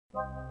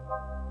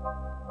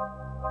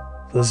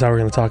This is how we're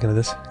going to talk into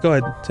this. Go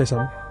ahead, say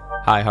something.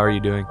 Hi, how are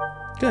you doing?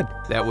 Good.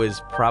 That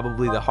was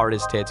probably the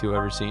hardest tattoo I've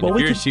ever seen. Well,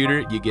 if you're a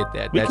shooter, you get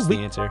that. That's the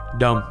answer.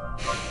 Dumb.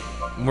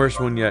 Worst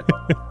one yet.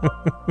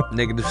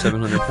 Negative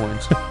 700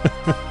 points.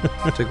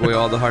 Took away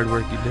all the hard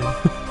work you did.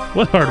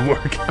 What hard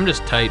work? I'm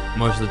just tight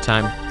most of the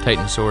time. Tight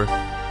and sore.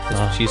 That's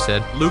what she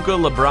said. Luka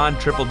LeBron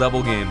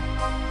triple-double game.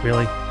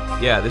 Really?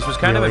 Yeah, this was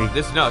kind Really?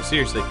 of a... No,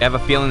 seriously. I have a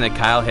feeling that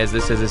Kyle has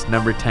this as his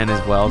number 10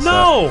 as well.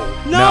 No!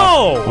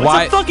 It's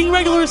Why- a fucking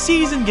regular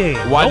season game.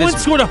 Why no one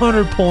this- scored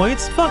 100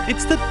 points. Fuck,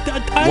 it's the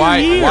entire Why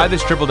year.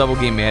 this triple-double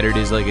game mattered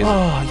is like...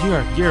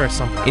 You're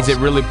something else. Is it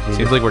really...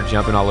 Seems like we're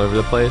jumping all over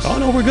the place. Oh,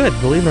 no, we're good.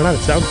 Believe it or not,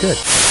 it sounds good.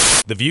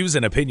 The views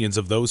and opinions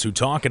of those who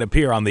talk and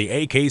appear on the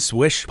AK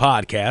Swish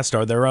podcast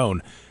are their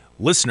own.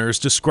 Listeners'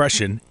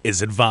 discretion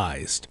is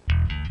advised.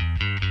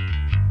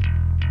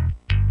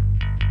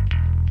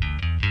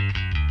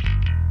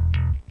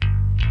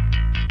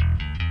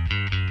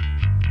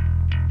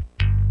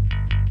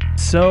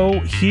 So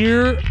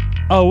here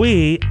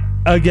we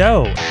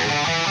go.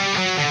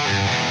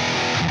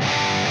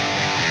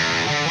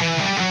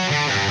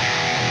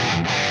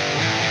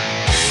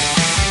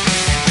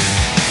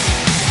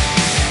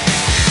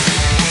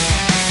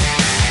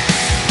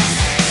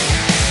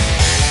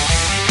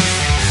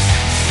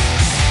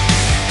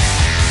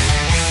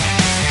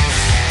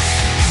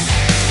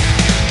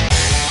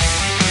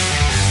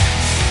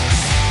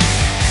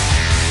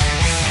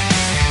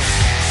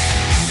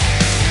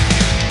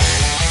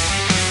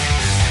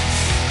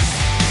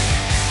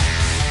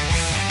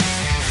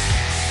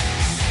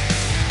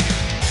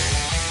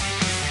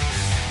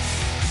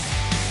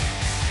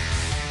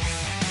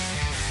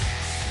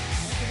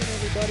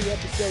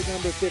 Episode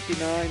number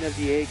 59 of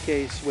the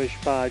AK Swish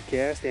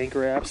podcast,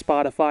 Anchor app,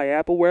 Spotify,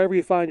 Apple, wherever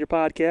you find your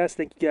podcast.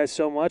 Thank you guys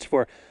so much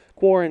for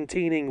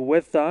quarantining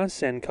with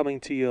us and coming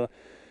to you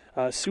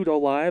pseudo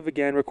live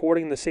again,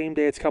 recording the same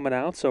day it's coming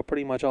out, so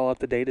pretty much all up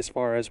to date as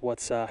far as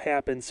what's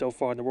happened so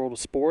far in the world of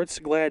sports.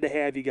 Glad to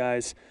have you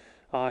guys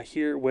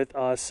here with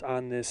us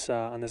on this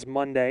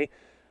Monday,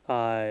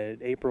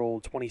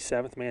 April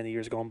 27th. Man, the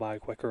year's going by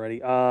quick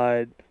already.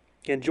 And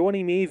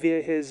joining me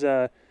via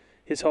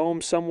his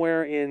home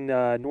somewhere in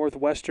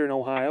northwestern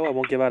Ohio, I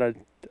won't give out an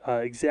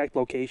exact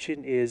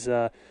location, is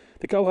the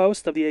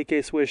co-host of the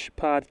AK Swish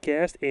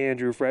podcast,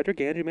 Andrew Frederick.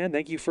 Andrew, man,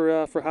 thank you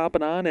for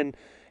hopping on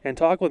and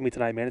talking with me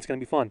tonight, man. It's going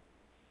to be fun.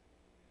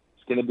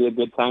 It's going to be a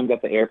good time.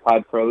 Got the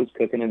AirPod Pros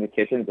cooking in the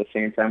kitchen at the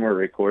same time we're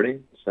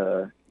recording.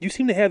 So you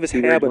seem to have this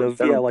habit of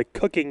like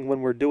cooking when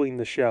we're doing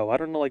the show. I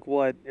don't know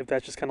if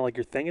that's just kind of like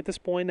your thing at this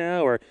point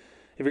now, or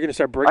if you're going to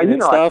start bringing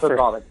in stuff. I cook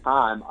all the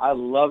time. I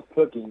love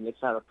cooking.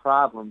 It's not a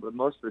problem, but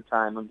most of the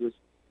time I'm just,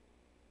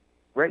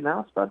 right now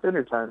it's about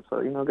dinner time,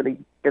 so,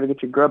 gotta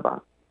get your grub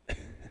on.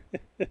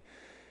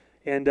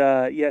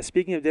 And,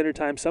 speaking of dinner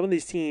time, some of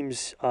these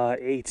teams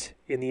ate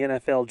in the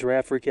NFL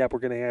draft recap we're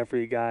going to have for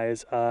you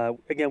guys.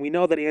 Again, we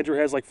know that Andrew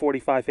has like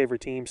 45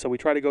 favorite teams, so we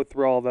try to go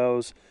through all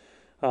those.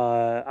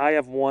 I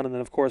have one, and then,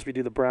 of course, we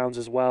do the Browns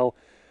as well.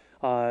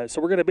 So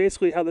we're going to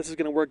basically, how this is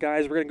going to work,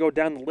 guys, we're going to go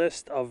down the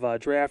list of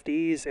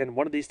draftees, and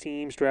one of these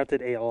teams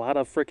drafted a lot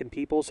of freaking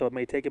people, so it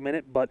may take a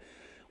minute, but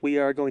we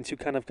are going to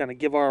kind of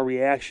give our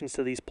reactions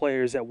to these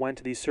players that went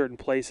to these certain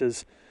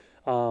places.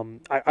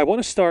 I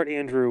want to start,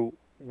 Andrew,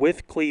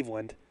 with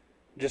Cleveland,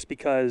 just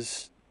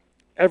because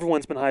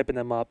everyone's been hyping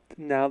them up.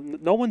 Now,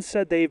 no one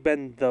said they've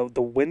been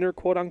the winner,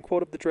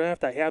 quote-unquote, of the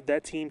draft. I have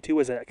that team, too,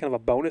 as a kind of a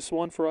bonus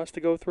one for us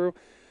to go through.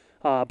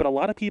 But a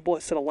lot of people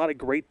have said a lot of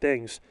great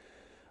things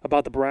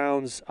about the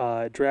Browns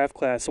draft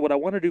class. So what I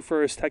want to do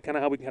first, kind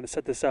of how we can kind of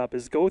set this up,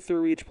 is go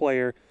through each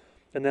player,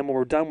 and then when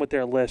we're done with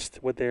their list,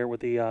 with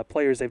the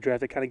players they've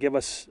drafted, kind of give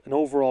us an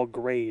overall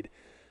grade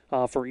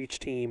for each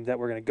team that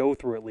we're going to go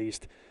through at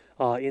least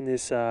in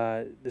this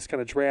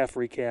kind of draft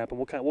recap, and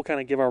we'll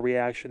kind of give our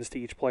reactions to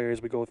each player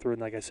as we go through.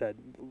 And like I said,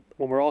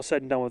 when we're all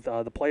said and done with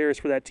the players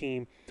for that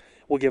team,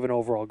 we'll give an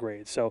overall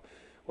grade. So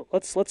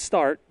let's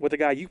start with the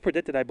guy you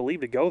predicted, I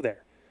believe, to go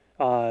there.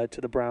 To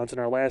the Browns in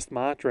our last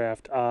mock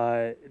draft.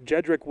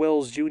 Jedrick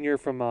Wills Jr.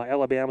 from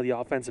Alabama, the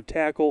offensive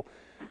tackle,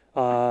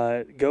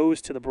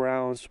 goes to the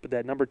Browns with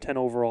that number 10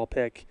 overall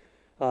pick.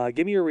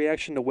 Give me your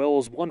reaction to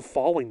Wills, one,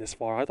 falling this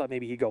far. I thought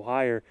maybe he'd go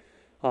higher,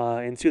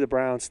 and two, the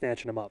Browns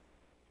snatching him up.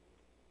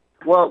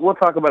 Well, we'll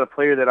talk about a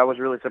player that I was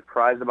really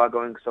surprised about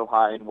going so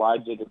high and why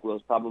Jedrick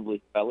Wills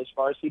probably fell as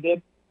far as he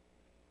did.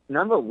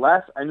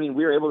 Nonetheless, we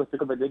were able to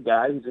pick up a good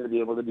guy who's going to be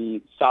able to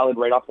be solid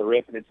right off the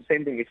rip, and it's the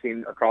same thing you've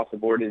seen across the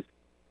board is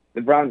the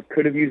Browns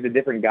could have used a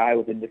different guy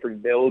with a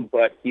different build,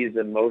 but he's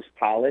the most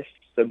polished.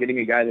 So getting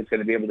a guy that's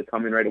going to be able to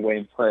come in right away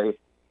and play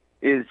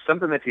is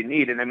something that you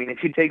need. And,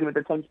 if you take him at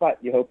the 10th spot,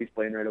 you hope he's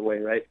playing right away,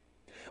 right?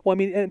 Well,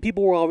 and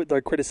people were all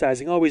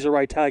criticizing, he's a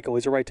right tackle,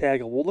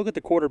 Well, look at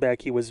the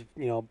quarterback he was,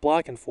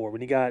 blocking for.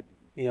 When you got,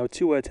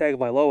 Tua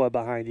Tagovailoa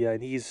behind you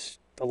and he's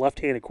a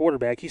left-handed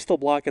quarterback, he's still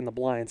blocking the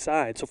blind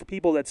side. So for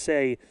people that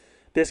say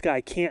this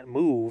guy can't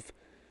move,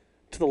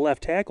 to the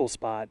left tackle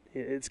spot,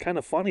 it's kind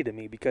of funny to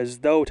me because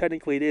though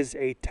technically it is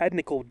a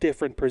technical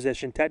different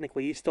position,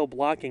 technically he's still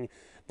blocking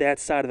that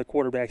side of the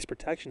quarterback's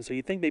protection. So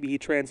you think maybe he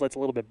translates a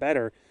little bit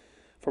better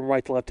from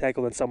right to left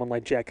tackle than someone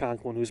like Jack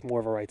Conklin, who's more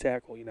of a right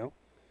tackle, you know?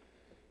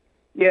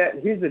 Yeah,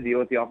 here's the deal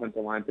with the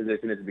offensive line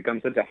position. It's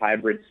become such a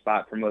hybrid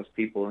spot for most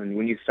people. And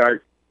when you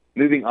start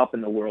moving up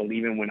in the world,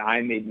 even when I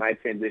made my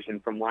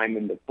transition from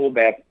lineman to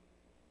fullback,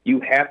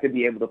 you have to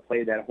be able to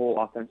play that whole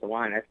offensive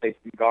line. I play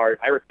some guard.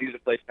 I refuse to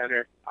play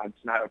center. I'm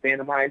just not a fan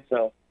of mine,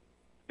 so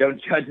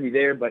don't judge me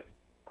there. But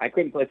I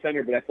couldn't play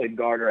center, but I played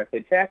guard or I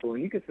played tackle.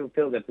 And you can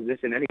fulfill that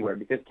position anywhere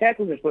because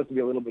tackles are supposed to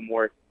be a little bit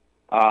more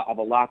of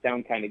a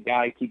lockdown kind of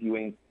guy, keep you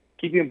in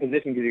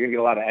position because you're going to get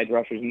a lot of edge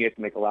rushers and you have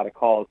to make a lot of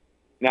calls.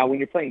 Now, when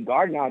you're playing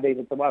guard nowadays,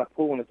 it's a lot of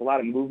pull and it's a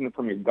lot of movement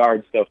from your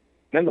guard. So,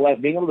 nonetheless,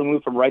 being able to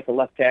move from right to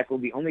left tackle,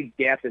 the only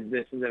gap is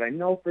this, is that I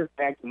know for a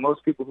fact that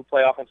most people who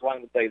play offensive line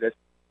will tell you this,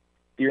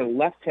 your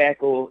left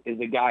tackle is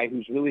a guy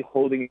who's really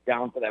holding it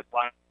down for that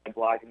blind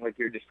blocking like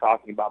you're just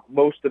talking about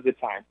most of the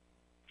time.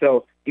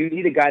 So you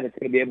need a guy that's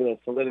going to be able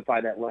to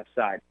solidify that left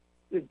side.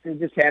 It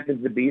just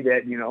happens to be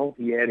that, you know,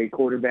 he had a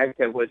quarterback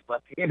that was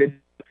left-handed.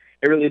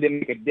 It really didn't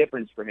make a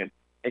difference for him.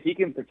 If he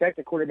can protect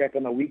the quarterback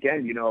on the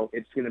weekend, you know,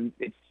 it's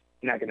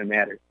not going to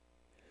matter.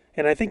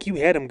 And I think you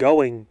had him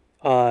going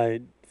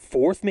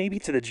fourth maybe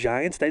to the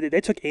Giants.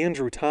 They took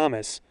Andrew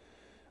Thomas,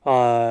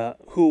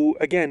 who,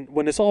 again,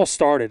 when this all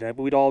started,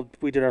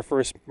 we did our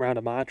first round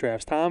of mock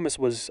drafts, Thomas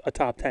was a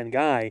top 10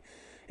 guy.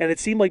 And it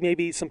seemed like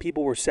maybe some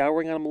people were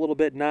souring on him a little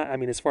bit.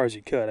 As far as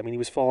you could. I mean, he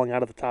was falling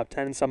out of the top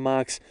 10 in some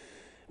mocks.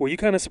 Were you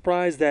kind of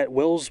surprised that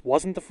Wills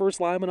wasn't the first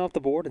lineman off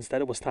the board?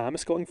 Instead, it was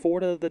Thomas going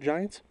forward to the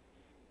Giants?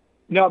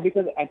 No,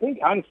 because I think,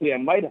 honestly, I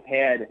might have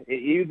had it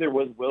either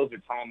was Wills or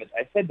Thomas.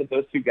 I said that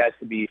those two guys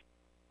could be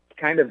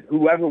kind of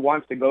whoever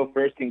wants to go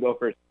first can go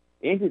first.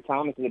 Andrew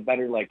Thomas is a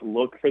better,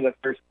 look for the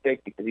first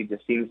pick because he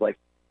just seems like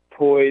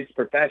poised,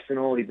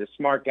 professional. He's a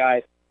smart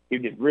guy. He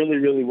did really,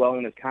 really well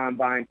in his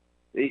combine.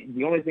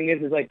 The only thing is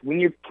when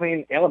you're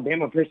playing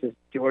Alabama versus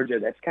Georgia,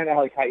 that's kind of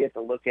how you have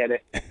to look at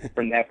it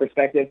from that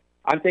perspective.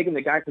 I'm taking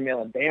the guy from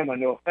Alabama,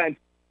 no offense.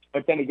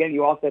 But then again,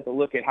 you also have to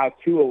look at how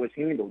Tua was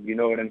handled. You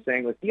know what I'm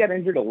saying? He got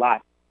injured a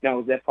lot.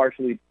 Now, is that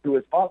partially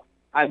Tua's fault?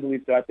 I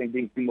believe so. I think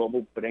being too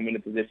mobile put him in a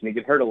position to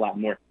get hurt a lot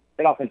more.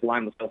 That offensive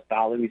line was so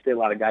solid. We see a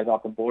lot of guys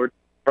off the board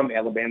from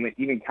Alabama,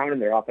 even counting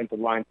their offensive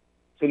line.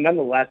 So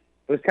nonetheless,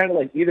 it was kind of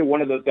like either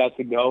one of those guys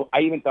could go. I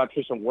even thought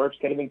Tristan Wirfs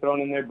could have been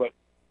thrown in there, but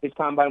his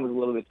combine was a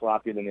little bit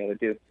sloppier than the other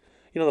two.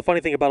 You know, the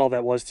funny thing about all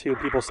that was, too,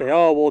 people say,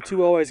 oh, well,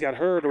 Tua always got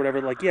hurt or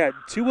whatever.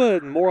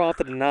 Tua, more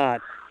often than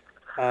not,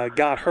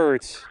 got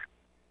hurt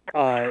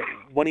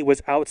when he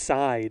was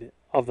outside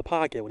of the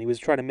pocket, when he was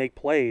trying to make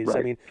plays. Right.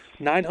 I mean,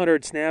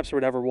 900 snaps or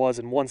whatever it was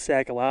and 1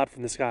 sack allowed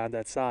from this guy on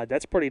that side.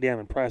 That's pretty damn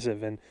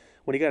impressive. And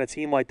when you got a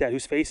team like that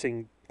who's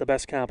facing the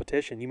best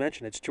competition, you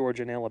mentioned it's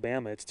Georgia and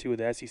Alabama. It's two of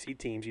the SEC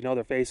teams. You know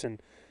they're facing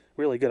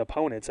really good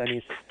opponents. I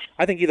mean,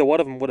 I think either one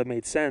of them would have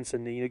made sense,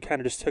 and you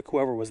kind of just took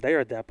whoever was there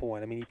at that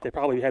point. I mean, they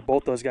probably had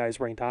both those guys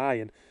ranked high,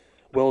 and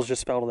Wills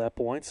just fell to that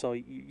point. So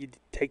you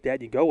take that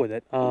and you go with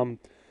it.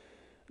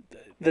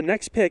 The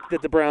next pick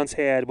that the Browns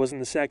had was in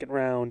the second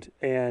round,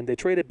 and they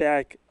traded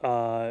back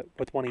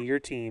with one of your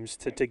teams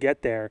to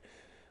get there.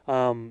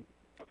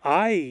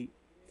 I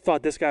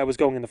thought this guy was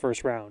going in the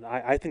first round.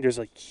 I think there's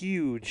a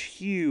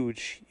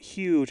huge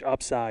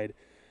upside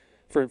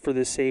for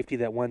this safety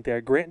that went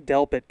there. Grant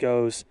Delpit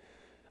goes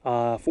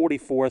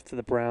 44th to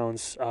the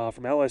Browns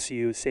from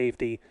LSU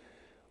safety.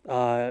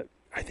 I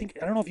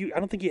don't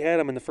think you had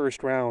him in the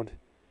first round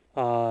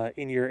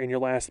in your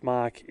last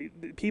mock.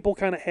 People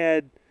kind of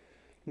had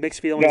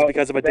mixed feelings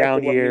because of a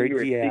down year. You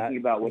were speaking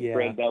about with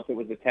Grant Delpit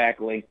was the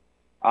tackling.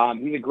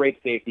 He's a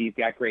great safety. He's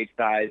got great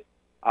size.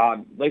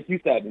 Like you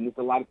said, and there's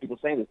a lot of people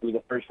saying this, he was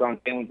a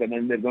first-round talent that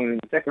ended up going in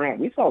the second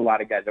round. We saw a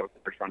lot of guys that were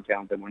first-round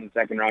talent that went in the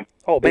second round.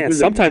 Oh, man,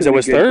 sometimes it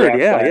was third.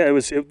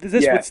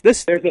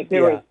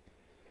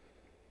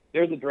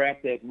 There's a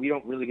draft that we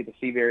don't really get to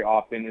see very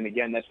often, and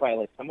again, that's why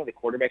some of the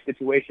quarterback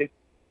situation,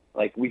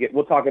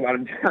 we'll talk about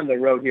him down the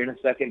road here in a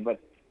second, but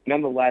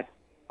nonetheless,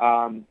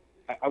 Grant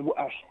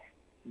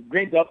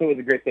Delpit was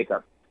a great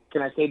pickup.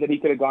 Can I say that he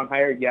could have gone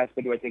higher? Yes,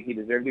 but do I think he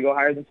deserved to go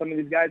higher than some of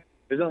these guys?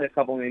 There's only a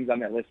couple names on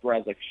that list where I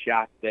was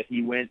shocked that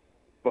he went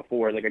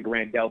before, like a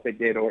Grant Delpit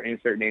did, or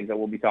insert names that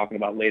we'll be talking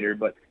about later.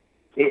 But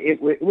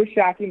it was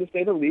shocking to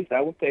say the least.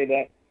 I will say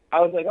that. I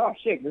was like, oh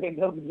shit, Grant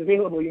Delpit's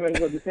available. You might as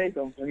well just take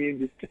him. I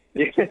mean,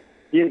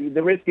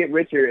 the rich get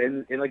richer,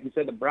 and like you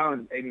said, the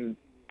Browns. I mean,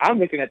 I'm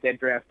looking at that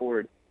draft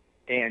board,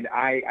 and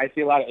I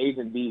see a lot of A's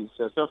and B's.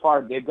 So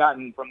far, they've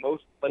gotten from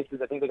most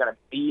places. I think they got a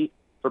B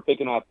for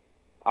picking up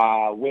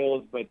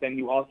Wills, but then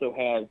you also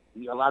have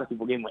a lot of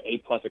people getting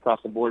A+ across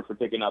the board for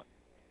picking up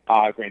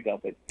Grant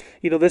Delpit.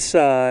 You know, this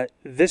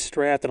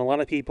draft, and a lot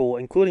of people,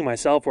 including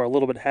myself, were a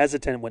little bit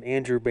hesitant when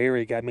Andrew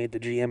Berry got made the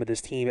GM of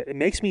this team. It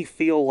makes me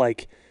feel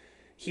like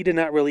he did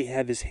not really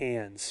have his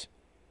hands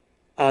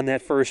on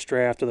that first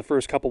draft or the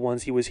first couple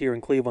ones he was here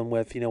in Cleveland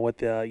with, with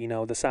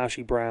the the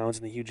Sashi Browns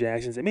and the Hugh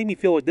Jacksons. It made me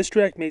feel this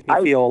draft made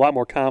me feel a lot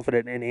more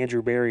confident in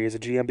Andrew Berry as a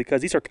GM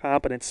because these are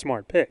competent,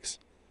 smart picks.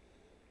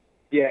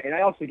 Yeah, and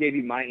I also gave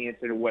you my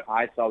answer to what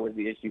I saw was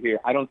the issue here.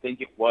 I don't think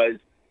it was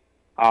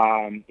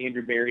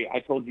Andrew Berry. I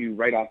told you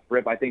right off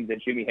rip, I think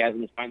that Jimmy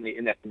Haslam is finally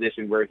in that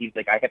position where he's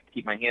like, I have to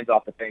keep my hands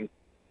off the things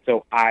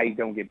so I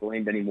don't get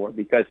blamed anymore,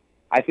 because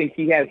I think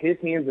he had his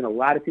hands in a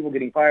lot of people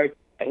getting fired,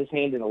 had his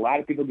hands in a lot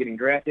of people getting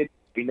drafted.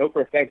 We know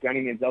for a fact Johnny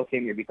Manziel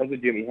came here because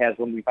of Jimmy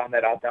Haslam. We found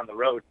that out down the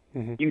road.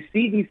 Mm-hmm. You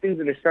see these things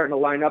that are starting to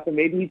line up, and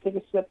maybe he took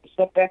a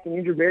step back, and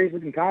Andrew Berry's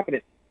looking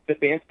confident.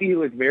 Stefanski, who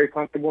was very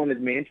comfortable in his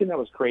mansion, that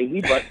was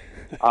crazy, but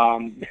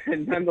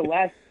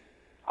nonetheless,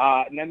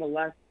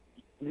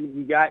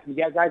 you got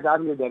guys out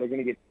here that are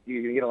going to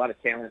get a lot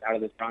of talent out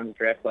of this Browns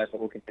draft class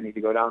that will continue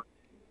to go down.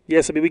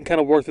 Yes, I mean, we can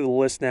kind of work through the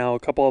list now. A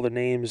couple other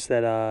names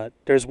that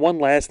there's one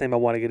last name I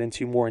want to get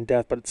into more in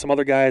depth, but some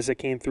other guys that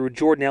came through.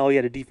 Jordan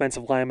Elliott, a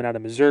defensive lineman out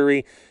of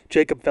Missouri.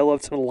 Jacob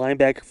Phillips, a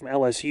linebacker from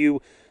LSU.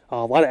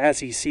 A lot of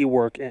SEC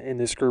work in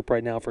this group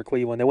right now for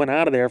Cleveland. They went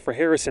out of there for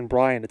Harrison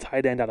Bryant, a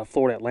tight end out of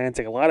Florida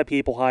Atlantic. A lot of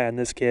people high on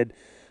this kid.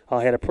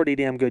 Had a pretty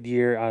damn good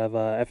year out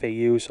of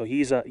FAU, so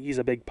he's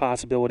a big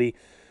possibility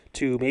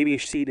to maybe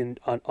unseat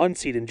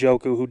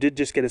Njoku, who did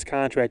just get his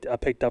contract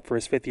picked up for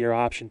his fifth-year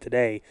option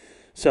today.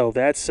 So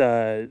that's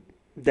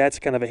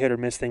kind of a hit or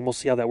miss thing. We'll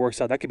see how that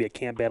works out. That could be a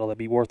camp battle that'd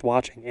be worth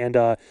watching. And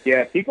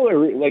yeah, people are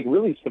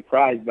really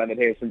surprised by that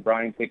Harrison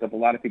Bryant pickup. A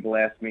lot of people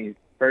ask me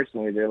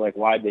personally, they're like,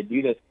 why'd they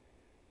do this?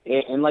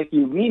 And like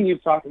me and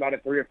you've talked about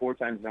it 3 or 4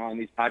 times now on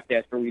these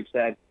podcasts where we've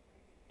said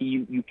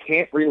you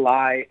can't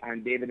rely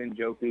on David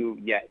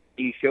Njoku yet.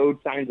 He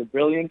showed signs of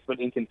brilliance but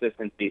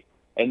inconsistency.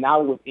 And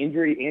now with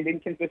injury and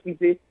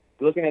inconsistency,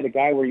 you're looking at a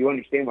guy where you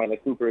understand why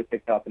like Cooper is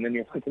picked up, and then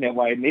you're looking at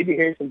why maybe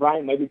Harrison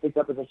Bryant might be picked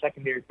up as a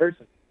secondary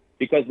person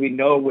because we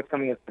know what's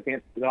coming up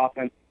against his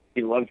offense.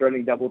 He loves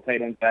running double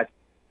tight end sets.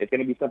 It's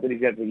going to be something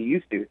he's got to get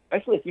used to,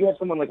 especially if you have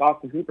someone like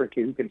Austin Cooper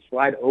who can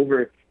slide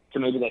over to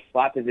maybe that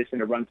slot position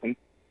to run some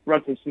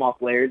small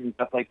flares and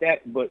stuff like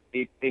that. But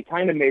it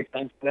kind of made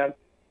sense to them.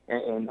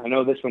 And I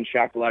know this one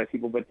shocked a lot of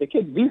people, but the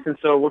kid's decent,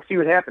 so we'll see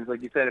what happens.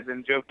 Like you said, if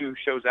Njoku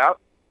shows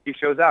out, he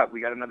shows out. We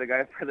got another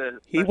guy for the.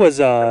 He was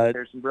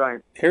Harrison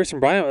Bryant.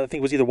 Harrison Bryant, I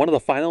think, was either one of the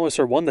finalists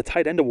or won the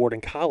tight end award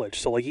in college.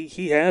 So like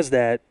he has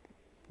that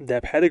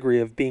pedigree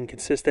of being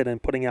consistent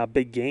and putting out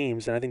big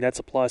games, and I think that's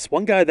a plus.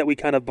 One guy that we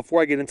kind of,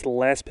 before I get into the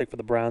last pick for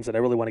the Browns that I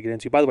really want to get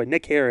into, by the way,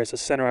 Nick Harris, a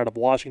center out of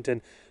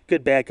Washington,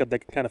 good backup that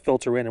can kind of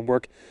filter in and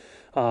work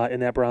in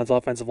that Browns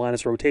offensive line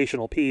as a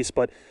rotational piece.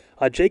 But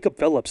Jacob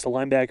Phillips, the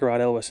linebacker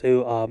out of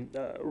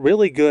LSU,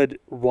 really good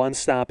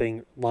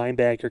run-stopping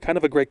linebacker, kind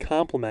of a great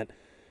complement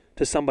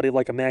to somebody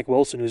like a Mack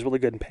Wilson who's really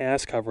good in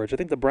pass coverage. I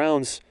think the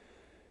Browns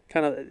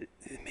kind of,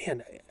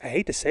 man, I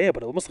hate to say it,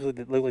 but it almost look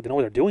like they know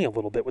what they're doing a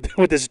little bit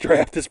with this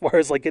draft as far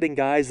as like getting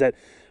guys that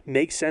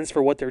make sense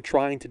for what they're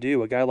trying to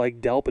do. A guy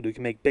like Delpit who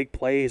can make big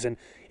plays, and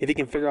if he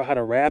can figure out how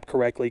to wrap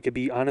correctly, he could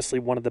be honestly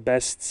one of the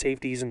best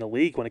safeties in the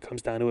league when it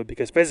comes down to it,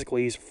 because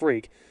physically he's a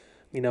freak.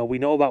 We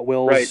know about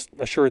Will's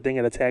a sure thing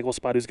at a tackle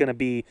spot who's going to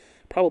be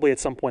probably at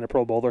some point a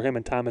Pro Bowler. Him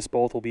and Thomas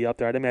both will be up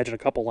there. I'd imagine a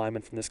couple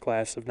linemen from this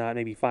class, if not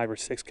maybe 5 or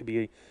 6, could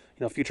be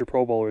future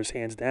Pro Bowlers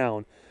hands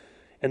down.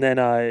 And then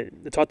I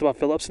talked about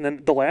Phillips, and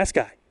then the last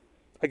guy,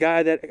 a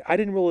guy that I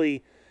didn't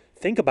really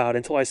think about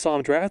until I saw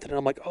him drafted, and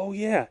I'm like, oh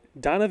yeah,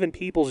 Donovan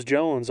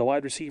Peoples-Jones, a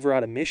wide receiver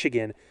out of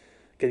Michigan.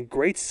 Again,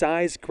 great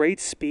size, great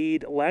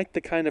speed, lacked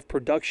the kind of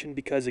production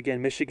because,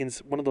 again, Michigan's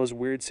one of those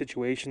weird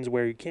situations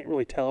where you can't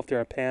really tell if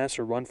they're a pass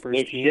or run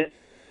first team.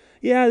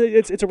 Yeah,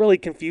 it's a really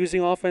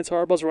confusing offense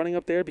Harbaugh's running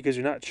up there because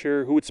you're not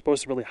sure who it's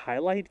supposed to really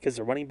highlight because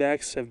the running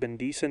backs have been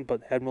decent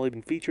but haven't really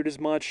been featured as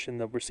much,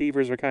 and the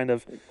receivers are kind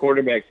of... The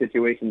quarterback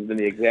situation's been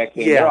the exact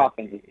same. Yeah. Their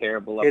offense is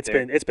terrible up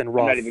there. It's been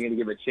rough. I'm not even going to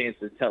give a chance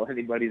to tell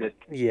anybody that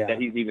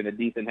he's even a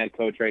decent head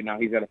coach right now.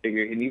 He's got to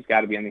figure, and he's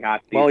got to be on the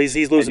hot seat. Well,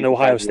 he's losing to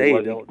Ohio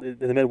State. In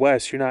the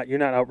Midwest, you're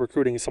not out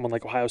recruiting someone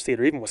like Ohio State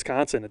or even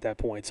Wisconsin at that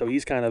point. So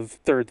he's kind of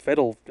third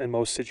fiddle in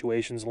most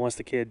situations unless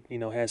the kid,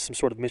 has some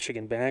sort of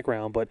Michigan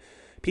background. But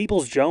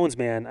Peoples-Jones,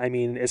 man, I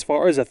mean, as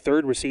far as a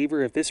third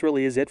receiver, if this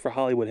really is it for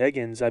Hollywood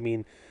Higgins, I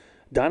mean,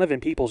 Donovan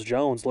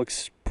Peoples-Jones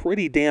looks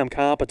pretty damn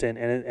competent,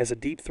 and as a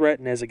deep threat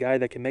and as a guy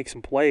that can make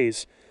some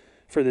plays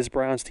for this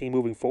Browns team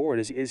moving forward.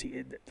 Is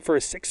he, for a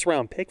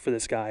 6th-round pick for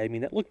this guy, I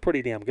mean, that looked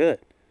pretty damn good.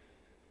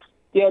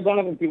 Yeah,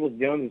 Donovan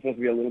Peoples-Jones is supposed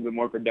to be a little bit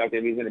more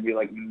productive. He's going to be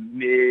like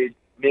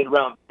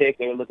mid-round pick.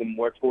 They were looking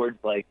more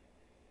towards, like,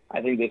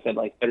 I think they said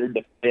like 3rd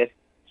to 5th.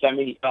 So, I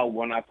mean, he fell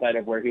one outside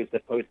of where he was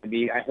supposed to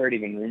be. I heard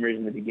even rumors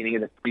in the beginning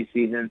of the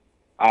preseason,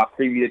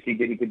 preview that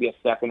he could be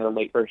a 2nd or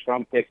late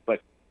 1st-round pick. But,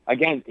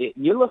 again,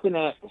 you're looking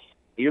at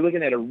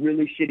a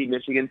really shitty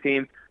Michigan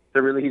team. So,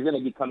 really, he's going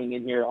to be coming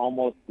in here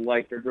almost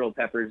like the Jabril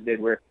Peppers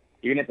did, where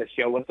you're going to have to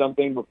show us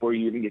something before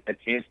you even get the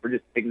chance for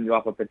just picking you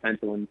off of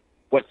potential and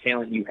what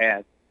talent you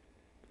have.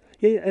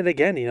 Yeah, and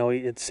again,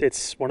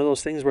 it's one of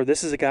those things where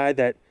this is a guy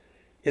that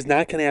is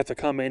not going to have to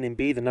come in and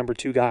be the number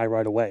 2 guy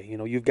right away. You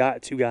know, you've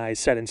got 2 guys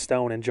set in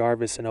stone in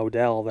Jarvis and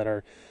Odell that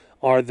are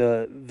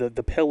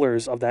the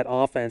pillars of that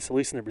offense, at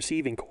least in the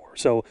receiving core.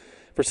 So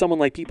for someone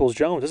like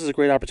Peoples-Jones, this is a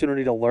great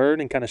opportunity to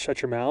learn and kind of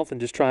shut your mouth and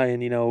just try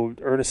and,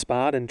 earn a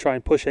spot and try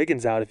and push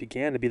Higgins out if you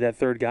can to be that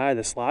third guy,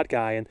 the slot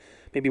guy, and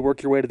maybe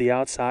work your way to the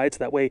outside. So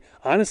that way,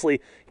 honestly,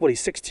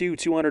 he's 6'2",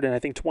 200 and I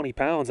think 20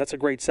 pounds. That's a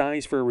great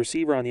size for a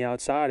receiver on the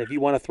outside. If you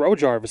want to throw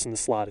Jarvis in the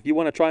slot, if you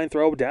want to try and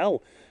throw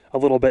Odell a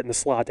little bit in the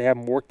slot to have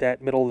him work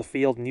that middle of the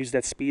field and use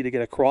that speed to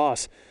get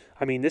across,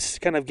 I mean, this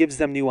kind of gives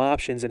them new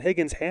options. And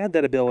Higgins had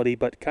that ability,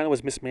 but kind of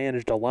was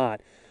mismanaged a lot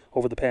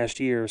over the past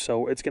year.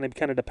 So it's going to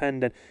kind of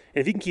depend. And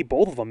if you can keep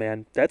both of them,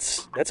 man,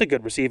 that's a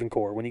good receiving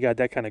core when you got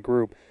that kind of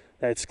group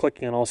that's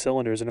clicking on all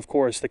cylinders. And, of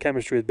course, the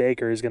chemistry with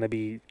Baker is going to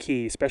be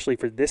key, especially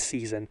for this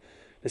season,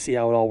 to see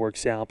how it all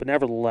works out. But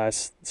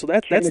nevertheless, so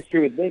that's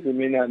chemistry with Baker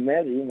may not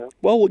matter,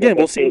 Well, again,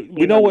 we'll see.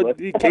 We know what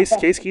Case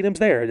Keenum's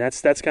there.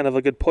 That's kind of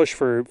a good push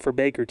for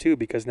Baker too,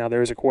 because now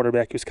there is a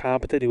quarterback who's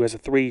competent, who has a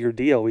 3-year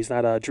deal. He's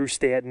not a Drew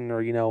Stanton,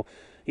 or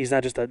he's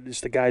not just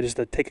a guy just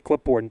to take a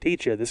clipboard and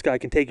teach you. This guy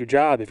can take your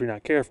job if you're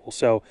not careful.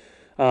 So,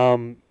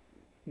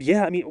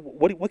 yeah, I mean,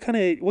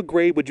 what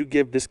grade would you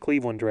give this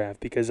Cleveland draft?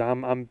 Because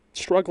I'm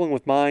struggling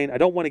with mine. I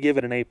don't want to give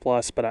it an A+,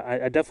 but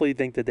I definitely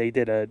think that they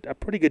did a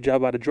pretty good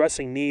job at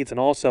addressing needs and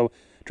also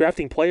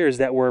drafting players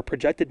that were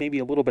projected maybe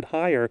a little bit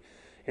higher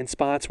in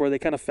spots where they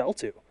kind of fell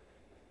to.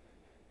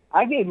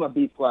 I gave him a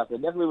B+. I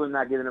definitely would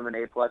not give him an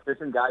A+. There's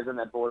some guys on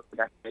that board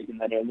that are making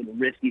that a little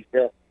risky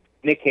still.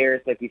 Nick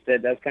Harris, like you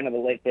said, that's kind of a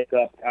late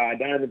pickup.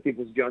 Donovan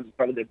Peoples-Jones is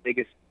probably the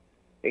biggest,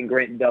 and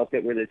Grant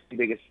Delpit were the 2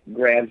 biggest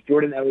grabs.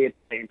 Jordan Elliott's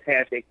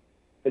fantastic.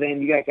 But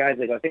then you got guys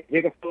like, I think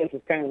Jacob Phillips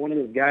is kind of one of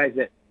those guys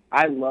that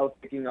I love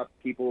picking up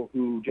people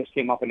who just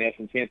came off a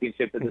national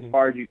championship. That's as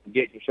far as you can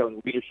get, you're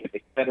showing leadership,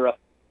 et cetera.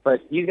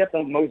 But he's got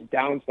the most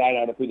downside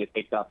out of who they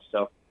picked up.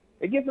 So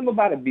it gives them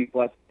about a B+.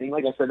 And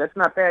like I said, that's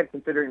not bad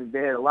considering they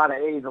had a lot of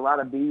A's, a lot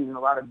of B's, and a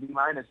lot of B-.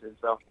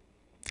 So.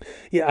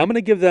 Yeah, I'm going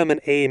to give them an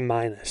A-.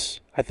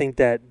 I think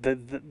that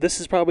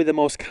this is probably the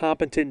most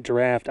competent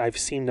draft I've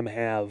seen them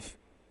have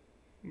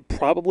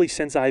probably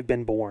since I've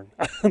been born.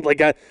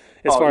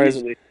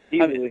 Easily.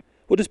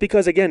 Well, just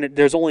because, again,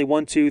 there's only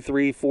 1, 2,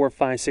 3, 4,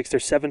 5, 6.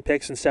 There's 7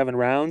 picks in 7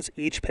 rounds.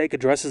 Each pick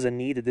addresses a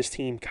need that this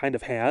team kind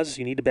of has.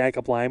 You need a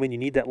backup lineman. You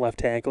need that left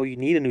tackle. You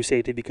need a new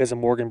safety because of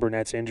Morgan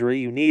Burnett's injury.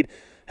 You need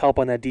help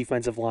on that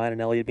defensive line, and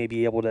Elliott may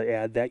be able to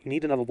add that. You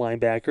need another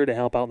linebacker to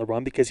help out in the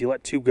run because you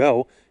let 2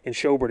 go in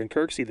Schobert and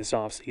Kirksey this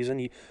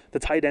offseason. The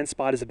tight end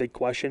spot is a big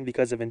question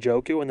because of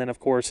Njoku, and then, of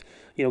course,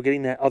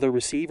 getting that other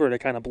receiver to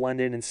kind of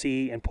blend in and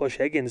see and push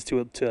Higgins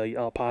to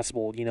a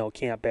possible,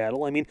 camp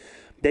battle. I mean,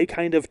 they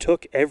kind of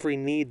took every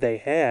need they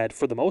had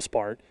for the most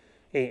part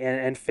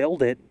and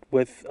filled it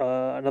with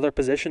another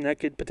position that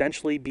could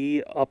potentially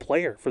be a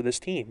player for this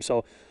team.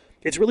 So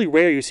it's really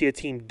rare you see a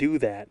team do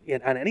that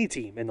on any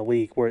team in the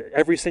league where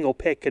every single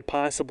pick could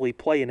possibly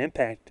play an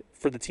impact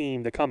for the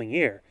team the coming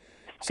year.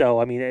 So,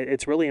 I mean,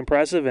 it's really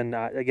impressive. And,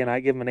 again, I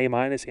give them an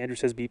A-. Andrew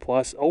says B+.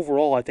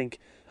 Overall, I think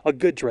a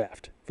good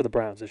draft for the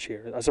Browns this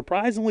year. A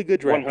surprisingly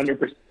good draft.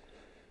 100%.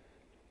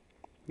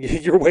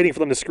 You're waiting for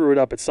them to screw it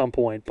up at some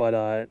point, but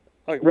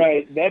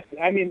right.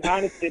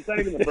 Honestly, it's not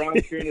even the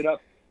Browns screwing it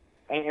up.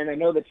 And I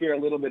know that you're a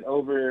little bit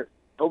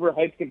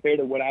overhyped compared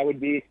to what I would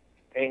be,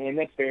 and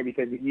that's fair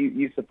because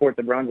you support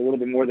the Browns a little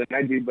bit more than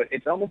I do. But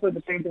it's almost like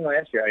the same thing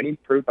last year. I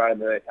need proof out of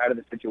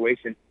the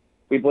situation.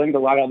 We blamed a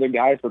lot of other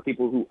guys for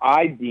people who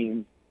I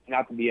deemed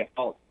not to be at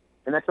fault,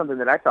 and that's something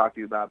that I talked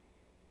to you about.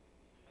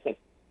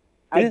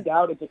 I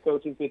doubt it's a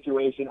coaching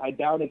situation. I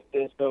doubt it's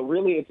this. So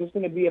really, it's just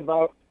going to be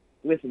about,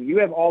 listen, you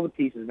have all the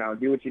pieces now.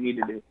 Do what you need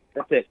to do.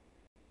 That's it.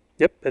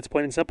 Yep, that's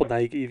plain and simple. Now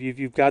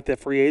you've got that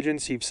free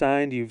agents, you've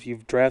signed,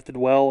 you've drafted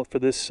well for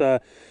this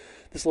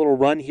little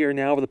run here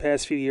now over the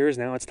past few years.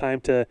 Now it's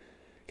time to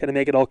kind of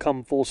make it all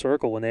come full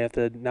circle,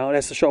 and now it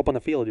has to show up on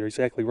the field. You're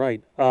exactly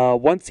right.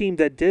 One team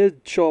that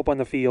did show up on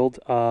the field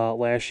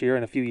last year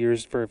and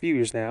for a few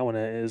years now, and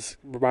is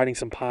providing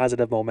some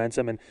positive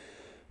momentum. And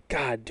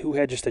God, who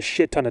had just a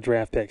shit ton of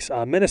draft picks?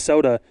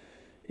 Minnesota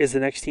is the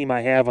next team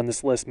I have on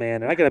this list,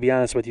 man. And I got to be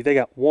honest with you. They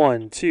got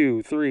 1,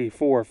 2, 3,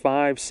 4,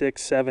 5,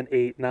 6, 7,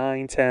 8,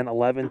 9, 10,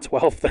 11,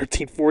 12,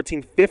 13,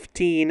 14,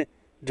 15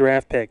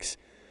 draft picks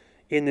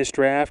in this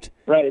draft.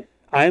 Right.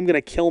 I am going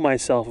to kill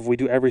myself if we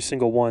do every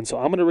single one. So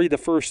I'm going to read the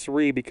first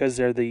 3 because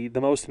they're the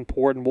most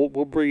important.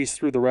 We'll breeze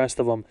through the rest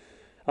of them.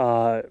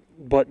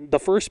 But the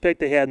first pick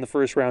they had in the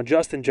first round,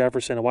 Justin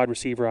Jefferson, a wide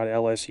receiver out of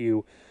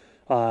LSU,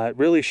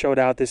 really showed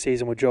out this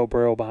season with Joe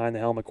Burrow behind the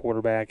helmet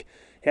quarterback.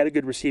 Had a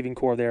good receiving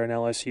core there in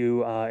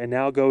LSU, and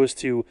now goes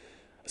to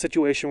a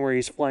situation where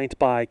he's flanked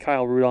by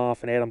Kyle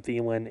Rudolph and Adam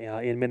Thielen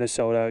in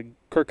Minnesota.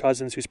 Kirk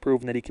Cousins, who's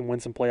proven that he can win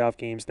some playoff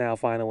games now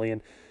finally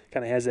and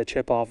kind of has that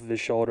chip off of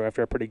his shoulder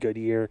after a pretty good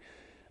year.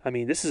 I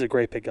mean, this is a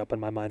great pickup in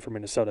my mind for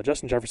Minnesota.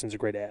 Justin Jefferson's a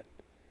great ad.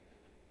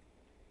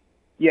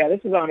 Yeah, this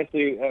is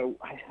honestly, I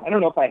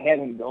don't know if I had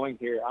him going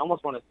here. I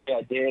almost want to say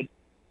I did.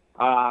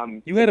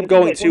 You had him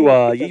going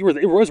to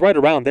it was right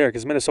around there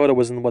because Minnesota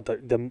was in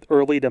the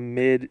early to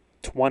mid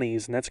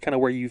 20s, and that's kind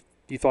of where you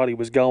thought he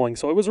was going.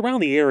 So it was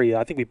around the area.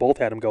 I think we both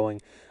had him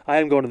going. I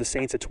had him going to the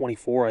Saints at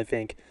 24, I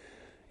think,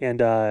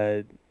 and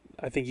I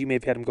think you may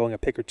have had him going a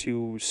pick or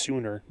two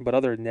sooner. But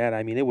other than that,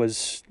 I mean, it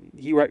was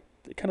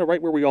kind of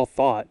right where we all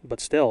thought. But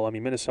still, I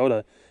mean,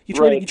 Minnesota. You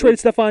traded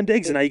Stephon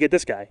Diggs, and now you get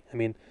this guy. I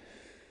mean,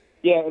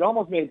 yeah, it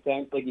almost made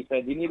sense. Like you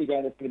said, you need a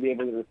guy that's going to be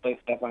able to replace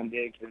Stephon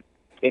Diggs. And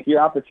if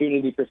your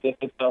opportunity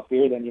persists itself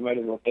here, then you might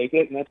as well take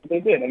it, and that's what they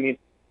did. I mean,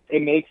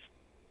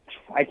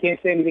 I can't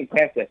say anything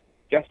past it.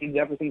 Justin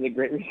Jefferson's a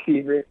great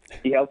receiver.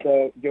 He helped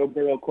Joe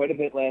Burrow quite a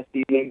bit last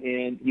season,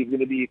 and he's going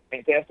to be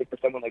fantastic for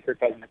someone like Kirk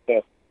Cousins.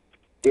 So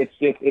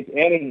it's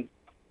adding.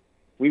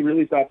 We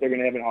really thought they were going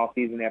to have an off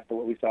season after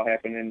what we saw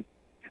happen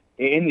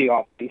in the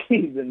off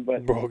season,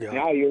 but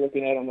now you're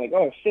looking at them like,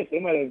 oh shit, they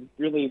might have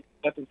really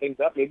set some things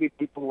up. Maybe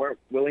people weren't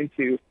willing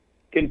to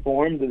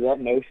conform to that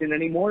notion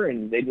anymore,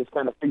 and they just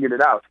kind of figured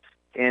it out.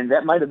 And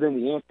that might have been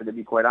the answer, to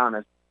be quite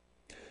honest.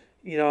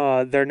 You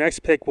know, their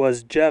next pick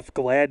was Jeff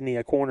Gladney,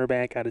 a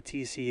cornerback out of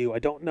TCU. I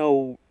don't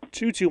know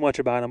too much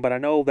about him, but I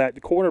know that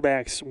the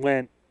quarterbacks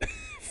went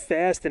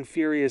fast and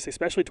furious,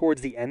 especially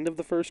towards the end of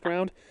the first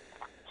round.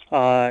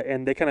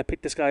 And they kind of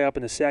picked this guy up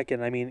in the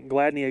second. I mean,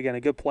 Gladney, again,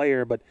 a good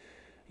player, but,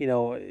 you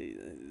know,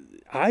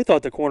 I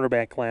thought the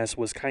cornerback class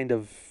was kind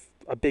of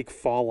a big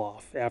fall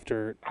off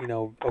after, you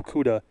know,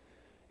 Okudah.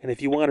 And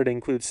if you wanted to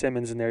include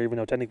Simmons in there, even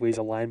though technically he's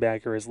a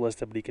linebacker, is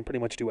listed, but he can pretty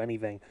much do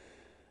anything.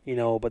 You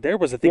know, but there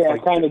was a thing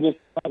like kind of just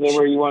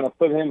where you want to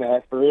put him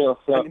at for real.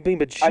 So I mean,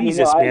 but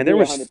Jesus, man, there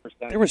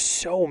was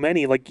so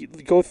many. Like, you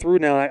go through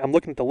now. I'm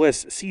looking at the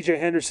list. C.J.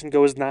 Henderson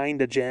goes 9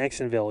 to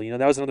Jacksonville. You know,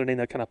 that was another name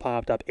that kind of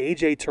popped up.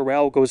 A.J.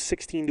 Terrell goes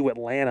 16 to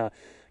Atlanta.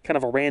 Kind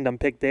of a random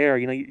pick there.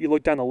 You know, you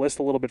look down the list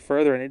a little bit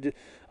further, and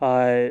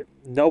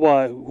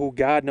Noah, who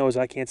God knows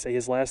I can't say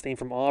his last name,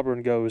 from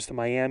Auburn, goes to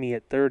Miami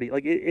at 30.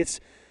 Like, it's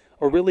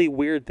a really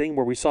weird thing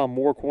where we saw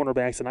more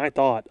cornerbacks than I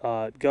thought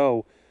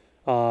go.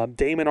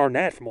 Damon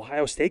Arnett from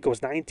Ohio State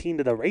goes 19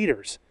 to the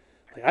Raiders.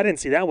 Like, I didn't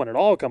see that one at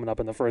all coming up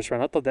in the first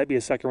round. I thought that'd be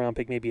a second-round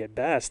pick maybe at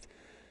best.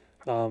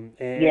 Our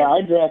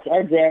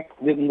draft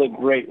didn't look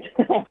great,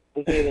 to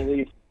say the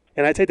least.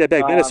 And I take that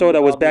back.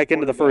 Minnesota was back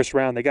into the first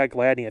round. They got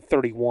Gladney at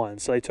 31,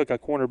 so they took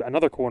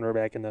another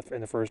cornerback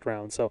in the first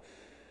round. So,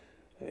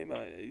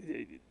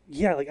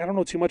 yeah, like, I don't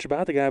know too much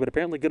about the guy, but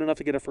apparently good enough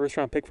to get a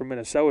first-round pick from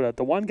Minnesota.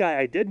 The one guy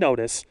I did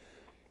notice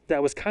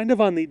that was kind of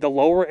on the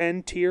lower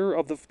end tier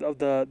of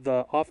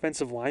the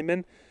offensive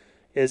lineman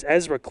is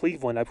Ezra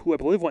Cleveland, who I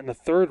believe went in the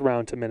third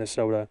round to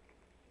Minnesota.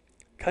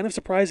 Kind of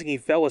surprising he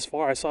fell as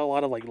far. I saw a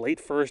lot of like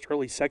late first,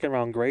 early second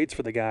round grades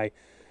for the guy.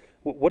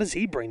 What does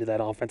he bring to that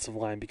offensive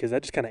line? Because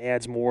that just kind of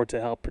adds more to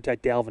help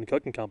protect Dalvin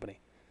Cook and company.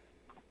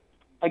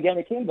 Again,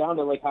 it came down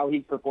to like how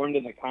he performed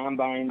in the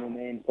combine and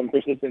then some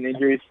persistent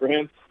injuries for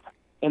him.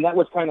 And that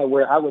was kind of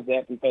where I was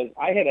at, because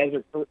I had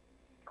Ezra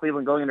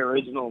Cleveland going in the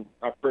original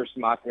first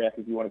mock draft,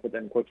 if you want to put that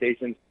in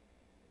quotations,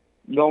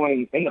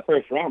 going in the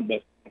first round.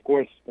 But, of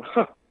course,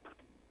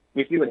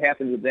 we see what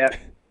happens with that.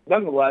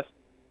 Nonetheless,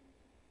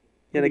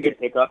 a good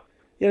pickup.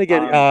 Yeah,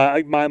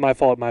 again, my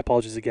fault. My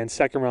apologies again.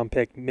 Second round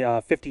pick,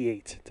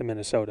 58 to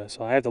Minnesota.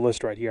 So I have the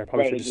list right here.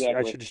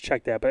 I should just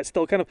check that. But it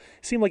still kind of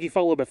seemed like he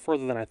fell a little bit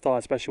further than I thought,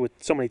 especially with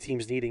so many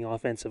teams needing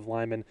offensive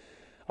linemen.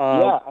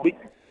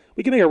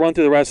 We can make a run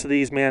through the rest of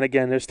these, man.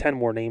 Again, there's 10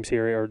 more names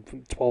here, or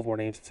 12 more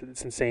names.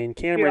 It's insane.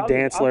 Cameron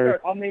Dantzler.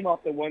 I'll name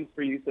off the ones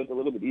for you so it's a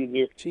little bit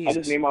easier. Jesus. I'll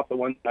just name off the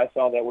ones I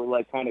saw that were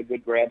like kind of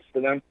good grabs for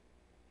them.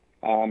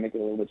 Make it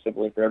a little bit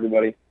simpler for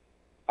everybody.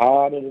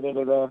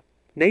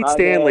 Nate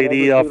Stanley,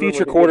 the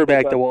future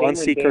quarterback that will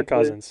unseat Kirk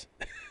Cousins.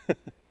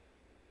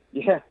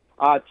 Yeah.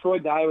 Troy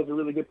Dye was a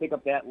really good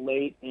pickup that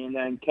late. And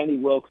then Kenny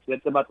Wilkes,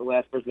 that's about the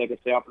last person I could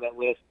say off of that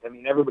list. I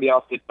mean, everybody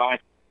else did fine.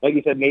 Like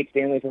you said, Nate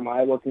Stanley from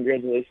Iowa,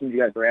 congratulations, you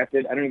got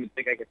drafted. I don't even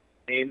think I could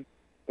name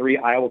 3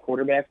 Iowa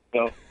quarterbacks,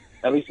 so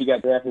at least you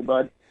got drafted,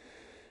 bud.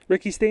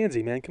 Ricky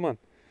Stanzi, man, come on.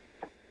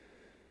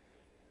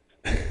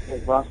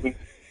 Lost me.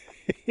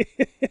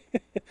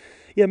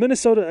 Yeah,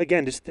 Minnesota,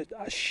 again, just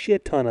a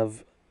shit ton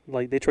of,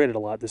 like, they traded a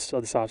lot this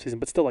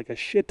offseason, but still, like, a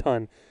shit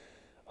ton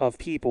of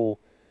people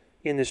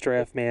in this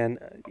draft, man.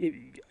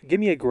 Give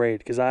me a grade,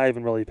 because I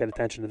haven't really paid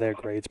attention to their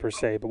grades per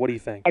se, but what do you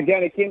think?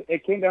 Again,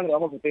 it came down to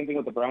almost the same thing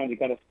with the Browns. You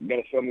got to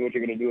show me what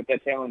you're going to do with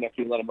that talent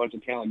after you let a bunch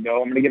of talent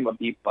go. I'm going to give them a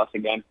B+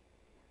 again.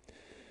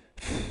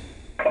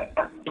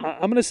 I'm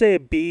going to say a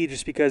B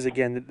just because,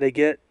 again, they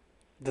get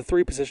the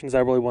 3 positions I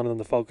really wanted them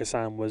to focus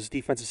on was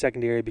defensive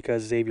secondary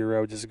because Xavier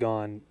Rhodes is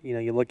gone. You know,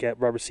 you look at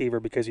wide receiver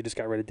because you just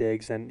got rid of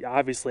Diggs, and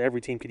obviously every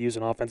team could use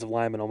an offensive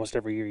lineman almost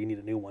every year. You need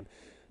a new one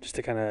just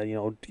to kind of, you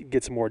know,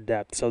 get some more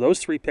depth. So those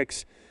 3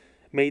 picks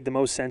made the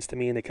most sense to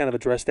me, and they kind of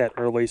addressed that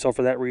early. So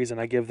for that reason,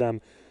 I give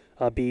them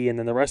a B. And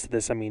then the rest of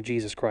this, I mean,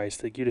 Jesus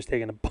Christ, like, you're just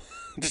taking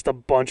just a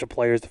bunch of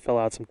players to fill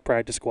out some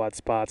practice squad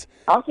spots.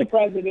 I'm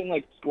surprised they didn't,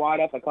 like,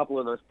 squad up a couple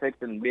of those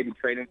picks and maybe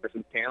trade in for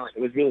some talent.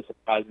 It was really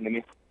surprising to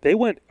me. They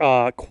went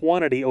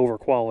quantity over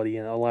quality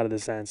in a lot of the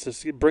sense.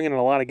 Just bringing in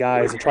a lot of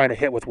guys and trying to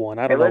hit with one.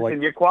 I don't know.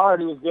 Listen, your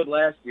quality was good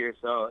last year,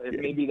 so if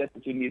maybe that's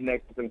what you need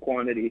next in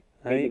quantity.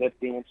 Maybe that's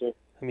the answer.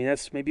 I mean,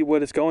 that's maybe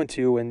what it's going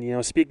to.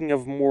 And, speaking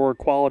of more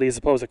quality as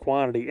opposed to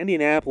quantity,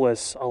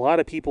 Indianapolis, a lot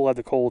of people have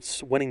the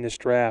Colts winning this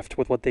draft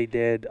with what they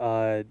did.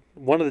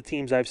 One of the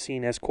teams I've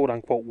seen as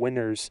quote-unquote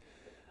winners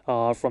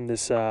from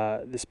this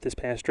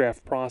past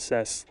draft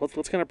process.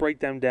 Let's kind of break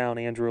them down,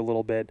 Andrew, a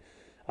little bit.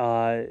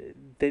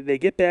 They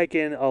get back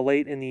in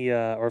late in the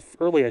or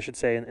early, I should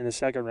say, in the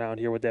second round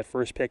here with that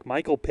first pick.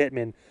 Michael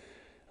Pittman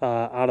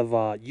out of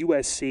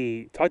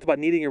USC talked about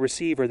needing a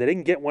receiver. They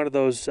didn't get one of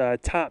those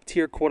top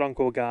tier quote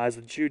unquote guys,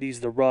 the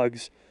Judys, the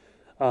Ruggs,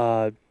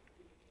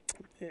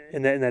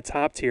 in that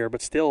top tier.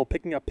 But still,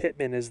 picking up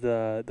Pittman as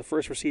the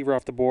first receiver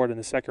off the board in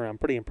the second round,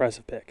 pretty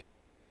impressive pick.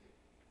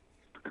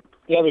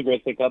 Yeah, a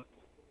great pickup.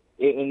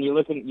 And you're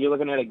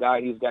looking at a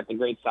guy who's got the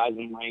great size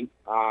and length.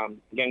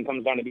 Again, it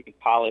comes down to being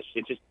polished.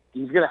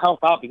 He's going to help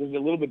out because he's a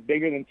little bit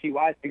bigger than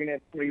T.Y. So you're going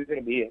to have where he's going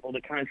to be able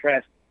to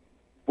contrast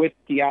with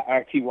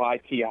T.I.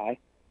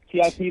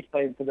 T.I.P.'s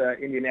playing for the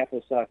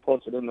Indianapolis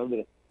Colts. I don't know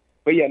this.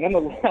 But yeah,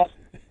 nonetheless,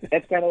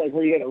 that's kind of like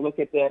where you got to look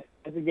at that.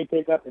 That's a good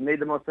pickup. It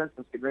made the most sense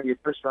to bring your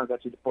first round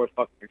got you DeForest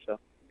Buckner. So.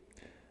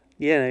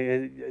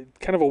 Yeah,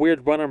 kind of a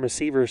weird run on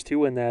receivers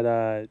too in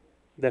that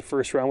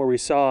first round where we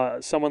saw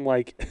someone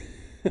like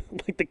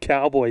like the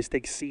Cowboys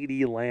take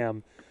CeeDee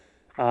Lamb,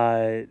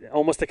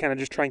 almost to kind of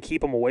just try and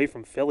keep him away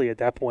from Philly at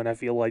that point. I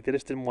feel like they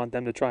just didn't want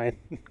them to try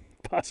and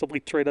possibly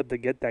trade up to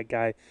get that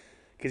guy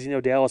because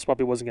Dallas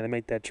probably wasn't going to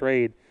make that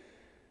trade.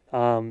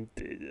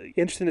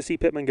 Interesting to see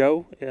Pittman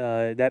go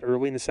that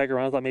early in the second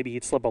round. I thought maybe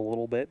he'd slip a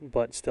little bit,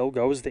 but still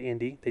goes to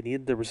Indy. They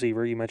needed the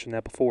receiver. You mentioned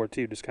that before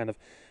too, just kind of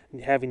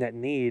having that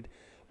need.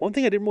 One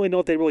thing I didn't really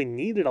know if they really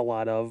needed a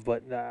lot of,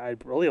 but I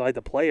really like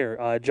the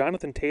player.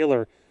 Jonathan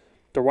Taylor,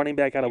 the running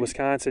back out of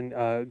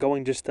Wisconsin,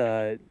 going just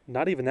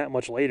not even that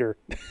much later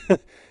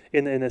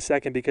in the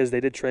second because they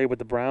did trade with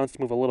the Browns to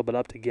move a little bit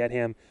up to get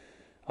him.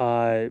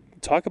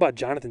 Talk about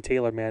Jonathan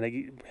Taylor, man.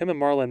 Him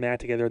and Marlon Mack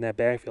together in that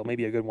backfield,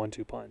 maybe a good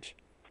 1-2 punch.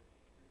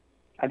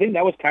 I think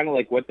that was kind of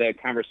like what the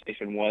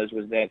conversation was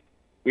that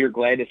we were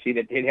glad to see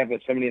that they'd have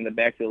somebody in the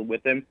backfield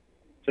with him.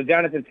 So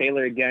Jonathan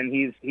Taylor, again,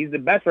 he's the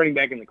best running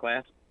back in the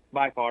class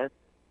by far.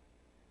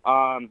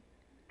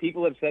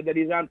 People have said that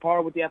he's on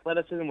par with the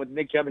athleticism with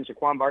Nick Chubb and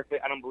Saquon Barkley.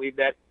 I don't believe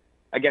that.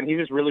 Again, he's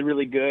just really,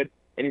 really good,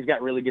 and he's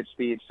got really good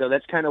speed. So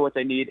that's kind of what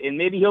they need. And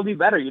maybe he'll be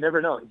better. You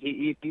never know.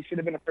 He should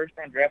have been a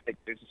first-round draft pick.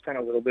 There's just kind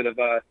of a little bit of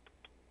a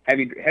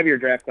heavier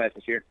draft class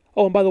this year.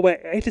 Oh, and by the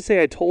way, I hate to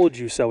say I told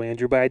you so,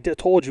 Andrew, but I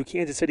told you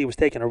Kansas City was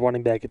taking a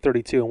running back at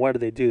 32, and what did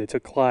they do? They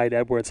took Clyde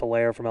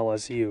Edwards-Helaire from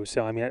LSU.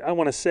 So, I mean, I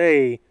want to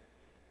say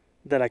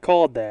that I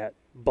called that,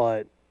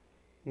 but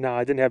no,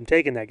 I didn't have him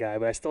taking that guy,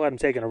 but I still had him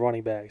taking a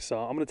running back. So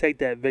I'm going to take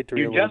that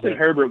victory a little bit. Your Justin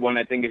Herbert one,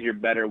 I think, is your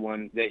better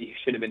one that you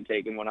should have been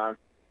taking one on.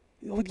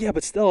 Well, yeah,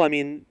 but still, I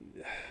mean,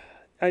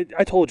 I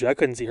told you I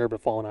couldn't see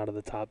Herbert falling out of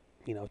the top,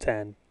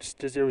 10.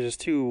 There was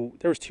too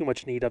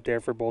much need up there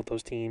for both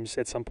those teams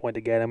at some point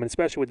to get him, and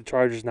especially with the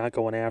Chargers not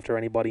going after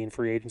anybody in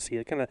free agency,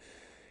 it kind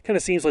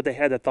of seems like they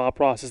had that thought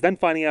process. Then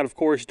finding out, of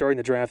course, during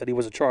the draft that he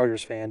was a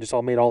Chargers fan just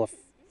all made all the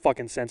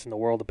fucking sense in the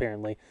world,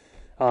 apparently.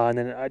 And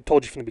then I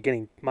told you from the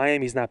beginning,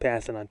 Miami's not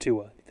passing on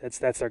Tua. That's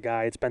their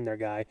guy. It's been their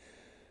guy.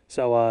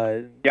 So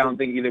I don't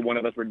think either one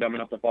of us were dumb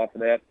enough to fall for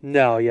that.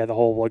 No, yeah, the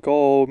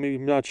whole maybe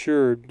I'm not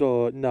sure.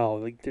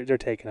 No, they're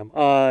taking him.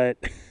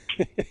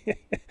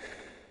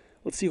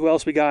 Let's see who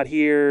else we got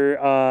here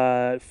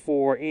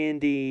for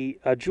Andy.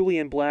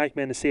 Julian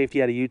Blackman, the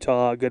safety out of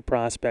Utah, a good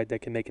prospect that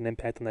can make an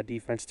impact on that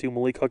defense too.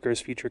 Malik Hooker's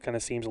future kind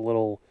of seems a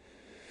little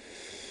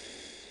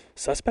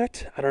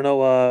suspect. I don't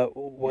know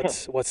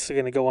what's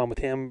going to go on with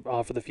him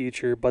for the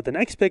future. But the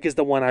next pick is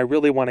the one I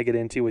really want to get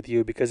into with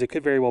you because it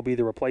could very well be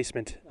the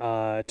replacement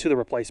to the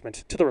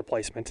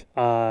replacement.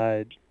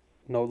 No,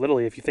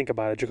 literally, if you think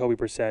about it, Jacoby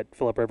Brissett,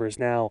 Phillip Rivers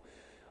now.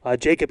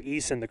 Jacob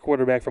Eason, the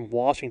quarterback from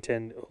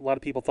Washington. A lot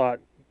of people thought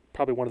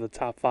probably one of the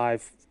top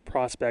 5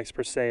 prospects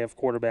per se of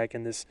quarterback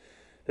in this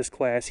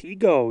class. He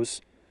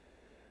goes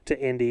to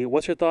Indy.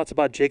 What's your thoughts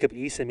about Jacob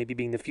Eason maybe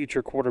being the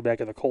future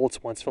quarterback of the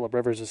Colts once Phillip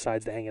Rivers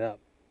decides to hang it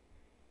up?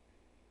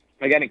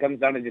 Again, it comes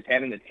down to just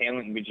having the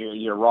talent with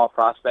your raw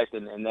prospect,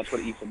 and that's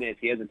what Eason is.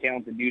 He has the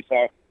talent to do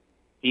so.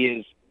 He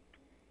is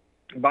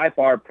by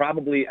far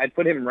probably, I'd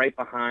put him right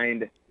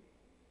behind,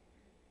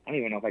 I don't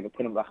even know if I could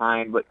put him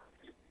behind, but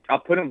I'll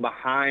put him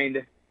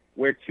behind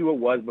where Tua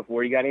was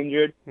before he got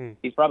injured.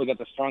 He's probably got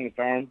the strongest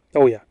arm.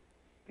 Oh, yeah.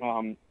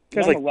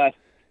 Nonetheless,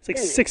 it's like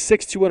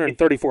 6'6",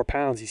 234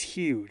 pounds. He's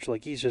huge.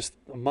 He's just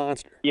a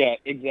monster. Yeah,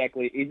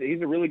 exactly.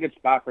 He's a really good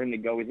spot for him to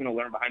go. He's going to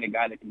learn behind a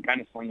guy that can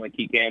kind of swing like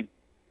he can.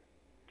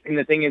 And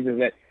the thing is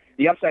that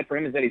the upside for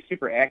him is that he's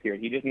super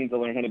accurate. He just needs to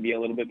learn how to be a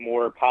little bit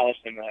more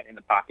polished in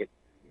the pocket.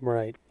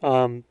 Right.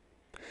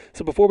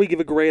 So before we give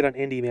a grade on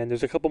Indy, man,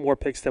 there's a couple more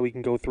picks that we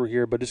can go through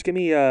here, but just give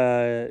me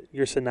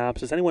your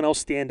synopsis. Anyone else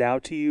stand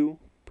out to you,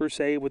 per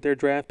se, with their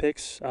draft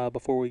picks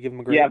before we give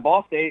them a grade? Yeah,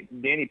 Ball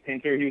State, Danny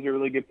Pinter, he was a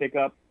really good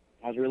pickup.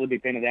 I was a really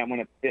big fan of that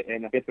one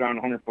in the fifth round,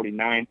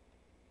 149.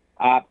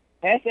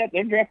 Past that,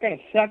 their draft kind of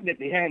sucked at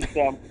the end,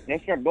 so they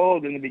struck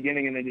gold in the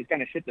beginning and then just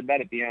kind of shit the bed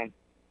at the end.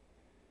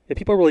 Yeah,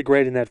 people are really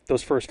grading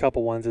those first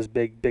couple ones as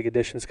big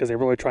additions because they're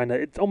really trying to.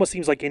 It almost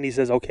seems like Indy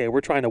says, "Okay,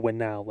 we're trying to win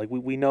now. Like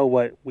we know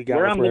what we got."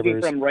 Where with I'm Rivers.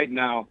 looking from right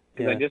now,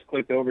 because I just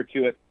clicked over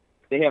to it,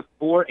 they have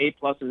 4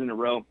 A-pluses in a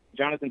row: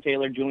 Jonathan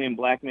Taylor, Julian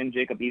Blackmon,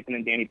 Jacob Eason,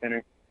 and Danny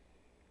Pinner.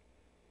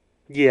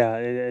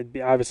 Yeah,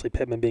 obviously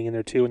Pittman being in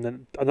there too, and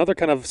then another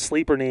kind of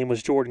sleeper name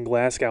was Jordan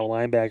Glasgow,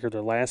 linebacker,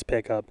 their last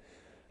pickup.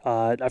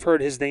 I've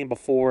heard his name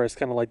before as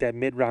kind of like that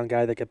mid-round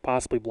guy that could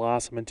possibly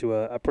blossom into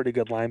a pretty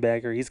good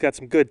linebacker. He's got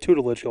some good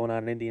tutelage going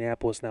on in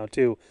Indianapolis now,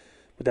 too,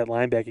 with that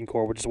linebacking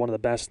core, which is one of the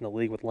best in the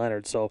league with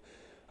Leonard. So,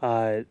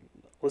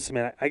 listen,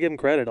 man, I give him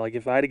credit. Like,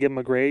 if I had to give them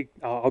a grade,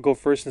 I'll go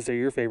first since they're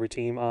your favorite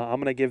team. I'm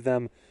going to give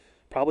them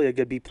probably a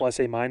good B+, A-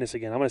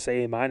 again. I'm going to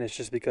say A-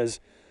 just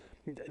because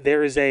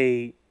there is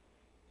a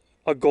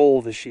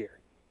goal this year.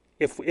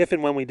 If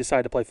and when we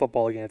decide to play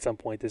football again at some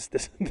point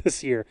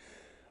this year,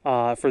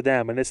 for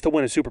them, and it's to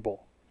win a Super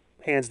Bowl,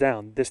 hands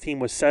down. This team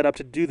was set up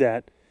to do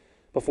that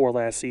before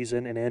last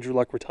season, and Andrew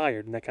Luck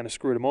retired, and that kind of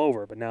screwed him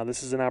over. But now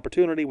this is an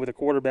opportunity with a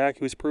quarterback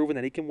who's proven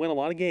that he can win a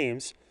lot of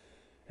games,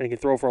 and he can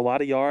throw for a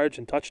lot of yards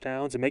and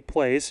touchdowns and make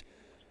plays.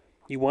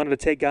 You wanted to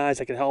take guys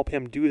that could help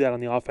him do that on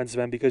the offensive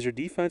end because your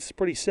defense is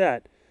pretty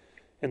set,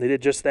 and they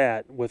did just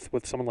that with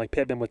someone like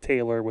Pittman, with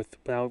Taylor, with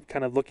now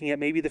kind of looking at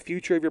maybe the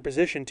future of your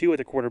position, too, at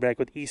the quarterback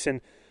with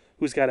Eason,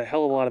 who's got a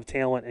hell of a lot of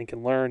talent and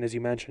can learn, as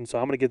you mentioned. So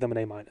I'm going to give them an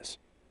A-.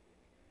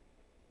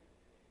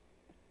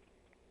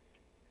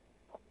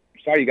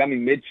 Sorry, you got me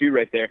mid-chew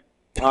right there.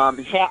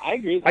 Yeah, I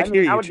agree. I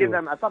hear you, I would chewing.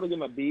 I'd probably give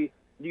them a B.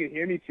 Do you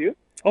hear me too?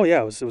 Oh,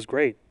 yeah, it was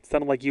great. It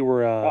sounded like you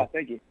were Oh,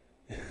 thank you.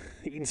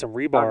 eating some I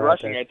rebar was out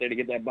rushing there. right there to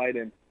get that bite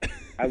in.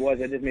 I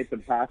just made some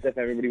pasta if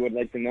everybody would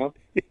like to know.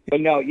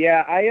 But no,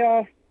 yeah,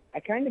 I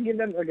kind of give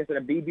them, like I said,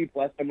 a B+,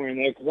 somewhere in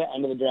there because that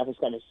end of the draft was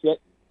kind of shit.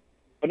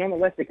 But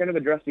nonetheless, they kind of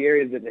addressed the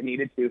areas that they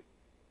needed to.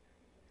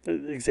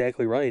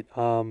 Exactly right.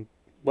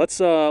 Let's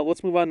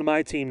move on to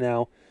my team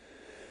now.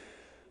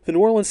 The New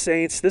Orleans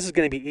Saints, this is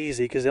going to be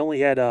easy because they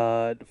only had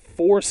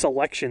 4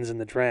 selections in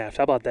the draft.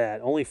 How about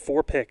that? Only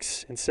 4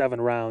 picks in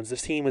 7 rounds.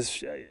 This team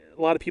was, a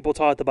lot of people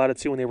talked about it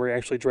too when they were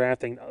actually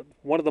drafting,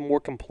 one of the more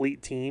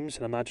complete teams,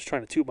 and I'm not just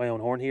trying to toot my own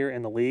horn here,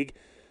 in the league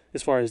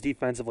as far as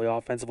defensively,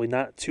 offensively.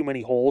 Not too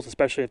many holes,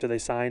 especially after they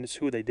signed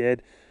who they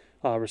did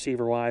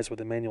receiver-wise with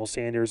Emmanuel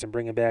Sanders and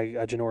bringing back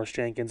Janoris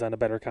Jenkins on a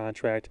better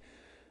contract.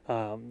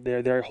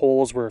 Their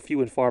holes were few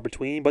and far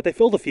between, but they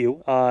filled a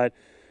few.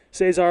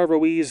 Cesar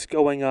Ruiz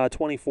going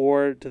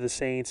 24 to the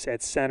Saints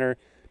at center.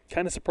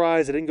 Kind of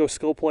surprised they didn't go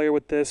skill player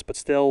with this, but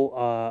still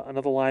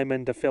another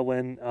lineman to fill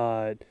in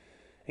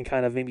and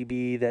kind of maybe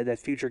be that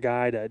future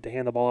guy to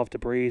hand the ball off to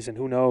Breeze. And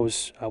who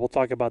knows? We'll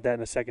talk about that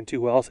in a second,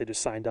 too, who else they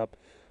just signed up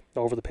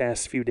over the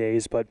past few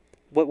days. But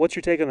what's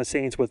your take on the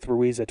Saints with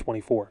Ruiz at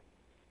 24?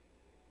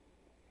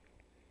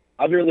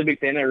 I was a really big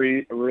fan of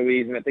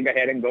Ruiz, and I think I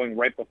had him going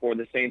right before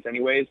the Saints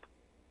anyways.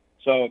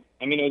 So,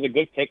 I mean, it was a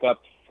good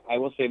pickup. I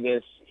will say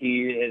this.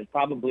 He is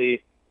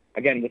probably,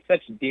 again, with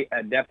such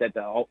depth at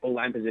the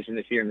O-line position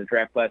this year in the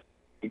draft class,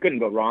 he couldn't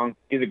go wrong.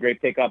 He's a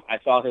great pickup. I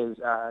saw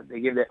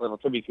they gave that little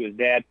tribute to his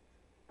dad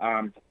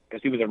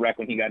because he was a wreck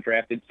when he got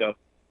drafted. So,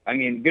 I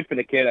mean, good for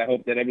the kid. I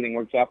hope that everything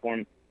works out for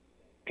him.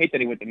 Hate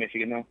that he went to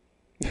Michigan, though.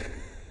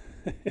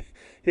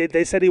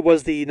 They said he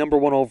was the number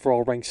 1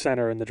 overall ranked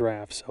center in the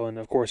draft. So, and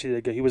of course,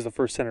 he was the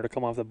first center to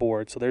come off the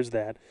board. So there's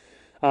that.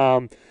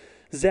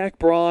 Zach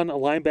Braun, a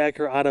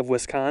linebacker out of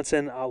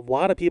Wisconsin. A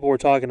lot of people were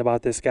talking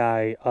about this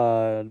guy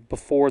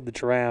before the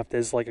draft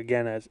as, like,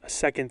 again, a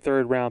second,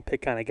 third round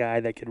pick kind of guy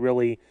that could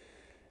really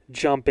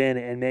jump in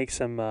and make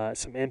some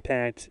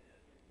impact.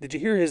 Did you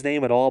hear his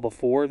name at all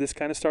before this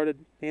kind of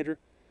started, Andrew?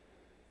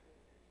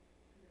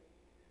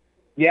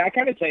 Yeah, I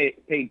kind of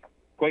pay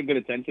quite good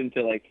attention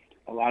to, like,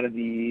 a lot of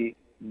the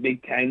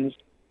Big Ten's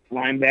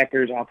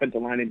linebackers,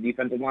 offensive line and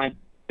defensive line,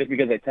 just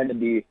because they tend to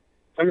be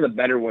some of the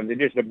better ones. They're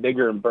just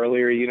bigger and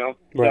burlier, you know.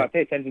 Right. So I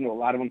pay attention to a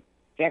lot of them.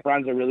 Zach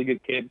Braun's a really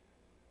good kid.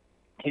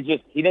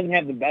 He doesn't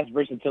have the best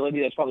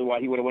versatility. That's probably why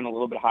he would have went a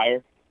little bit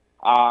higher.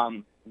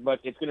 But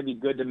it's going to be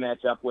good to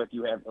match up with.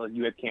 You have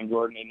Cam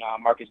Jordan and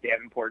Marcus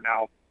Davenport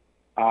now.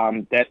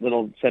 That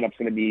little setup's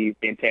going to be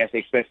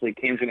fantastic, especially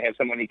Cam's going to have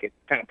someone he could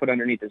kind of put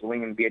underneath his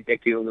wing and be a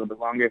dick to a little bit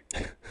longer.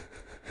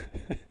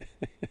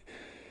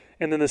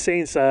 And then the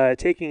Saints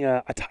taking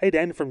a tight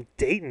end from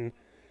Dayton,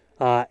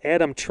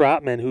 Adam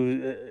Trotman,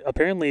 who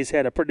apparently has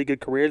had a pretty good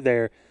career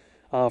there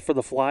for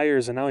the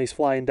Flyers, and now he's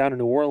flying down to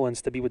New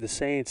Orleans to be with the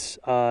Saints.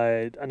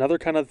 Another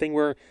kind of thing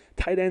where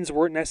tight ends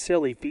weren't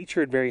necessarily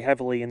featured very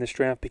heavily in this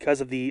draft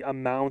because of the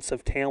amounts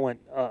of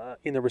talent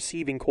in the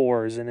receiving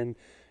cores and in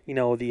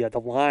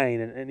the line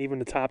and even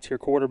the top tier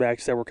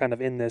quarterbacks that were kind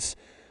of in this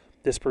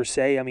per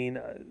se. I mean,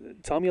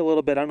 tell me a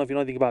little bit. I don't know if you know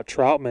anything about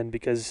Troutman,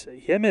 because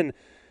him and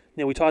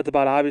we talked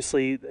about,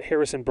 obviously,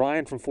 Harrison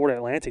Bryant from Florida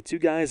Atlantic, 2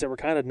 guys that were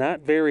kind of not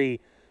very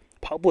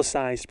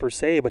publicized per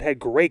se, but had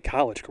great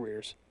college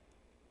careers.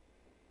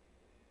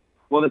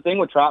 Well, the thing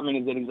with Trotman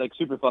is that he's like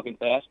super fucking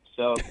fast.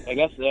 So I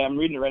guess I'm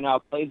reading it right now.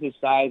 Plays his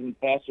size and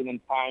faster than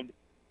timed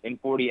in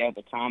 40 at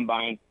the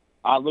combine.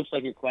 Looks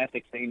like your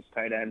classic Saints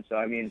tight end. So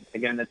I mean,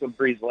 again, that's what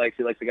Breeze likes.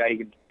 He likes a guy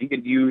he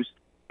could use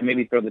and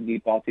maybe throw the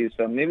deep ball too.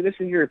 So maybe this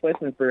is your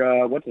replacement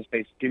for what's his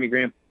face, Jimmy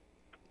Graham.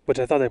 Which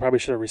I thought they probably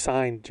should have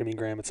resigned Jimmy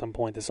Graham at some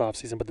point this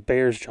offseason, but the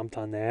Bears jumped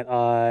on that.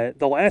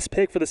 The last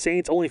pick for the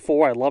Saints, only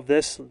 4. I love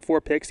this. 4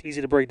 picks,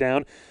 easy to break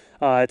down.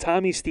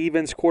 Tommy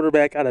Stevens,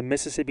 quarterback out of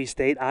Mississippi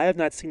State. I have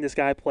not seen this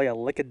guy play a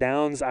lick of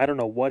downs. I don't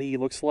know what he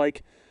looks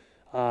like.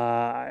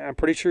 I'm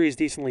pretty sure he's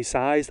decently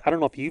sized. I don't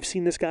know if you've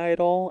seen this guy at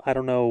all. I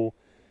don't know.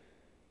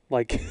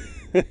 Like,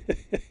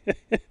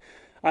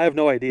 I have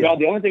no idea. Well,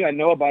 the only thing I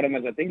know about him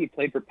is I think he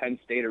played for Penn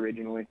State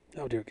originally.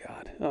 Oh, dear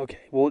God. Okay.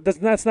 Well,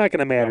 that's not going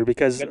to matter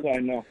because that's what I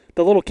know.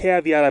 The little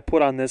caveat I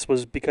put on this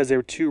was because there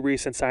were 2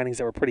 recent signings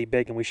that were pretty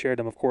big, and we shared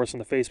them, of course, on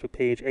the Facebook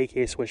page,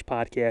 AK Swish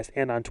Podcast,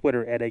 and on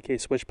Twitter at AK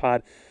Swish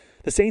Pod.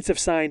 The Saints have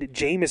signed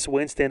Jameis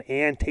Winston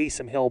and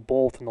Taysom Hill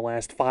both in the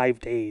last 5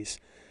 days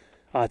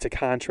to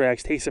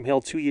contracts. Taysom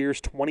Hill, 2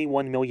 years,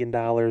 $21 million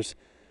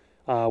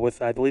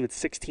with, I believe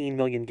it's $16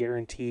 million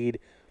guaranteed.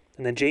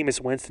 And then Jameis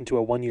Winston to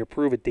a 1-year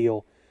prove-it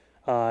deal.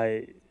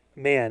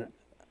 Man,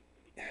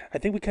 I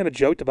think we kind of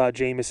joked about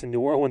Jameis in New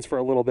Orleans for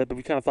a little bit, but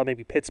we kind of thought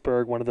maybe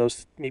Pittsburgh, one of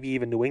those, maybe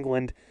even New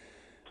England.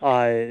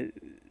 Are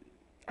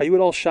you at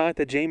all shocked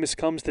that Jameis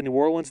comes to New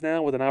Orleans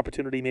now with an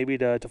opportunity maybe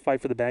to fight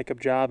for the backup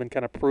job and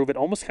kind of prove it,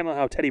 almost kind of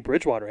how Teddy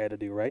Bridgewater had to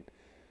do, right?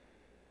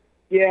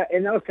 Yeah,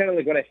 and that was kind of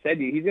like what I said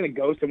to you. He's going to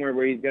go somewhere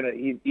where he's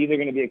either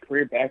going to be a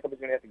career backup or he's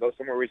going to have to go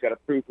somewhere where he's got to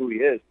prove who he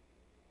is.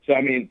 So,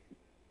 I mean,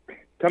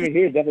 coming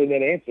here is definitely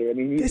that answer. I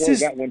mean, he's only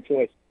got one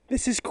choice.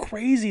 This is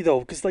crazy,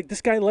 though, because, like,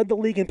 this guy led the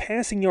league in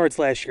passing yards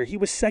last year. He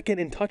was second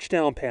in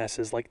touchdown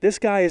passes. Like, this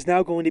guy is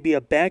now going to be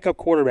a backup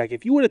quarterback.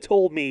 If you would have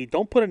told me,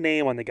 don't put a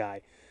name on the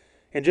guy,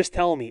 and just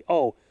tell me,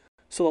 oh,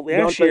 so last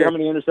don't year, say how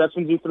many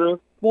interceptions you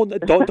threw? Well,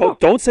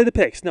 don't say the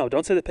picks. No,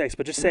 don't say the picks,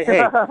 but just say,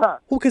 hey, well,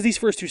 because these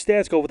first 2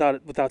 stats go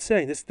without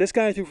saying. This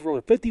guy threw for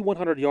over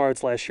 5,100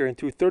 yards last year and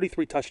threw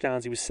 33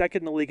 touchdowns. He was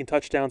second in the league in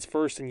touchdowns,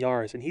 first in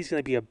yards, and he's going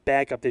to be a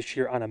backup this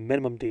year on a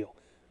minimum deal.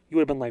 You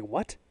would have been like,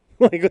 what?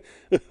 Like,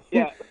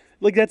 yeah.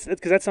 Like that's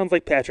because that sounds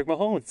like Patrick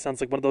Mahomes. It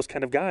sounds like one of those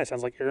kind of guys.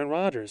 Sounds like Aaron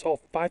Rodgers. Oh,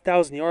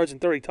 5,000 yards and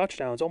 30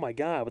 touchdowns. Oh my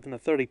God! Within the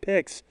 30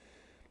 picks,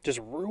 just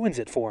ruins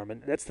it for him.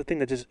 And that's the thing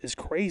that just is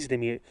crazy to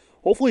me.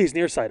 Hopefully he's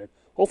nearsighted.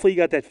 Hopefully he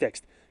got that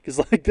fixed. Because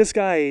like this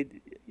guy,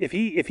 if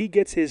he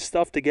gets his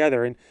stuff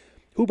together, and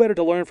who better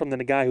to learn from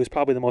than a guy who's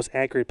probably the most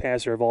accurate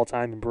passer of all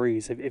time in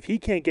Breeze? If he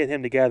can't get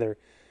him together,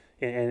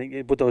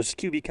 and with those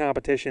QB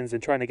competitions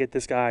and trying to get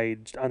this guy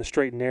on the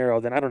straight and narrow,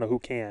 then I don't know who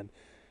can.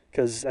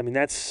 Because, I mean,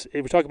 if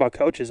we talk about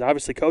coaches,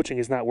 obviously coaching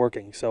is not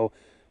working. So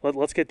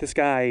let's get this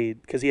guy,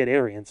 because he had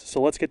Arians.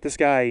 So let's get this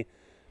guy,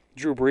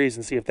 Drew Brees,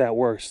 and see if that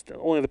works. The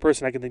only other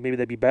person I can think maybe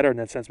that'd be better in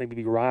that sense maybe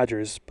be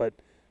Rodgers. But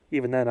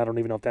even then, I don't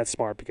even know if that's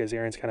smart because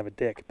Aaron's kind of a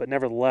dick. But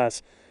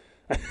nevertheless,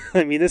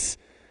 I mean, this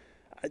 –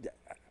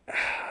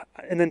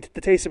 and then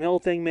the Taysom Hill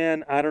thing,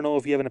 man, I don't know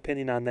if you have an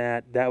opinion on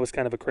that. That was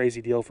kind of a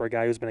crazy deal for a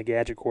guy who's been a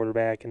gadget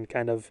quarterback and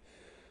kind of –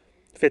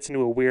 fits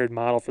into a weird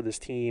model for this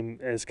team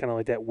as kind of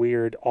like that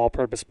weird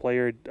all-purpose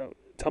player.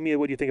 Tell me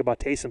what you think about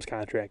Taysom's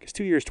contract. It's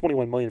 2 years,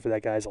 $21 million for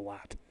that guy is a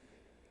lot.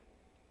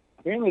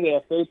 Apparently they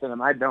have faith in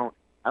him. I don't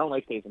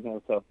like Taysom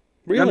Hill. So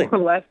really,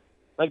 nonetheless,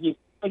 like you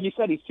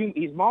said,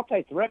 he's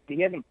multi-threat.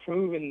 He hasn't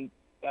proven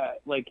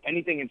like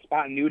anything in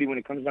spontaneity when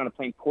it comes down to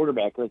playing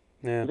quarterback. Like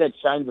he's had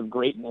signs of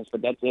greatness,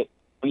 but that's it.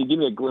 When you give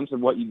me a glimpse of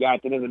what you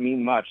got, that doesn't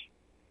mean much.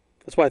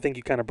 That's why I think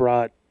you kind of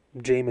brought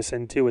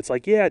Jameson too. It's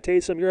like, yeah,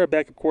 Taysom, you're a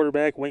backup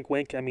quarterback, wink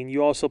wink. I mean,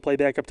 you also play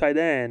backup tight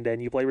end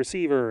and you play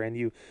receiver and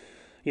you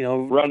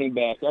know running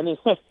back. I mean,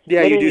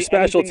 yeah, you do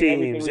special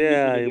teams.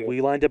 Yeah, we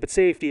lined up at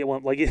safety at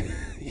one. Like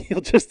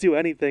he'll just do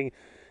anything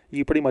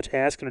you pretty much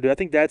ask him to do. I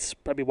think that's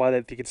probably why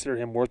if you consider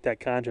him worth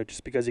that contract,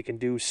 just because he can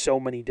do so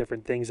many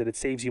different things that it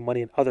saves you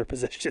money in other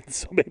positions.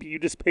 So maybe you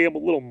just pay him a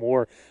little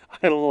more.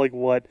 I don't know like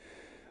what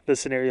the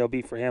scenario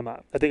be for him. I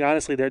think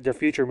honestly their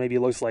future maybe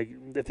looks like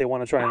if they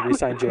want to try and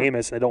re-sign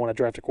Jameis and they don't want to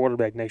draft a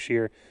quarterback next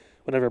year,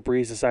 whenever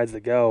Breeze decides to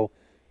go,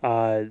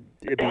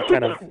 it'd be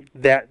kind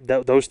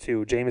of those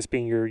two, Jameis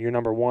being your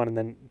number one, and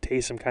then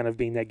Taysom kind of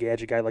being that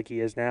gadget guy like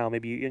he is now.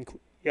 Maybe you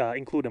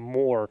include him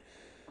more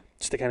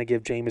just to kind of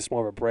give Jameis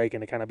more of a break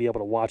and to kind of be able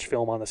to watch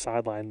film on the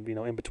sideline,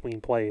 in between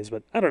plays.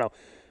 But I don't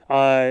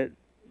know.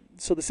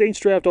 So the Saints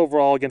draft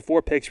overall, again,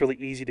 4 picks, really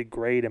easy to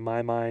grade in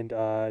my mind.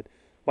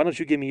 Why don't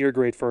you give me your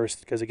grade first?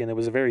 Because, again, it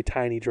was a very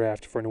tiny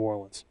draft for New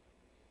Orleans.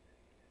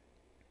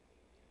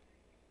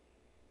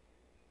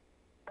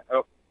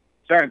 Oh,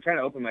 sorry, I'm trying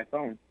to open my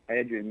phone. I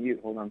had you in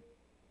mute. Hold on.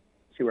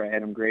 See where I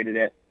had them graded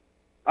at.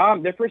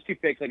 Their first 2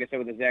 picks, like I said,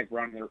 with the Zach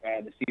Brown,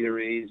 the Cedar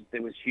Rays,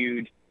 it was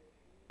huge.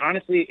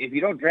 Honestly, if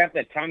you don't draft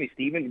that Tommy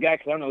Stevens guy,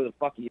 because I don't know who the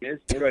fuck he is,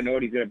 nor do I know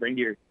what he's going to bring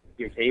to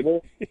your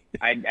table,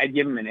 I'd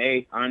give him an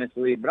A,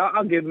 honestly. But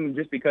I'll give him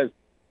just because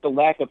the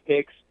lack of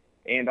picks,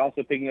 and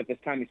also picking up this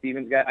Tommy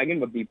Stevens guy, I give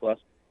him a B+.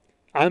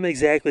 I'm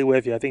exactly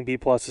with you. I think B+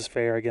 is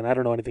fair. Again, I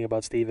don't know anything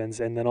about Stevens.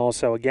 And then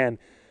also, again,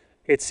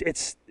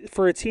 it's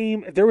for a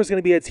team. If there was going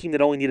to be a team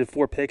that only needed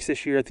 4 picks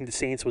this year, I think the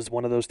Saints was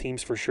one of those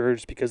teams for sure,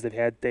 just because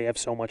they have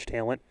so much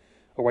talent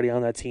already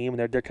on that team,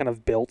 and they're kind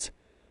of built.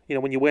 You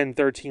know, when you win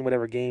 13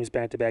 whatever games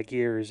back-to-back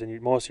years,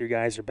 and most of your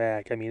guys are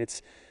back, I mean,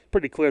 it's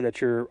pretty clear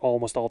that you're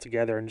almost all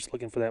together and just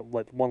looking for that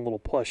one little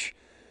push.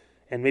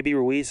 And maybe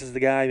Ruiz is the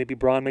guy. Maybe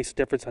Braun makes a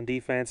difference on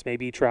defense.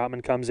 Maybe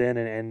Troutman comes in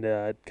and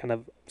kind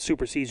of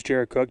supersedes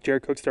Jared Cook.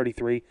 Jared Cook's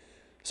 33,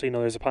 so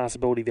there's a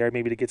possibility there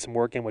maybe to get some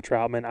work in with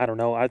Troutman. I don't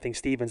know. I think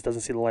Stevens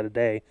doesn't see the light of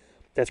day.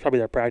 That's probably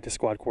their practice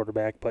squad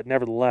quarterback. But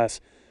nevertheless,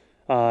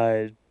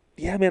 yeah,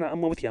 man,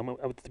 I'm with you. I'm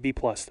with the B+.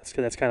 That's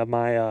kind of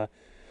my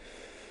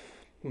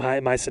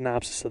my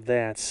synopsis of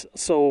that.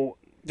 So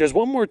there's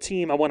one more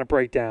team I want to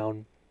break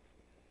down.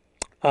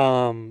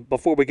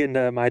 Before we get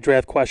into my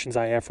draft questions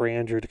I have for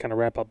Andrew to kind of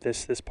wrap up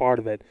this part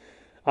of it.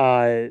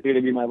 You're going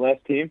to be my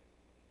last team?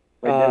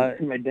 My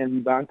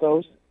Denver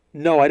Broncos?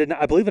 No, I did not.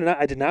 I believe it or not,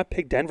 I did not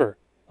pick Denver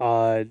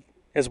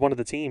as one of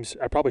the teams.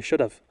 I probably should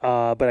have,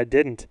 but I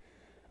didn't.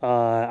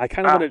 I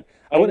kind of wanted.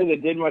 I wouldn't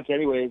have did much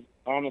anyways,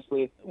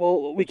 honestly.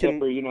 Well, we except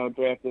can. For,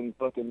 drafting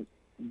fucking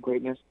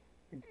greatness.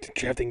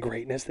 Drafting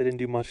greatness. They didn't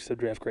do much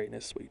except draft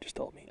greatness. Is what you just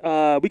told me.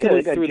 We can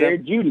look through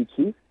them. Judy,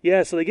 too.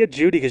 Yeah, so they get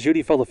Judy because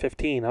Judy fell to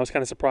 15. I was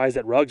kind of surprised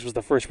that Ruggs was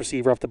the first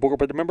receiver off the board.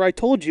 But remember, I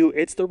told you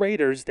it's the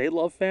Raiders. They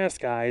love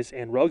fast guys,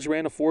 and Ruggs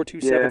ran a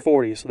 4.27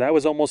 40. So that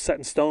was almost set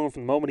in stone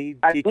from the moment he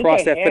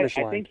crossed that finish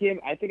line.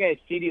 I think I had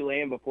CeeDee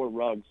Lamb before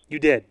Ruggs. You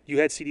did. You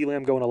had CeeDee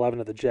Lamb going 11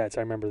 to the Jets.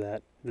 I remember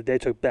that. The day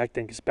took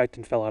Becton because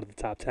Becton fell out of the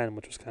top 10,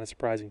 which was kind of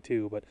surprising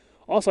too. But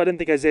also, I didn't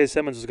think Isaiah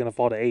Simmons was going to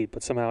fall to 8,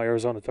 but somehow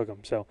Arizona took him.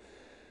 So.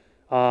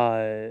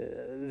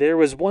 There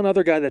was one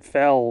other guy that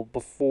fell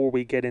before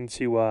we get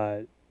into.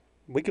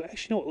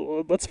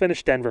 Let's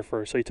finish Denver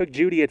first. So he took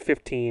Judy at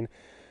 15.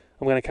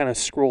 I'm going to kind of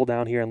scroll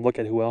down here and look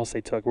at who else they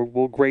took.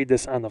 We'll grade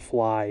this on the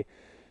fly,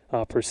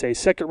 per se.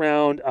 Second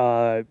round,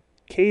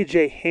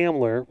 KJ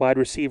Hamler, wide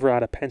receiver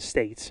out of Penn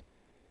State.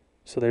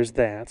 So there's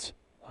that.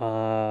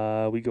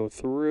 We go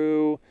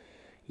through.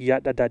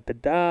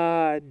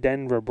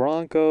 Denver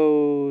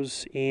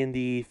Broncos in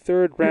the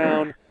third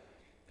round.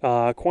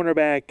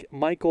 Cornerback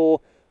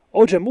Michael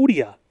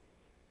Ojemudia.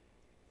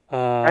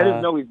 I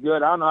didn't know he's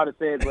good. I don't know how to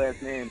say his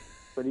last name,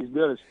 but he's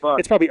good as fuck.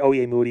 It's probably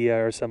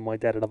Ojemudia or something like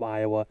that out of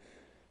Iowa.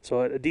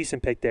 So a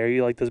decent pick there.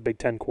 You like those Big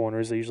Ten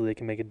corners. Usually they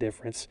can make a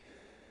difference.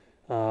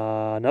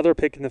 Another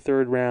pick in the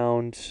third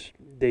round.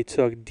 They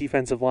took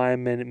defensive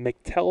lineman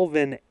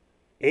McTelvin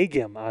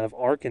Agim out of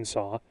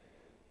Arkansas.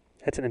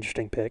 That's an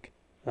interesting pick.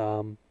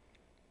 Again,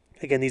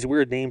 these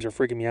weird names are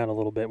freaking me out a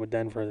little bit with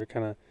Denver. They're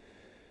kind of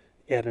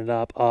adding it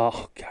up.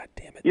 Oh, God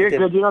damn it. You're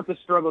good. You don't have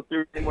to struggle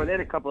through anymore. They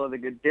had a couple other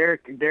good.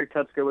 Derek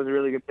Tutzka was a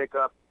really good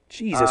pickup.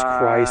 Jesus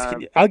Christ.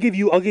 I'll give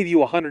you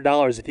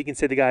 $100 if you can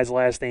say the guy's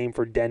last name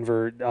for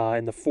Denver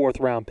in the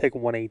fourth round, pick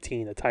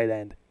 118, the tight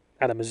end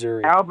out of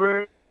Missouri.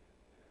 Albert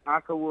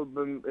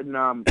Akawubim. I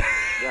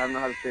don't know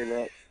how to say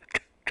that.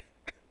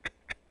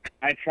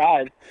 I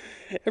tried.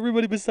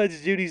 Everybody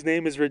besides Judy's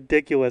name is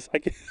ridiculous. I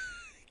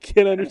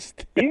can't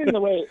understand. Even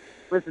the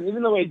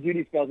way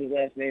Judy spells his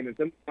last name, if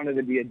someone wanted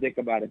to be a dick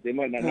about it, they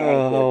might not know how to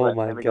say it. Oh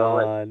my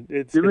God!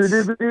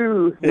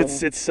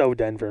 It's so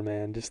Denver,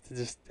 man. Just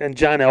and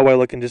John Elway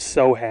looking just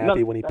so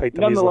happy when he picked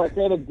him. Nonetheless,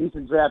 they had a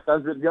decent draft.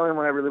 That was the only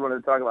one I really wanted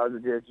to talk about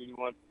was the Jared Judy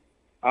one.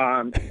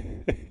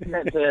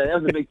 That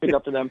was a big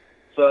pickup for them,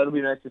 so it'll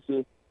be nice to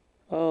see.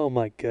 Oh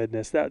my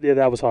goodness, that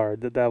was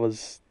hard. That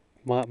was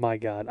my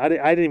God. I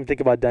didn't even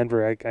think about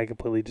Denver. I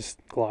completely just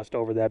glossed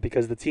over that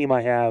because the team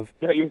I have.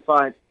 Yeah, you're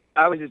fine.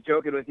 I was just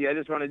joking with you. I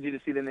just wanted you to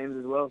see the names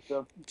as well.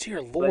 So,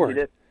 dear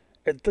Lord,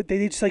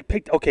 they just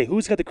picked. Okay,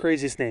 who's got the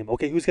craziest name?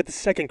 Okay, who's got the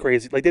second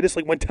crazy? They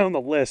just went down the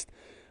list.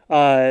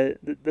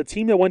 The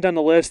team that went down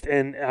the list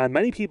and on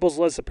many people's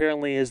lists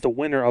apparently is the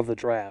winner of the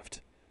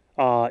draft.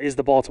 Is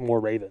the Baltimore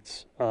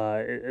Ravens.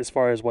 As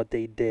far as what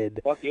they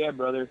did. Fuck yeah,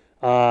 brother.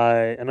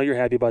 I know you're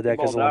happy about that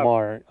because of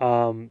Lamar.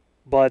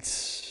 But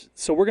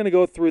so we're gonna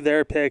go through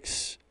their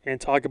picks and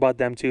talk about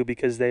them too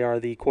because they are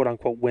the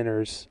quote-unquote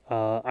winners.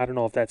 I don't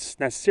know if that's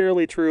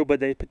necessarily true, but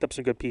they picked up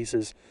some good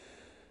pieces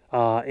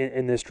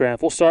in this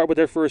draft. We'll start with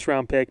their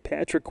first-round pick,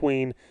 Patrick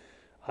Queen.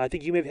 I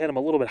think you may have had him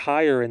a little bit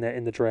higher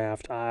in the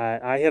draft.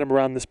 I had him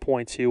around this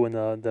point too in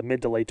the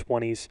mid to late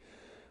 20s.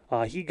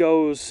 He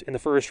goes in the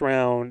first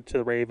round to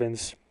the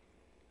Ravens.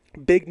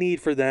 Big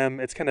need for them.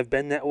 It's kind of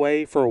been that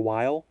way for a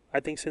while, I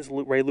think, since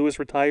Ray Lewis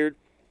retired.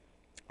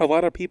 A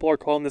lot of people are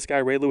calling this guy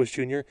Ray Lewis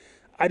Jr.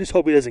 I just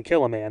hope he doesn't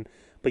kill a man.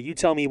 But you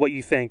tell me what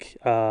you think,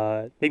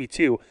 maybe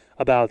two,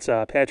 about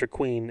Patrick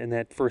Queen in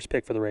that first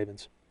pick for the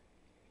Ravens.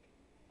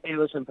 Hey,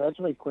 listen,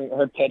 Patrick Queen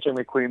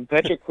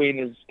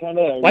is kind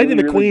of Lightning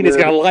McQueen is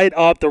going to light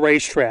up the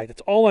racetrack.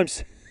 That's all I'm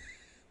saying.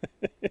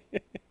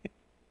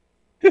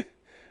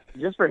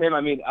 Just for him,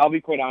 I mean, I'll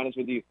be quite honest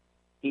with you.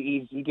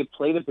 He could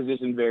play the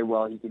position very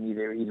well. He's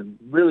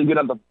really good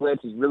on the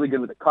blitz. He's really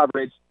good with the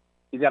coverage.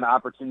 He's got an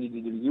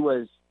opportunity to. He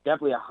was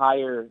definitely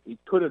he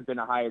could have been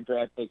a higher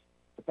draft pick,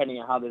 depending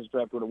on how this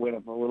draft would have went.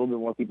 If a little bit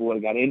more people would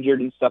have got injured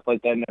and stuff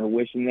like that, and they're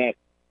wishing that.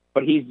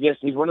 But he's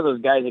one of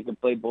those guys that can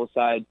play both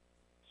sides.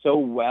 so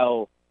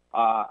well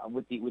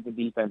with the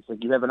defense.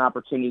 Like, you have an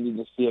opportunity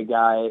to see a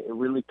guy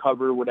really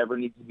cover whatever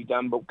needs to be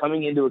done. But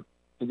coming into a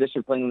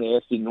position playing in the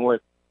AFC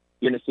North,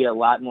 you're going to see a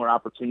lot more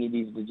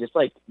opportunities to just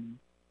like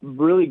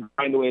really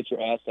grind away at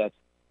your assets.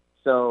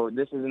 So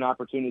this is an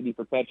opportunity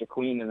for Patrick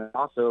Queen, and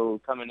also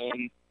coming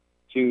in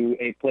to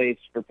a place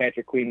for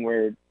Patrick Queen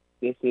where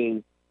this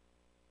is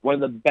one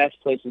of the best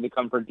places to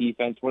come for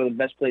defense, one of the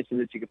best places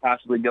that you could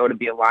possibly go to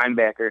be a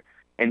linebacker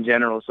in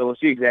general. So we'll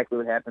see exactly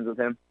what happens with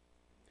him.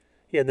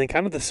 Yeah, and then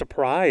kind of the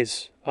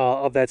surprise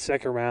of that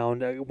second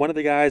round, one of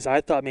the guys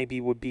I thought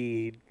maybe would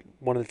be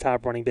one of the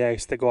top running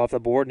backs to go off the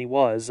board, and he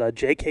was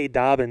J.K.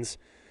 Dobbins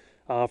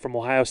from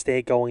Ohio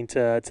State going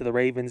to the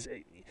Ravens.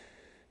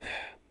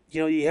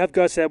 You know, you have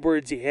Gus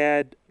Edwards, you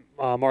had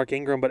Mark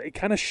Ingram, but it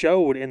kind of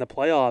showed in the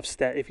playoffs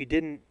that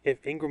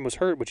if Ingram was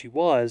hurt, which he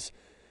was,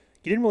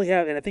 you didn't really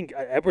have, and I think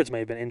Edwards may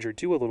have been injured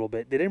too a little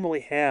bit. They didn't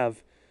really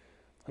have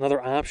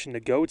another option to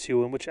go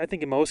to, in which I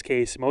think in most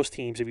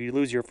teams, if you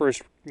lose your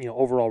first,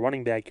 overall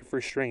running back, your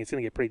first string, it's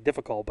going to get pretty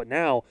difficult. But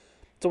now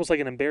it's almost like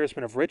an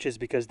embarrassment of riches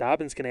because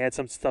Dobbins can add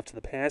some stuff to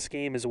the pass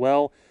game as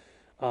well.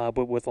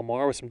 But with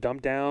Lamar with some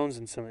dump downs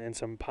and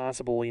some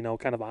possible,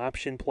 kind of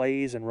option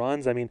plays and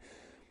runs, I mean,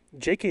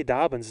 J.K.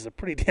 Dobbins is a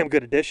pretty damn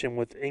good addition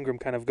with Ingram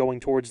kind of going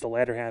towards the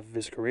latter half of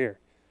his career.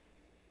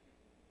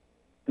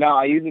 Now,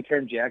 I use the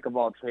term jack of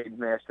all trades,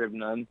 master of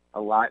none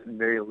a lot and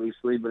very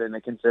loosely, but in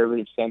a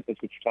conservative sense,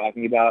 that's what you're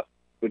talking about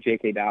with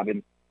J.K.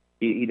 Dobbins.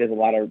 He does a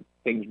lot of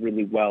things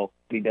really well.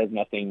 He does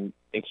nothing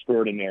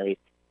extraordinary.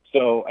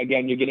 So,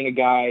 again, you're getting a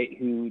guy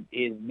who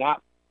is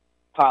not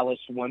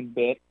polished one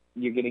bit.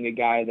 You're getting a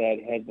guy that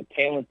has the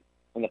talent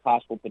and the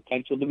possible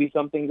potential to be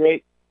something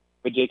great.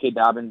 But J.K.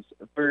 Dobbins,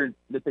 for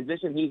the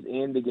position he's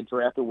in to get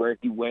drafted where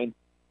he went,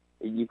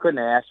 you couldn't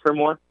ask for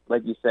more.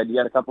 Like you said, you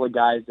got a couple of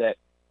guys that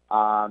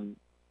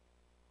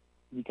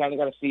you kind of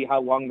got to see how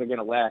long they're going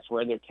to last,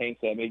 where their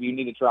tank's at. Maybe you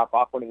need to drop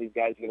off one of these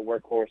guys to get a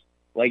workhorse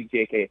like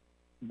J.K.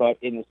 But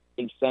in the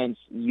same sense,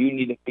 you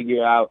need to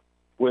figure out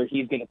where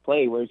he's going to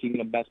play, where is he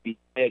going to best be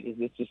fit, is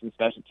this just a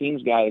special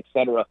teams guy, et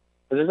cetera.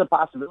 But there's a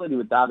possibility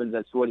with Dobbins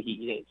that's what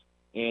he is.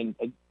 And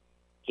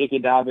J.K.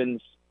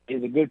 Dobbins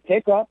is a good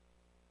pickup.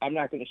 I'm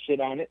not going to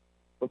shit on it,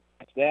 but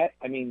that's that.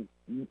 I mean,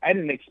 I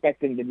didn't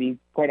expect him to be,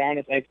 quite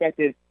honest. I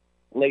expected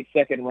late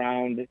second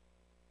round,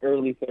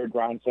 early third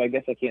round, so I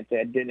guess I can't say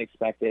I didn't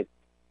expect it.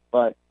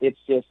 But it's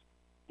just,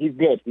 he's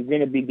good. He's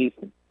going to be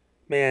decent.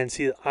 Man,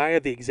 see, I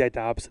have the exact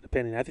opposite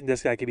opinion. I think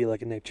this guy could be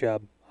like a Nick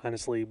Chubb,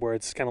 honestly, where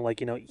it's kind of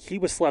like, he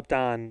was slept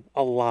on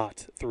a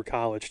lot through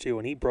college, too,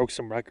 and he broke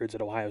some records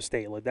at Ohio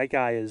State. Like, that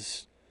guy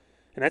is,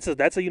 and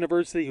that's a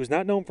university who's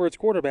not known for its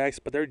quarterbacks,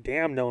 but they're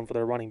damn known for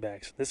their running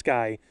backs. This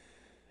guy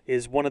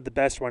is one of the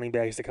best running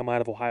backs to come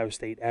out of Ohio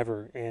State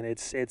ever, and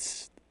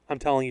it's I'm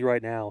telling you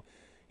right now,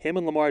 him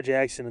and Lamar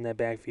Jackson in that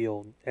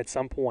backfield at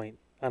some point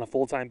on a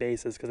full-time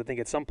basis, because I think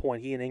at some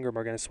point he and Ingram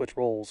are going to switch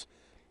roles.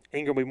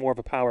 Ingram will be more of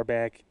a power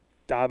back,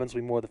 Dobbins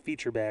will be more of the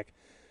feature back.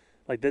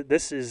 Like,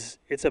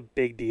 it's a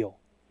big deal.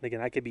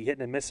 Again, I could be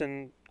hitting and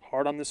missing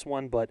hard on this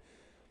one, but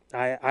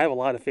I have a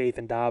lot of faith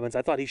in Dobbins.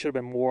 I thought he should have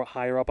been more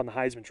higher up on the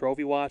Heisman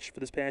Trophy watch for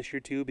this past year,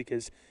 too,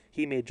 because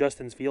he made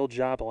Justin Fields'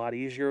 job a lot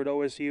easier at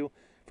OSU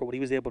for what he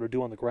was able to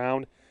do on the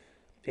ground.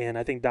 And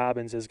I think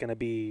Dobbins is going to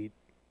be,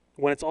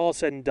 when it's all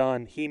said and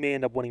done, he may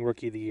end up winning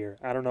Rookie of the Year.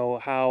 I don't know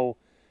how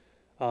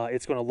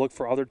it's going to look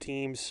for other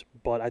teams,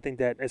 but I think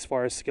that as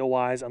far as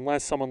skill-wise,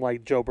 unless someone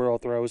like Joe Burrow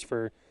throws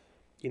for,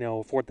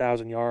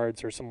 4,000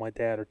 yards or something like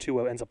that, or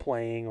Tua ends up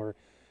playing, or,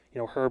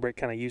 Herbert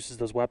kind of uses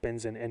those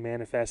weapons and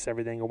manifests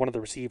everything, or one of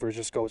the receivers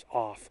just goes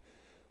off.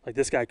 Like,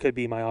 this guy could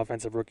be my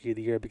offensive Rookie of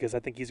the Year because I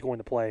think he's going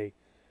to play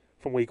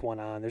from week one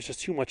on. There's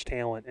just too much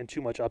talent and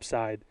too much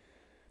upside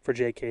for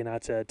J.K.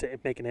 not to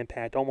make an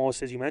impact,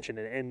 almost, as you mentioned,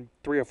 in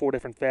 3 or 4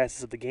 different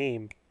facets of the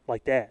game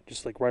like that,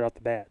 just like right off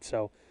the bat.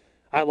 So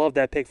I love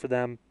that pick for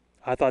them.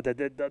 I thought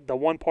that the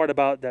one part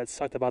that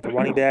sucked about the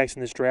running backs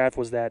in this draft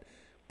was that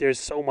there's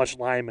so much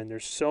linemen,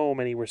 there's so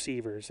many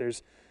receivers,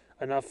 there's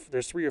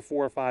 3 or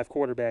 4 or 5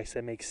 quarterbacks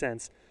that make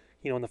sense,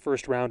 in the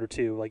first round or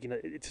two. Like,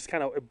 it just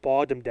kind of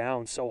bogged them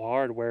down so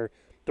hard where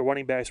the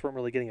running backs weren't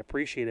really getting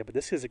appreciated. But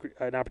this is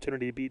an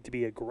opportunity to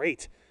be a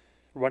great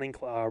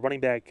running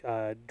back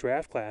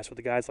draft class with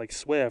the guys like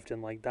Swift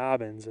and like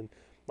Dobbins and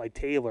like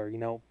Taylor.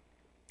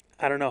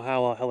 I don't know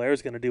how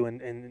Hilaire's going to do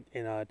in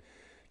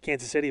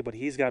Kansas City, but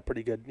he's got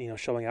pretty good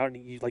showing out.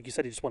 And like you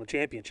said, he just won a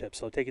championship.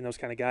 So taking those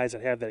kind of guys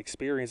that have that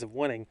experience of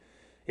winning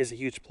is a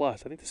huge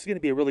plus. I think this is going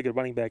to be a really good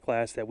running back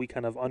class that we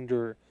kind of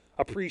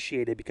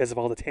underappreciated because of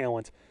all the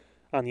talent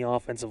on the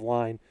offensive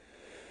line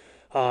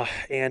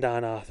and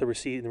on the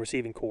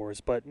receiving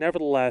cores. But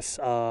nevertheless,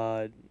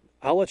 I'll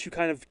let you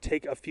kind of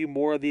take a few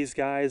more of these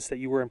guys that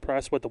you were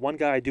impressed with. The one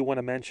guy I do want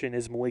to mention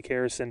is Malik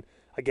Harrison,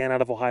 again,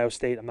 out of Ohio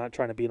State. I'm not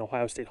trying to be an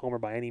Ohio State homer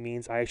by any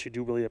means. I actually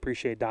do really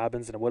appreciate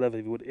Dobbins, and would have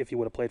if he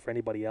would have played for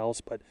anybody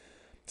else. But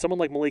someone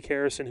like Malik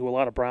Harrison, who a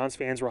lot of Browns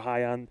fans were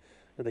high on,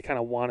 they kind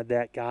of wanted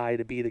that guy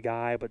to be the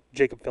guy. But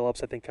Jacob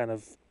Phillips, I think, kind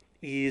of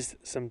eased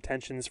some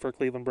tensions for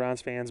Cleveland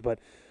Browns fans. But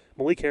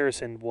Malik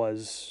Harrison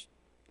was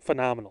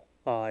phenomenal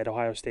at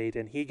Ohio State,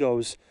 and he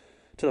goes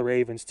to the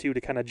Ravens too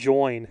to kind of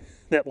join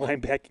that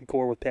linebacking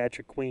core with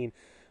Patrick Queen.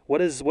 What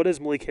does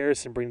Malik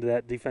Harrison bring to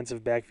that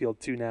defensive backfield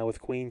too now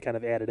with Queen kind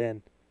of added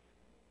in?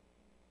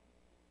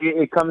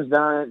 It comes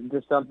down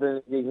to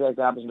something the exact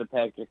opposite of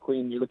Patrick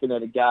Queen. You're looking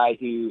at a guy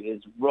who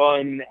is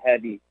run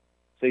heavy.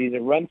 So he's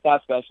a run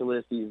stop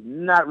specialist. He's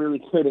not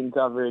really good in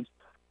coverage.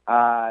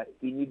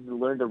 He needs to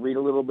learn to read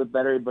a little bit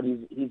better, but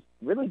he's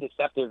really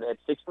deceptive at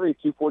 6'3",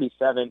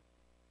 247.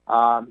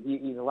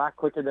 He's a lot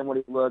quicker than what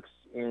he looks,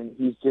 and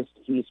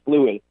he's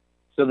fluid.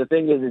 So the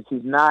thing is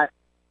he's not –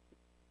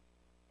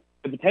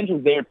 the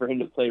potential's there for him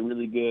to play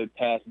really good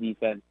pass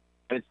defense.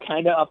 And it's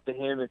kind of up to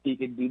him if he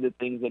can do the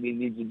things that he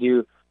needs to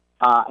do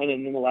at an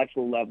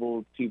intellectual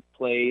level to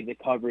play the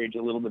coverage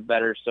a little bit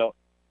better. So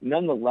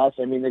nonetheless,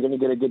 I mean, they're going to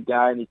get a good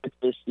guy, and he fits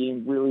their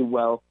scheme really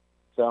well.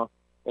 So,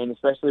 and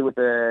especially with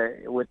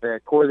the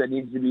core that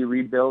needs to be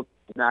rebuilt,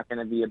 it's not going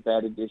to be a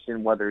bad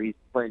addition, whether he's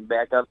playing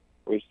backup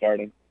or he's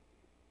starting.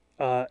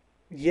 Yeah,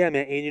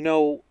 man.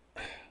 And,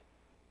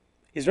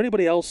 is there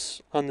anybody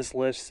else on this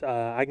list?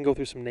 I can go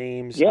through some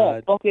names.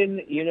 Yeah,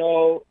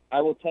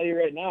 I will tell you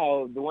right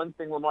now, the one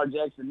thing Lamar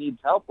Jackson needs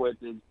help with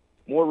is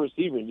more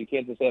receivers. You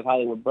can't just have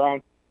Hollywood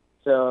Brown.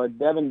 So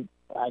Devin,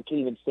 I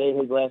can't even say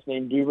his last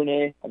name,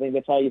 Duvernay. I think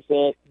that's how you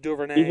say it.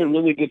 Duvernay. He's a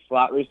really good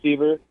slot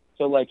receiver.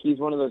 So, he's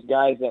one of those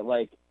guys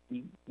that,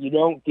 you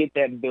don't get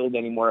that build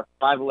anymore.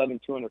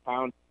 5'11", 200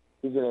 pounds.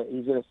 He's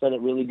gonna set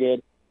it really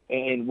good.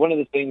 And one of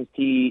the things,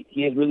 he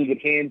has really good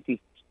hands. He's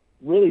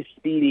really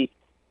speedy.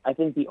 I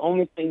think the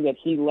only thing that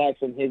he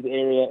lacks in his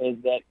area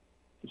is that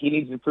he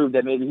needs to prove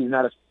that maybe he's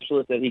not a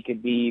specialist, that he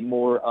could be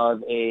more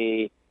of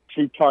a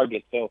true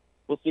target. So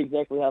we'll see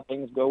exactly how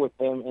things go with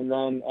him. And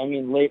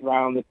then, late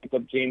round, they pick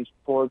up James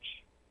Proch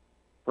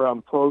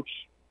from Proch,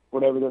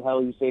 whatever the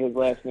hell you say his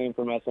last name,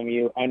 from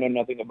SMU. I know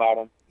nothing about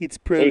him. It's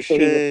Proch. They say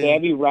he's a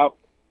savvy route.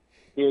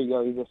 Here you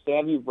go. He's a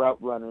savvy route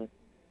runner.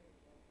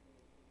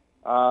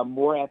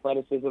 More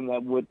athleticism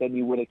than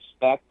you would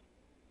expect.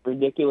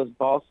 Ridiculous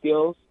ball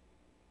skills.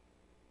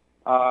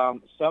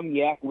 Some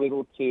yak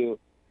wiggle too.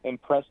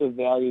 Impressive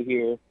value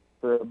here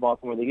for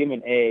Baltimore. They give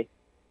him an A.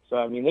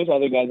 So, there's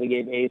other guys that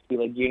gave A's to,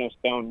 like Geno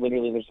Stone,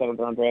 literally their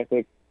 7th-round draft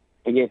pick.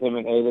 They gave him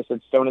an A. They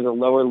said Stone is a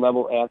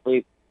lower-level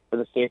athlete for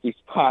the safety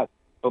spot,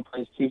 but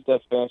plays 2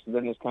 steps faster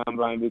than his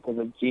combine because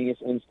of genius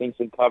instincts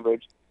and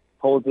coverage.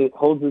 Holds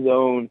his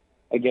own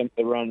against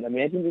the run.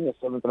 Imagine being a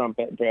 7th-round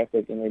draft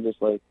pick and they just,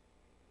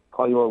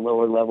 call you a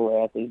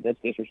lower-level athlete. That's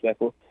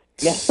disrespectful.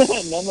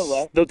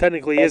 Nonetheless. Though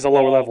technically he is a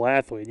lower-level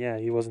athlete. Yeah,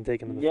 he wasn't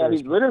taken in the first. Yeah,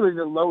 he's literally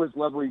the lowest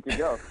level you could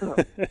go.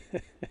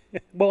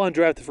 Well,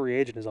 undrafted free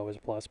agent is always a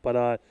plus.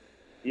 But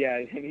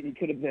yeah, he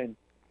could have been.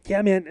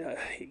 Yeah, man.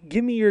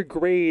 Give me your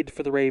grade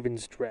for the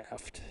Ravens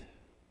draft.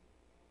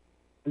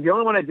 The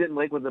only one I didn't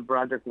like was the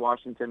Broderick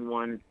Washington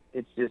one.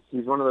 It's just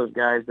he's one of those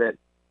guys that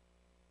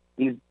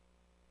he's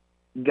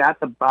got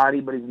the body,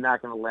 but he's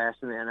not going to last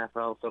in the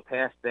NFL. So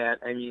past that,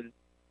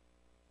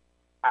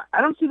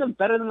 I don't see them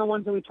better than the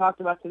ones that we talked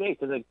about today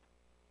because,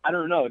 I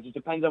don't know. It just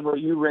depends on where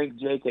you rank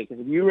JK. Because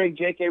if you rank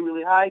JK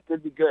really high, it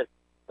could be good.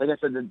 Like I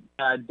said, the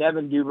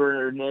Devin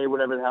Duvernay,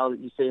 whatever the hell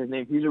you say his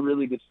name, he's a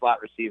really good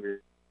slot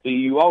receiver. So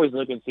you always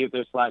look and see if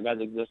those slot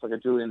guys exist, like a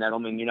Julian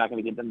Edelman. You're not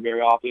going to get them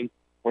very often.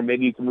 Or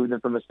maybe you can move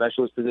them from a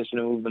specialist position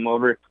and move them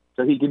over.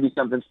 So he could be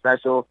something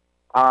special.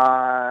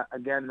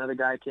 Again, another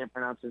guy, I can't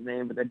pronounce his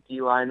name, but that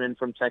D lineman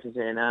from Texas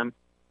A&M.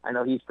 I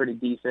know he's pretty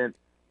decent.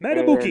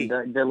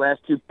 Matabuki. Their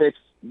last two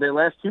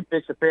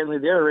picks, apparently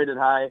they were rated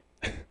high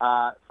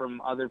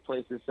from other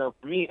places. So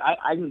for me,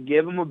 I can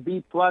give them a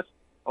B+,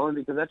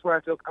 only because that's where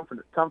I feel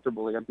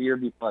comfortable, like a B or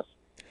B+.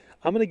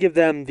 I'm going to give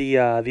them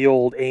the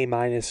old A-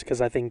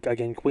 because I think,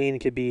 again, Queen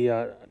could be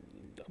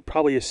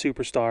probably a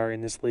superstar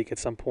in this league at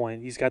some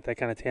point. He's got that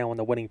kind of talent,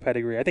 the winning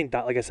pedigree. I think,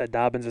 like I said,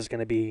 Dobbins is going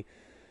to be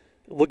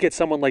 – look at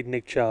someone like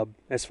Nick Chubb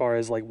as far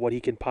as what he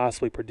can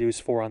possibly produce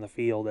for on the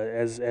field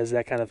as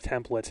that kind of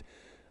template.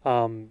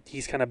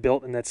 He's kind of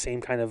built in that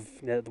same kind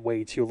of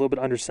way too, a little bit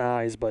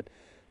undersized, but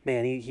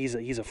man, he's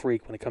a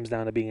freak when it comes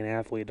down to being an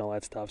athlete and all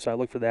that stuff. So I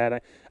look for that.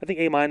 I think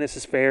A-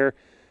 is fair.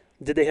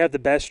 Did they have the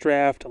best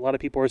draft? A lot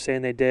of people are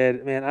saying they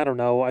did. Man, I don't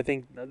know. I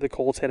think the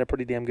Colts had a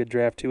pretty damn good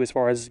draft too, as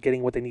far as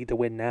getting what they need to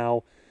win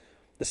now.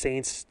 The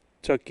Saints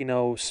took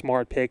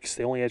smart picks.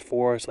 They only had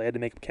 4, so they had to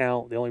make them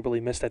count. They only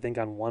really missed, I think,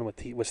 on 1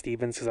 with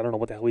Stevens because I don't know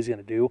what the hell he's going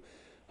to do.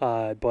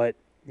 But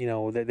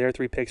their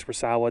 3 picks were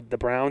solid. The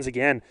Browns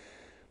again.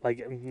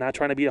 I'm not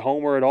trying to be a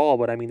homer at all,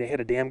 but they had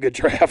a damn good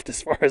draft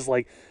as far as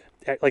like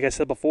I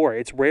said before.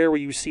 It's rare where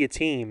you see a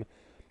team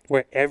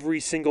where every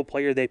single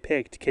player they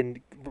picked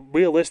can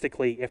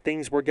realistically, if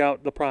things work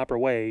out the proper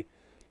way,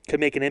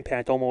 could make an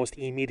impact almost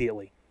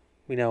immediately.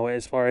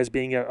 As far as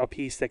being a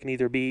piece that can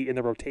either be in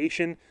the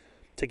rotation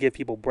to give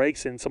people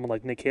breaks, and someone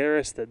like Nick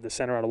Harris, the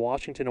center out of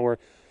Washington, or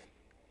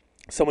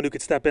someone who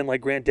could step in like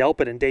Grant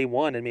Delpit in day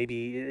one, and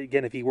maybe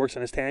again if he works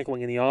on his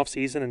tackling in the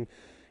offseason and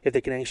if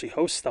they can actually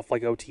host stuff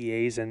like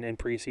OTAs and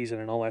preseason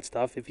and all that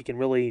stuff, if he can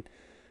really,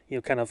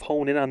 kind of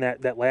hone in on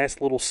that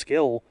last little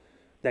skill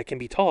that can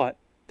be taught,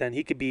 then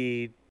he could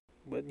be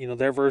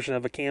their version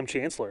of a Cam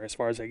Chancellor as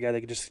far as a guy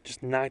that can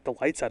just knock the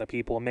lights out of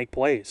people and make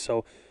plays.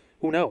 So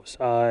who knows?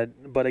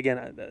 But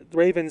again,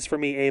 Ravens for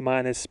me, A-,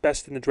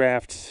 best in the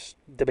draft,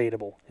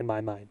 debatable in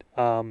my mind.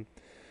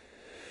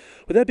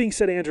 With that being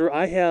said, Andrew,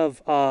 I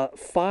have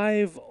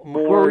 5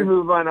 more. Before we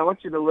move on, I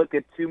want you to look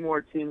at 2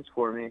 more teams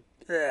for me.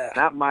 Ugh.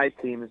 Not my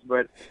teams,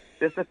 but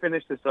just to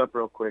finish this up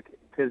real quick,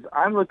 because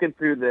I'm looking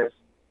through this,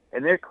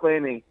 and they're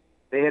claiming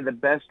they had the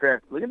best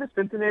draft. Look at the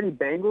Cincinnati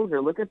Bengals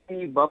or look at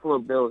the Buffalo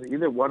Bills,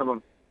 either one of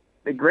them.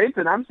 The grades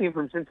that I'm seeing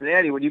from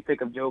Cincinnati, when you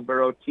pick up Joe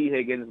Burrow, T.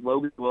 Higgins,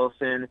 Logan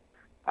Wilson,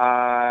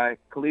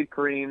 Khalid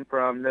Kareem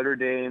from Notre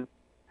Dame,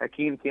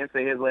 Hakeem, can't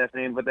say his last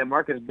name, but then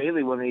Marcus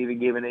Bailey when they even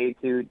gave an A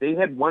to. They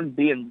had 1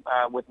 B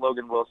with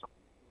Logan Wilson.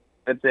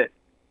 That's it.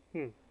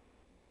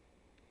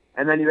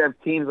 And then you have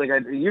teams like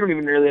you don't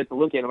even really have to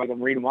look at them. I can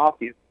read them off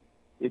to you.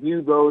 If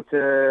you go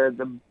to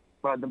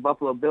the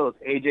Buffalo Bills,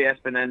 A.J.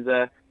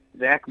 Espinoza,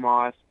 Zach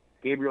Moss,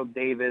 Gabriel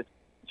Davis,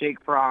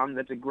 Jake Fromm.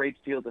 That's a great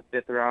steal at the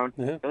 5th round.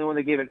 Yeah. The only one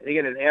they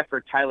get an F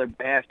for Tyler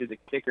Bass, who's a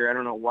kicker. I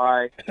don't know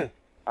why.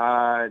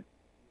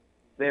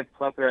 They have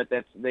plethora at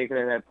that. They could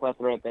have had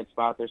plethora at that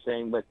spot. They're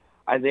saying, but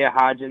Isaiah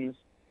Hodgins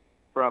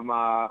from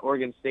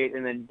Oregon State,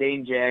 and then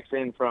Dane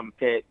Jackson from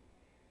Pitt.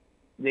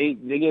 They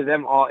give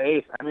them all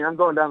A's. I mean, I'm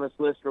going down this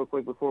list real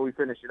quick before we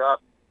finish it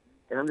up,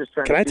 and I'm just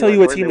trying. Can I tell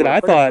you a team that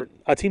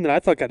I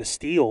thought got a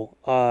steal?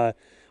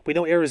 We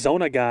know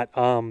Arizona got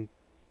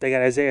they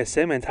got Isaiah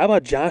Simmons. How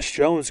about Josh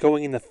Jones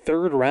going in the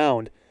 3rd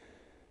round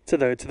to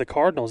the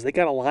Cardinals? They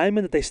got a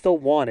lineman that they still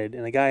wanted,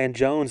 and a guy in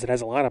Jones that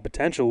has a lot of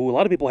potential, who a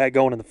lot of people had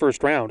going in the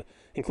 1st round,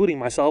 including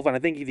myself, and I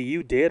think either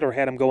you did or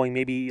had him going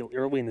maybe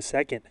early in the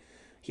 2nd.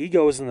 He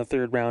goes in the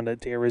 3rd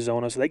round to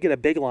Arizona, so they get a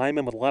big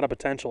lineman with a lot of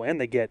potential, and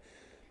they get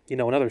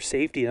another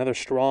safety, another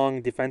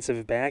strong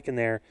defensive back in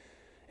there.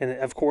 And,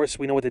 of course,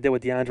 we know what they did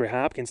with DeAndre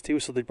Hopkins, too,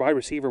 so the wide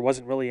receiver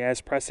wasn't really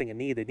as pressing a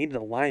need. They needed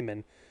a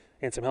lineman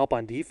and some help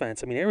on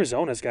defense. I mean,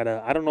 Arizona's got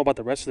I don't know about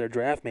the rest of their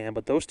draft, man,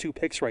 but those 2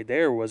 picks right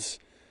there was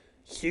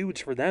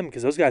huge for them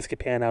because those guys could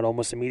pan out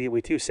almost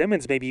immediately, too.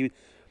 Simmons may be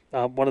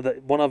one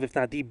of, if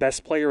not the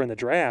best player in the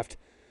draft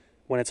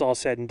when it's all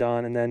said and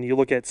done. And then you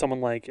look at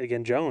someone like,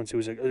 again, Jones,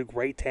 who's a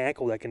great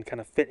tackle that can kind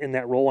of fit in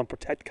that role and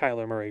protect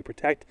Kyler Murray,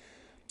 protect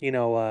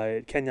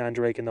Kenyon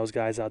Drake and those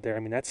guys out there. I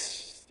mean,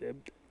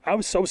 I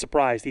was so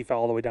surprised he fell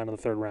all the way down to the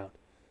 3rd round.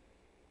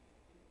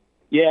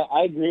 Yeah,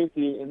 I agree with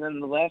you. And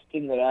then the last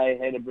thing that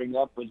I had to bring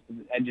up was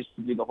I just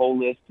do the whole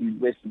list. You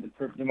wasted the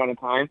perfect amount of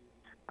time.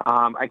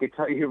 I could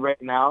tell you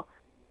right now,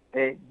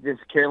 this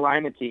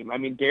Carolina team. I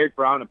mean, Derek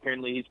Brown,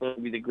 apparently he's supposed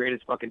to be the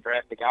greatest fucking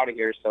draft pick out of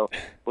here, so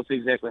we'll see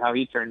exactly how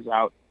he turns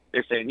out.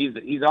 They're saying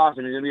he's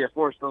awesome. He's going to be a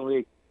force in the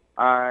league.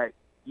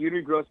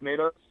 Yuri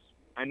Gross-Matos,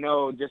 I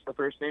know just the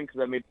first name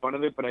because I made fun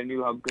of it, but I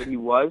knew how good he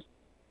was.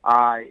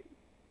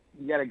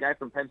 You got a guy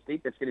from Penn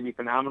State that's going to be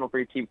phenomenal for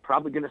your team,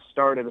 probably going to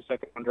start at a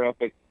 2nd-round draft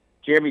pick.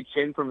 Jeremy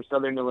Chin from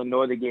Southern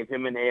Illinois, they gave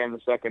him an A in the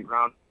 2nd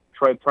round.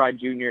 Troy Pride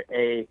Jr.,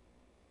 A.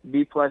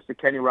 B+ to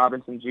Kenny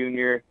Robinson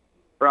Jr.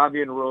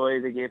 Bravion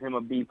Roy, they gave him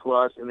a B+,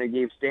 and they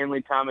gave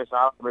Stanley Thomas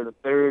Oliver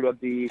the 3rd of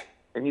the,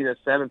 and he's a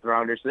 7th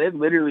rounder. So they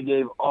literally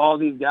gave all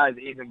these guys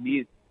A's and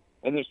B's,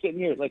 and they're sitting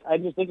here. Like,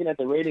 I'm just looking at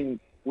the rating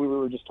we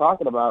were just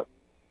talking about.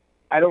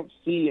 I don't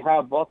see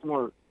how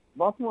Baltimore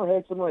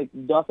had some, like,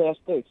 duff-ass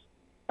picks.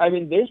 I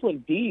mean, theirs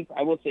went deep.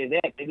 I will say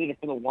that. They did it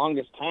for the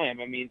longest time.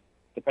 I mean,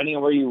 depending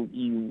on where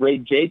you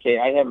rate JK,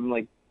 I have him,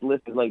 like,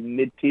 listed, like,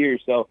 mid-tier.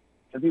 So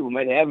some people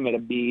might have him at a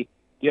B.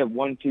 You have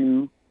 1,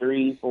 2,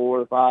 3,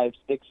 4, 5,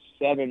 6,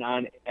 7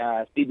 on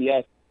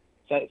CBS.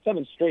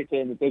 7 straight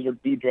saying that those are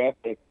B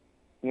draft picks.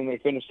 And then they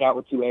finished out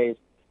with 2 A's.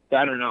 So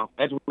I don't know.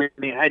 That's weird.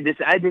 I mean,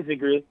 I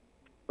disagree.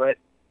 But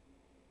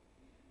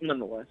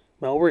nonetheless.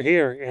 Well, we're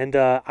here, and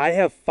I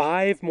have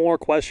 5 more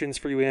questions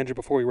for you, Andrew,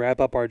 before we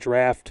wrap up our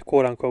draft,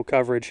 quote-unquote,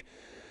 coverage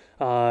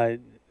kind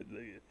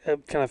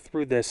of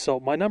through this. So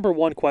my number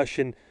 1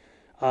 question,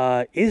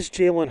 is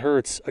Jalen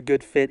Hurts a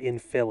good fit in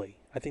Philly?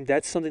 I think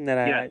that's something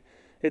that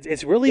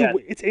it's really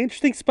it's an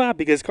interesting spot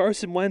because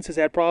Carson Wentz has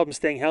had problems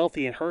staying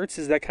healthy, and Hurts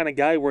is that kind of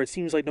guy where it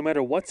seems like no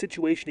matter what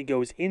situation he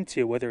goes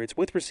into, whether it's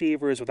with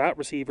receivers, without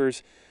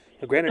receivers,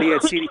 granted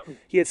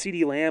he had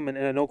CeeDee Lamb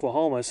in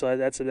Oklahoma, so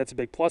that's a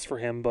big plus for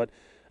him, but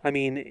I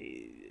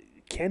mean,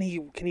 can he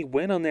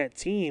win on that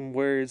team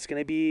where it's going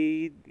to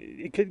be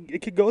it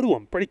could go to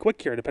him pretty quick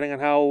here, depending on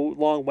how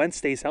long Wentz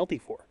stays healthy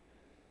for.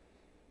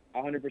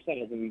 100%, I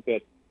think he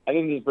could. I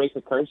think this breaks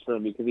the curse for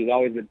him because he's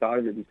always been thought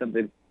of to be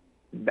something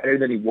better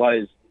than he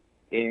was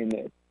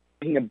in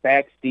taking a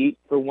back seat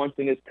for once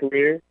in his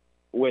career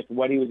with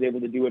what he was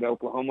able to do in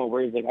Oklahoma,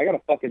 where he's like, I got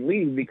to fucking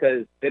leave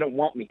because they don't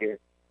want me here.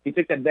 He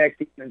took that back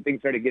seat and things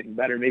started getting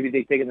better. Maybe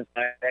they take the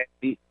back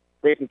seat.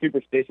 Breaking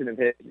superstition of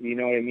his, you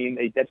know what I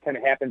mean? That kind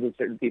of happens with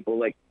certain people.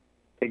 Like,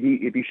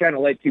 if you shine a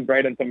light too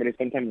bright on somebody,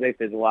 sometimes they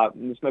fizzle out.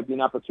 And this might be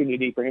an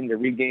opportunity for him to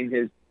regain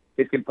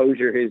his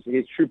composure, his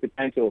true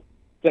potential.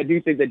 So I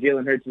do think that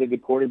Jalen Hurts is a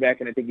good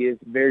quarterback, and I think he is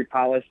very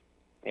polished,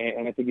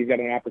 and I think he's got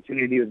an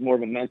opportunity. It was more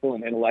of a mental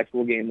and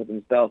intellectual game with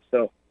himself.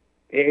 So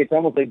it's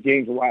almost like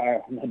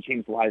not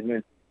James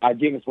Wiseman,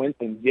 Jameis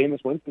Winston.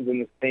 Jameis Winston's in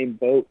the same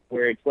boat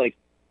where it's like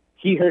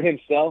he hurt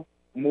himself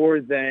more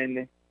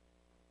than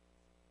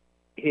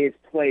his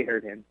play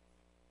hurt him.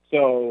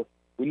 So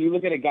when you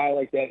look at a guy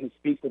like that who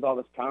speaks with all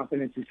this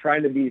confidence, who's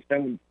trying to be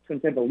some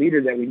type of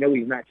leader that we know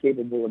he's not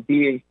capable of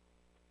being,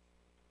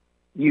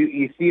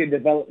 you see a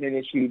development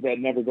issue that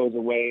never goes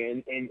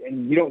away.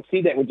 And you don't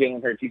see that with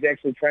Jalen Hurts. He's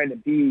actually trying to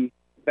be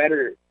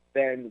better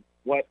than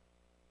what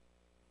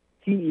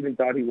he even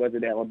thought he was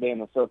at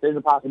Alabama. So if there's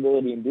a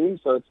possibility in doing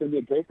so, it's going to be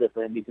a great fit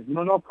for him because we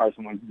don't know if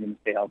Carson Wentz is going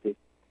to stay healthy.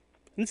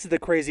 This is the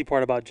crazy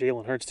part about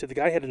Jalen Hurts, too. The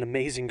guy had an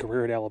amazing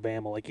career at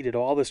Alabama. Like, he did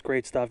all this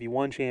great stuff. He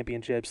won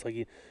championships.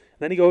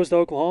 Then he goes to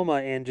Oklahoma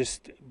and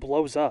just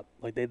blows up.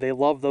 Like, they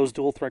love those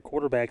dual-threat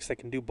quarterbacks that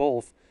can do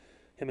both.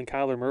 Him and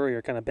Kyler Murray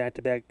are kind of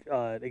back-to-back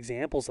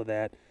examples of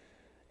that.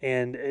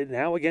 And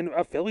now, again,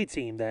 a Philly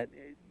team that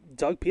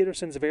Doug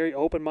Peterson's a very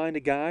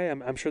open-minded guy.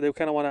 I'm sure they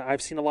kind of want to –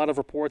 I've seen a lot of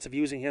reports of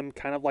using him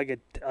kind of like a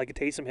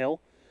Taysom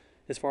Hill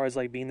as far as,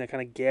 like, being that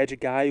kind of gadget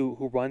guy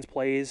who runs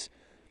plays –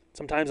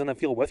 sometimes on the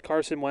field with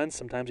Carson Wentz.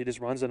 Sometimes he just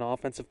runs an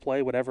offensive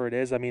play, whatever it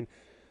is. I mean,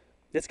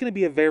 it's going to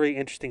be a very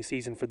interesting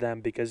season for them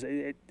because,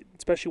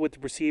 especially with the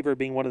receiver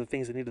being one of the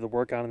things they needed to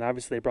work on. And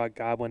obviously they brought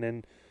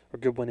Goodwin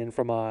in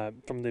from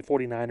the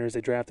 49ers.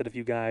 They drafted a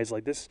few guys.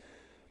 Like this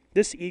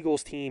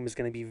Eagles team is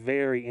going to be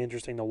very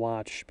interesting to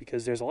watch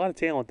because there's a lot of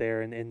talent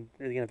there. And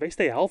if they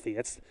stay healthy,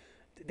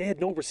 they had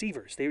no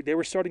receivers. They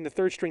were starting the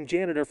third-string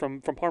janitor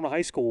from Parma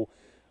High School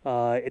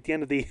at the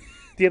end of the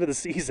end of the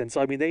season. So,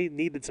 I mean, they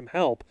needed some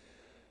help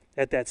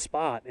at that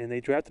spot, and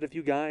they drafted a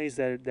few guys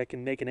that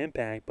can make an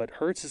impact. But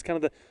Hurts is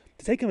kind of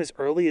to take him as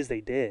early as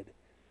they did,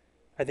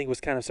 I think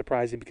was kind of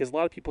surprising because a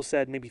lot of people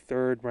said maybe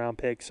third-round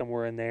pick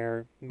somewhere in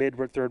there,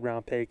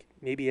 mid-third-round pick,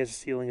 maybe he has a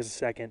ceiling as a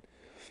second.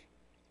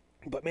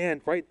 But,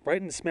 man, right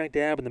in the smack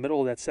dab in the middle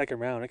of that second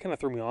round, it kind of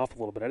threw me off a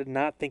little bit. I did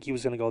not think he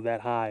was going to go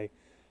that high.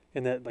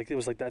 And that, like, it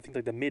was like, I think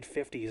like the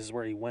mid-50s is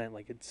where he went.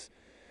 Like, it's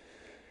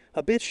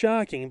a bit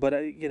shocking, but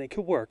it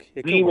could work.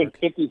 He went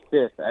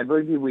 55th. I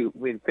believe we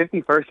went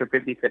 51st or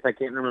 55th. I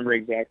can't remember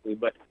exactly,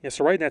 but yeah.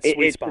 So right in that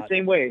sweet spot. It's the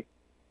same way.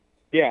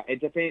 Yeah,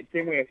 it's the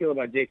same way I feel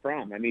about Jake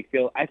Fromm. I mean,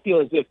 I feel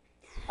as if,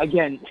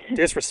 again,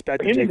 disrespected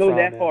for him Jake to go Fromm,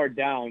 that man. far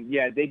down.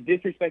 Yeah, they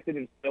disrespected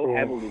him so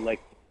heavily.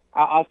 Like,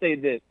 I'll say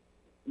this: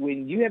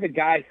 when you have a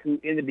guy who,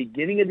 in the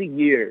beginning of the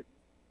year,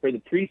 for the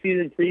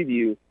preseason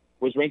preview,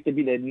 was ranked to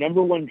be the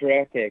 #1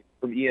 draft pick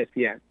from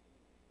ESPN.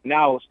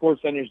 Now,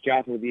 SportsCenter's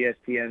jobs with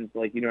ESPN's,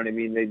 like, you know what I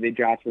mean? They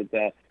jobs with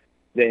their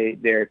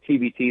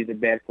TBTs and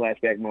bad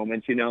flashback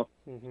moments, you know?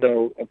 Mm-hmm.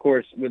 So, of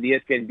course, with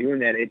ESPN doing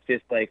that, it's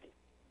just like,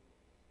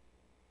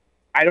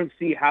 I don't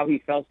see how he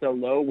fell so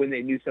low when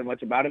they knew so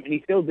much about him, and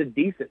he still did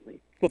decently.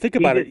 Well, think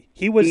about it.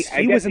 He was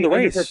in the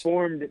race.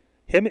 Underperformed.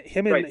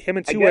 Him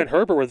and Tua and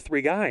Herbert were the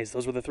three guys.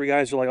 Those were the three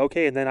guys who were like,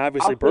 okay, and then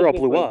obviously Burrow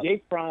blew up.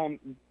 Jake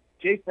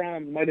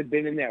Fromm might have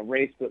been in that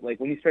race, but,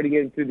 like, when he started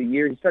getting through the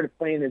year, he started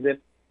playing as if,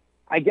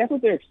 I guess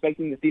what they're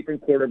expecting to see from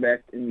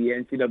quarterbacks in the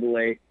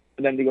NCAA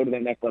for them to go to the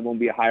next level and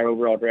be a higher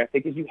overall draft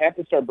pick is you have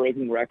to start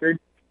breaking records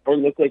or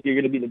look like you're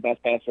going to be the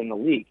best passer in the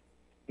league.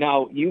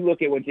 Now, you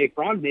look at what Jake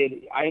Fromm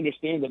did, I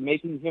understand that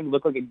making him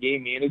look like a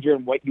game manager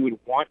and what you would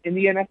want in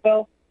the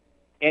NFL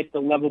at the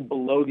level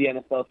below the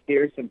NFL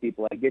scares some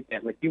people. I get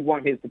that. Like, you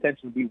want his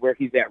potential to be where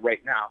he's at right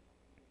now,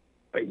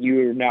 but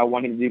you're now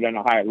wanting to do it on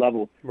a higher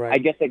level. Right. I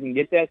guess I can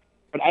get that,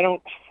 but I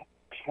don't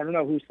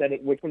know who said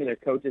it, which one of their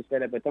coaches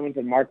said it, but someone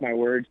said, mark my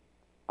words,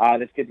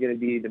 this kid's going to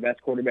be the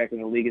best quarterback in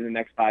the league in the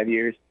next 5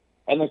 years.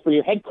 And then for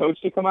your head coach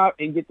to come out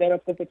and get that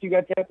upset that you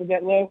got drafted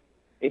that low,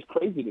 it's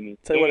crazy to me.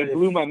 It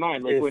blew my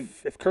mind. Like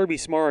if Kirby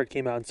Smart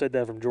came out and said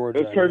that from Georgia.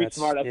 It was Kirby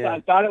Smart. I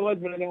thought it was,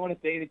 but I didn't want to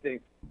say anything.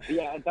 But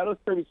yeah, I thought it was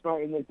Kirby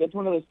Smart. And that's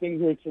one of those things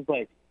where it's just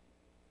like,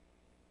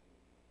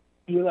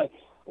 you're like,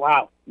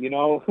 wow, you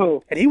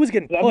know. And he was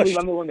getting pushed.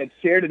 I'm the one that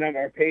shared it on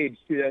our page,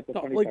 too. That's the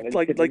funny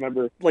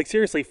part. Like,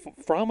 seriously,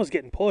 Fromm was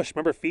getting pushed.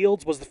 Remember,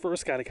 Fields was the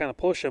first guy to kind of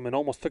push him and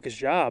almost took his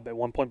job at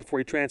one point before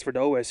he transferred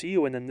to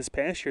OSU. And then this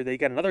past year, they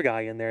got another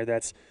guy in there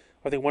that's,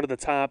 I think, one of the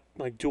top,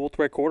 like,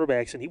 dual-threat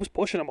quarterbacks, and he was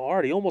pushing him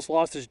hard. He almost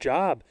lost his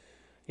job,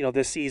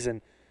 this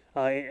season.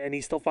 And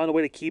he still found a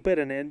way to keep it.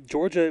 And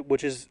Georgia,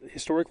 which is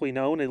historically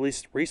known, at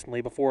least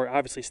recently, before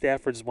obviously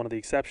Stafford's one of the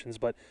exceptions,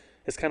 but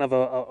it's kind of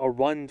a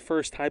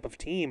run-first type of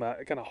team,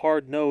 a kind of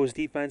hard-nosed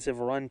defensive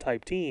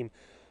run-type team.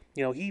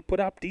 He put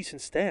up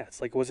decent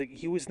stats. Like,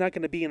 he was not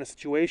going to be in a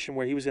situation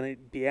where he was going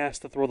to be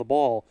asked to throw the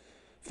ball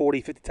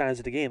 40, 50 times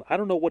a game. I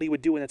don't know what he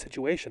would do in that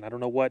situation. I don't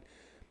know what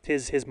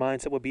his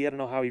mindset would be. I don't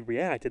know how he'd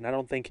react. And I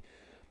don't think,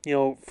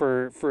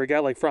 for a guy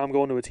like Fromm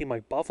going to a team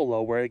like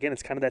Buffalo, where, again,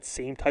 it's kind of that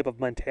same type of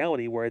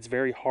mentality where it's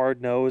very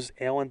hard-nosed.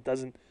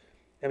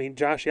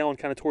 Josh Allen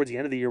kind of towards the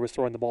end of the year was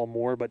throwing the ball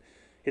more, but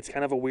it's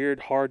kind of a weird,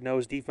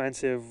 hard-nosed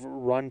defensive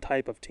run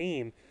type of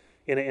team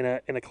in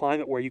a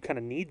climate where you kind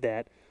of need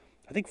that.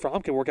 I think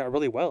Fromm can work out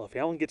really well. If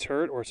Allen gets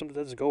hurt or something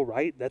doesn't go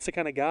right, that's the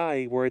kind of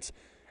guy where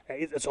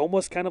it's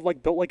almost kind of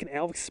like built like an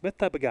Alex Smith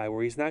type of guy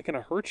where he's not going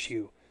to hurt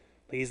you.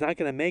 He's not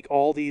going to make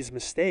all these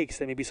mistakes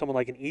that maybe someone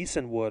like an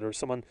Eason would or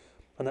someone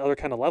on the other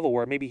kind of level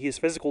where maybe his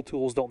physical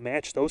tools don't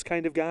match those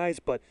kind of guys,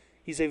 but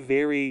he's a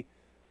very,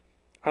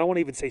 I don't want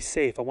to even say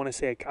safe, I want to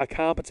say a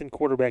competent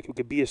quarterback who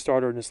could be a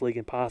starter in this league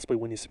and possibly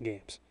win you some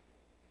games.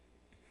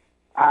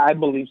 I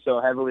believe so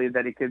heavily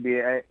that he could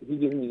be. He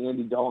gives me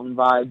Andy Dalton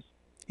vibes.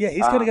 Yeah,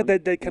 he's kind of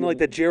got that kind of like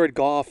that Jared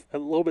Goff, a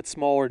little bit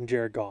smaller than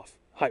Jared Goff,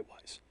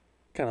 height-wise,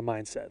 kind of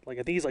mindset. Like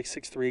I think he's like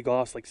 6'3",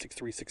 Goff's like 6'3",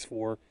 6'4",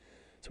 so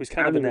he's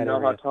kind of in that area. I don't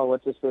even know how tall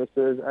what's his face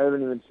is. I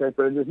haven't even checked,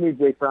 but I just knew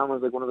Jake Fromm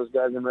was like one of those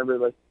guys I remember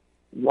like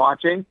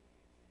watching,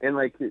 and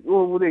like,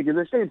 well,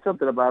 they're saying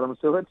something about him,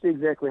 so let's see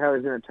exactly how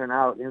he's going to turn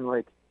out. And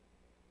like,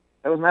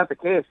 that was not the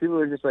case. People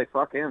were just like,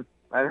 fuck him.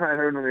 I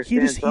don't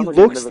understand. He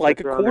looks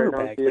like a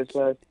quarterback.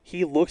 Like,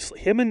 he looks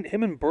him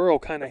and Burrow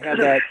kind of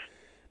have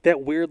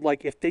that weird,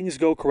 like, if things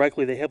go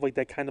correctly, they have like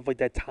that kind of like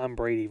that Tom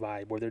Brady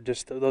vibe where they're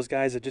just those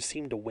guys that just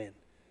seem to win.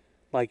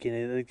 Like, you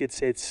know,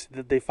 it's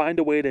they find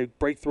a way to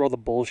break through all the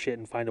bullshit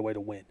and find a way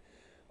to win.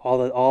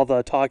 All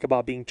the talk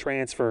about being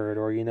transferred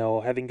or, you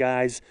know, having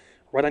guys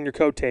right on your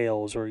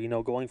coattails or, you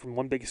know, going from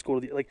one big school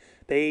to the, like,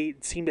 they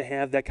seem to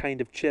have that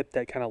kind of chip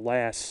that kind of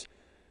lasts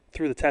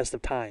through the test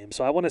of time.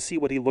 So I want to see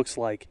what he looks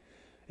like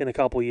in a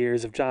couple of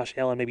years if Josh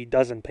Allen maybe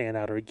doesn't pan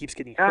out or he keeps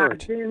getting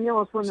hurt. Damn, he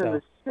almost went in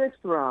the 6th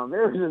round.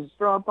 There was a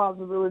strong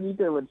possibility he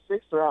could have went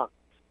 6th round.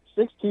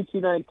 6'2",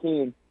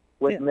 219.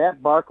 With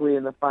Matt Barkley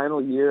in the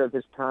final year of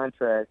his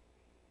contract,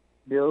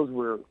 Bills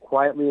were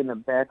quietly in the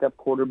backup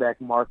quarterback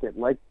market.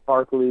 Like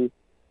Barkley,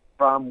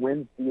 Fromm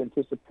wins with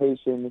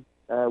anticipation,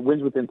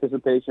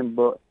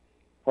 but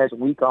has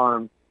weak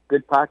arm,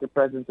 good pocket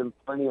presence, and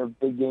plenty of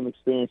big game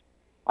experience.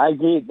 I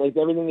agree. Like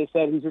everything they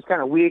said, he's just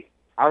kind of weak.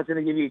 I was going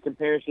to give you a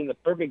comparison. The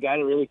perfect guy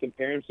to really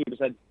compare him to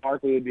besides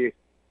Barkley would be a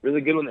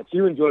really good one that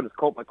you enjoyed was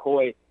Colt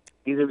McCoy.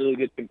 He's a really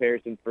good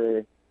comparison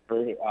for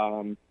Jake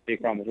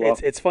Fromm as well.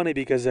 It's funny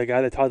because the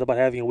guy that talked about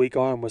having a weak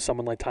arm was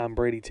someone like Tom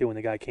Brady too, and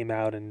the guy came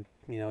out and,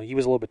 you know, he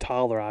was a little bit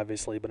taller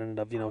obviously, but ended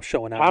up, you know,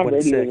 showing out and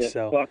winning 6. Was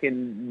a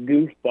fucking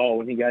goofball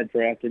when he got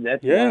drafted.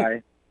 That's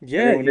why.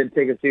 Yeah. Everyone didn't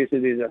take him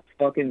seriously. He's a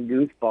fucking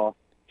goofball.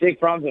 Jake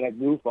Fromm's a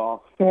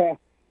goofball.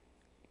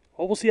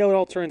 Well, we'll see how it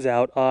all turns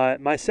out.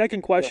 My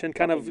second question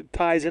kind of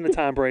ties into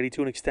Tom Brady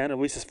to an extent, at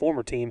least his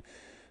former team.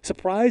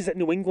 Surprised that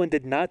New England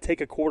did not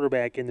take a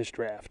quarterback in this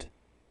draft.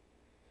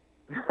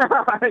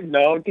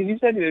 No, because you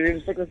said you were going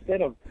to stick with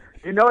Stidham.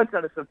 You know it's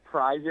not a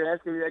surprise. You're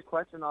asking me that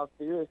question all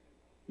serious.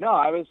 No,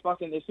 I was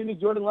fucking, as soon as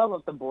Jordan Love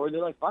left the board,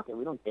 they're like, fuck it,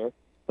 we don't care.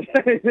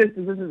 this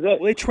is it.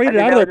 Well, they traded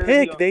out of their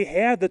pick. They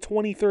had the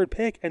 23rd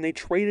pick, and they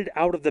traded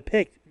out of the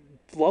pick.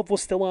 Love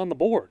was still on the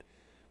board.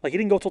 Like, he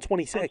didn't go till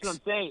 26. That's what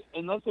I'm saying.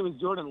 Unless it was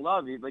Jordan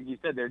Love, like you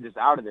said, they're just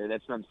out of there.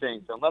 That's what I'm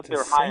saying. So unless they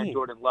were high on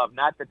Jordan Love,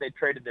 not that they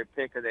traded their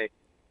pick or they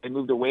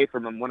moved away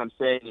from him, what I'm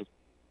saying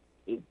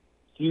is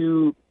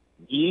you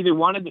either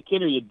wanted the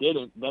kid or you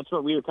didn't. That's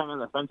what we were kind of on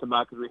the fence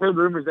about because we heard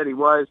rumors that he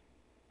was.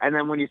 And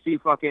then when you see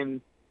fucking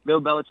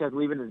Bill Belichick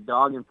leaving his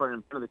dog in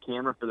front of the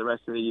camera for the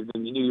rest of the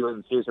evening, you knew he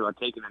wasn't serious about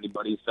taking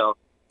anybody. So,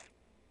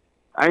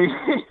 I mean,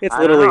 it's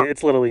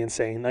literally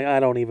insane. Like,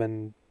 I don't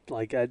even...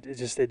 Like, it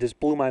just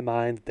blew my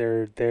mind.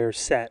 They're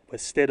set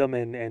with Stidham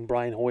and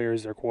Brian Hoyer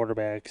as their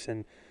quarterbacks,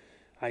 and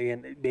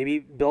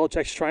maybe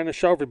Belichick's trying to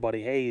show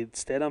everybody, hey,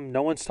 Stidham,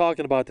 no one's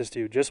talking about this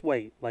dude. Just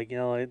wait. Like, you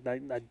know,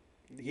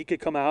 he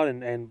could come out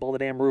and blow the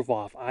damn roof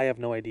off. I have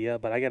no idea,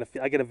 but I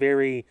get a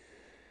very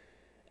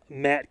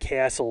Matt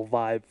Castle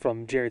vibe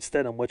from Jared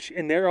Stidham, which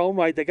in their own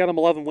right, they got him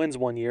 11 wins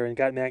one year and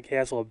got Matt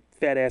Castle a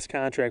fat ass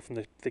contract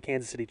from the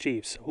Kansas City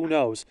Chiefs. Who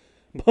knows?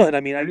 But I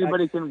mean,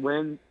 anybody can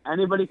win.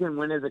 Anybody can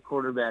win as a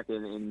quarterback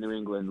in New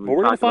England. Well,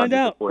 we're going to find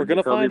out. We're going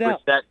to find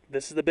out.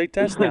 This is the big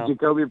test now.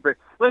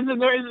 Listen,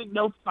 there isn't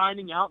no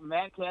finding out.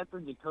 Matt Castle,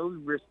 Jacoby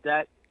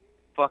Brissett,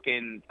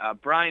 fucking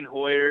Brian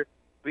Hoyer.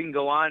 We can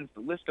go on. The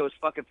list goes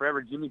fucking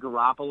forever. Jimmy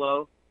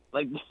Garoppolo.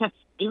 Like,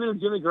 even if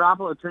Jimmy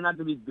Garoppolo turned out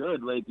to be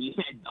good, like,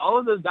 all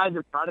of those guys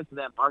are products of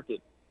that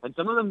market, and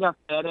some of them got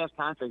fat ass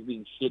contracts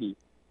being shitty.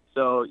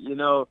 So, you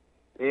know,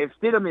 if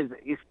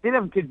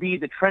Stidham could be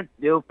the Trent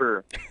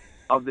Dilfer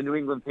of the New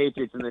England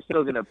Patriots, and they're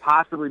still going to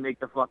possibly make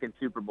the fucking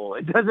Super Bowl.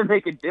 It doesn't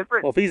make a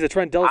difference. Well, if he's the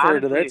Trent Dilfer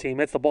to that team,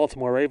 that's the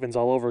Baltimore Ravens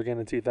all over again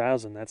in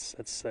 2000. That's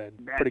a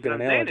pretty good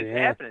analogy.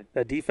 Yeah,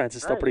 that defense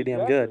is still pretty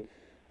damn good.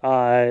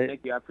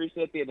 Thank you. I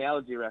appreciate the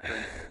analogy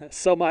reference.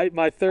 So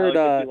my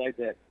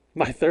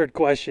third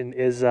question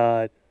is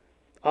of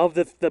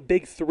the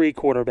big 3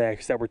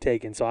 quarterbacks that were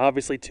taken. So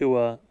obviously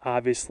Tua,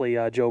 obviously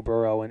Joe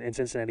Burrow in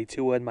Cincinnati,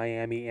 Tua in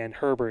Miami, and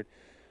Herbert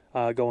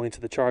going to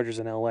the Chargers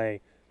in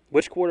L.A.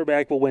 Which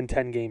quarterback will win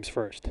 10 games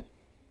first?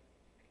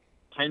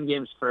 10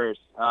 games first.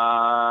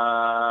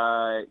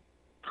 Probably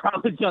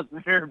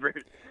Justin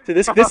Herbert. So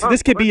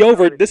this could be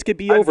over. This could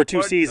be over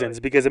 2 seasons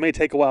because it may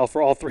take a while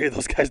for all 3 of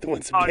those guys to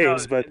win some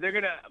games. No, but they're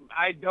gonna.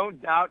 I don't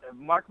doubt.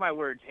 Mark my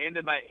words.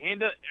 Right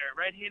hand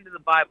of the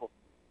Bible.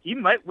 He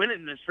might win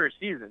it in his first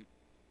season.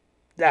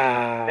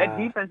 That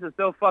defense is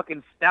so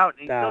fucking stout,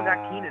 and he's still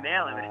got Keenan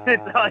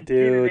Allen.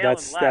 Dude,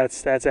 that's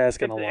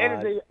asking a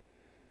lot.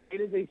 It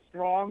is a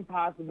strong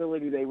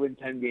possibility they win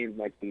 10 games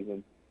next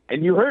season.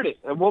 And you heard it.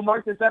 And we'll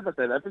mark this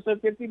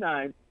episode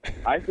 59.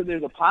 I said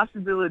there's a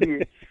possibility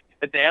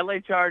that the LA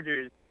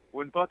Chargers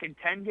would fucking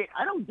 10 games.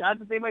 I don't doubt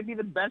that they might be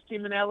the best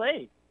team in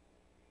LA.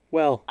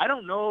 Well, I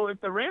don't know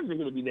if the Rams are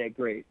going to be that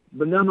great,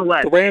 but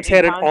nonetheless, the Rams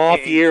had an off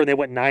context- year and they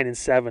went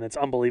 9-7. It's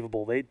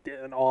unbelievable. They did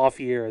an off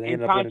year and they In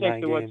ended up winning 9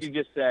 context to what games. you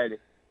just said,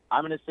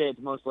 I'm going to say it's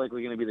most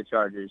likely going to be the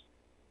Chargers.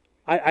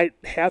 I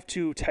have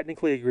to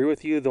technically agree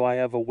with you, though I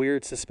have a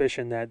weird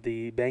suspicion that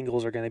the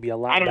Bengals are going to be a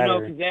lot I don't know,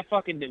 better. because that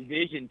fucking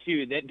division,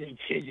 too, that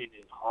division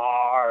is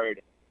hard.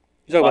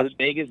 You talk Las about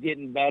Vegas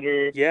getting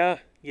better. Yeah.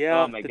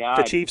 Oh, my the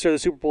God. Chiefs are the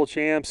Super Bowl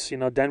champs. You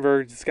know,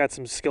 Denver's got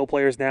some skill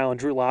players now, and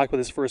Drew Lock with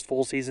his first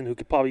full season, who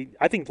could probably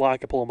 – I think Lock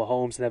could pull a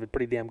Mahomes and have a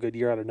pretty damn good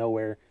year out of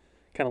nowhere.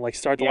 Kind of like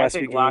start the Yeah, last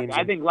few games.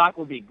 I think Locke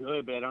will be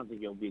good, but I don't think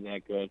he'll be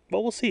that good.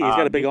 Well, we'll see. He's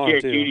got a big arm,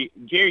 too.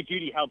 Jerry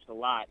Judy helps a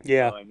lot.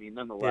 Yeah. So, I mean, Yeah,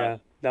 nonetheless.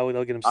 they'll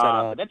get him set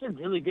up. That's a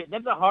really good –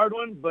 that's a hard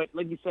one, but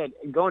like you said,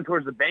 going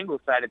towards the Bengals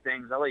side of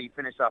things, I'll let you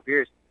finish off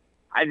yours.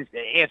 The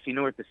AFC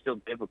North is still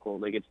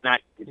difficult. Like, it's not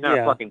Yeah.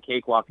 a fucking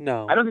cakewalk.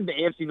 No. I don't think the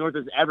AFC North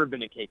has ever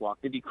been a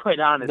cakewalk, to be quite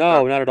honest.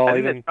 No, not at all. I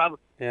think Even that's probably,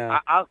 yeah.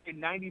 I'll say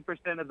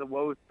 90% of the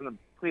woes from the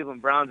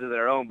Cleveland Browns are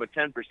their own, but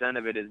 10%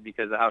 of it is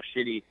because of how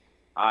shitty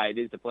it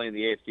is to play in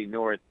the AFC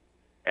North.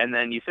 And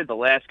then you said the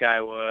last guy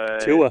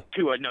was Tua.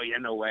 No, yeah,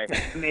 no way.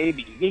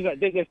 Maybe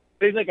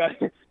there's like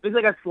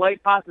a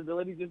slight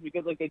possibility just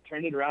because like they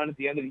turned it around at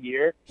the end of the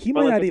year. He But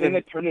might like, not the thing even.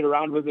 that turned it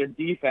around was their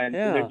defense.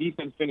 Yeah. And their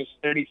defense finished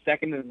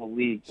 32nd in the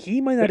league. He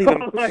might not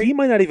even. Like- He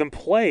might not even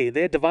play.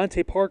 They had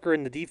Devontae Parker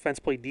and the defense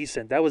played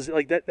decent. That was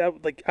like that.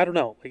 Like I don't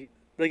know. Like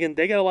again,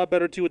 they got a lot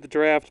better too with the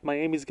draft.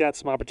 Miami's got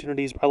some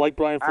opportunities. I like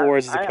Brian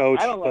Flores as a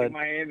coach, I don't but like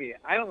Miami.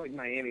 I don't like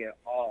Miami at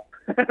all.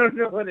 I don't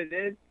know what it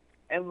is.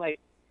 And like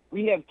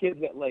we have kids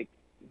that like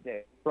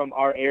that from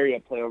our area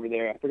play over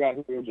there. I forgot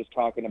who we were just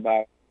talking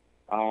about.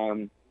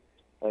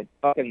 Like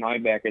fucking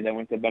linebacker that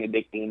went to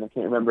Benedictine. I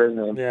can't remember his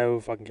name. yeah, who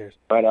fucking cares?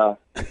 But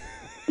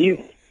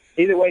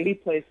either way, he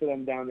plays for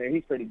them down there.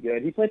 He's pretty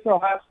good. He plays for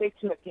Ohio State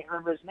too. I can't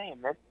remember his name,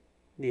 man.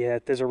 Yeah,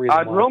 there's a reason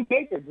why. Jerome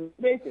Baker.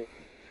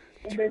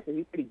 He's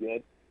pretty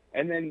good.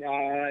 And then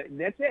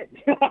that's it.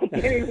 I can't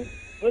even,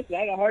 listen, I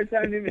had a hard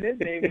time naming his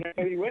name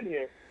when he went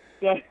here.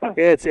 So,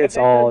 It's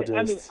all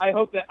I mean, just. I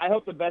hope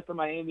the best for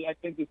Miami. I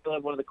think they still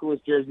have one of the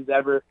coolest jerseys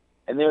ever,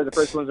 and they were the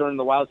first ones running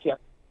the Wildcat,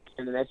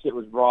 and then that shit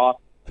was raw.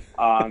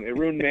 It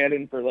ruined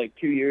Madden for like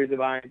 2 years of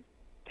mine.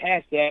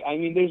 Past that, I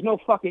mean, there's no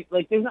fucking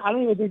like. I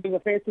don't even think there's a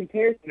fair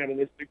comparison out of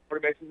this big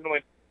quarterback season.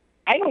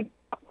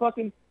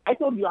 I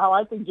told you how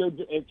I think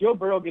if Joe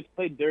Burrow gets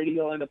played dirty,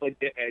 he'll end up like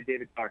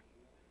David Carr.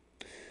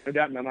 No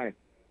doubt in my mind.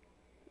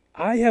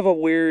 I have a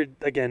weird.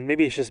 Again,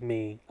 maybe it's just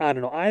me. I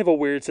don't know. I have a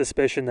weird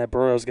suspicion that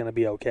Burrow's going to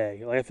be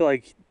okay. Like I feel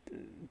like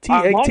T.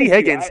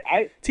 Higgins.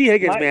 T.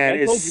 Higgins, man,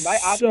 I told is you, my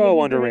optimism so for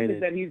him underrated.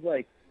 is that he's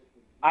like,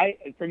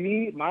 for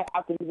me, my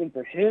optimism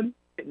for him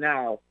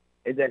now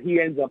is that he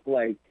ends up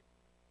like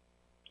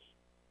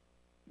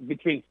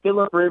between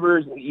Phillip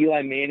Rivers and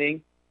Eli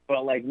Manning,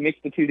 but like mix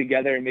the two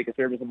together and make a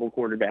serviceable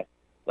quarterback.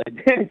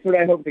 Like that's what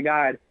I hope to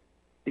God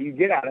that you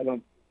get out of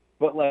him.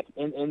 But like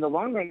in the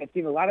long run, I've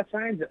seen a lot of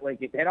signs that like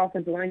if that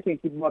offensive line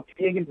can't keep him up, T.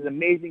 Higgins is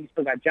amazing. You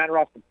still got John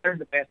Ross III,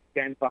 the fastest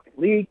guy in the fucking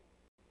league,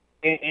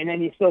 and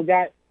then you still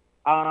got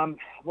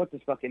what's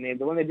his fucking name?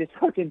 The one that just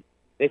fucking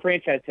they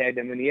franchise tagged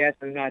him and he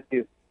asked him not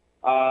to.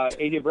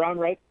 AJ Brown,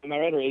 right? Am I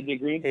right? Or AJ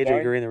Green? AJ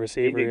Sorry? Green, the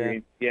receiver. AJ Yeah,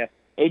 Green. Yeah.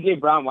 AJ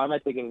Brown. Why am I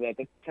thinking of that?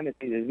 That's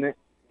Tennessee, isn't it?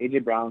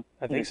 AJ Brown.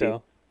 I think Tennessee.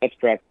 so. That's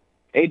correct.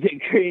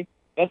 AJ Green.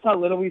 That's how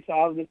little we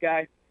saw of this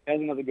guy. That's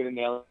another good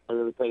analogy. I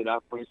really played it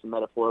out for you, some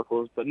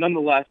metaphoricals, but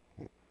nonetheless,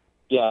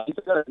 yeah, he's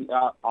got an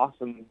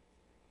awesome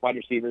wide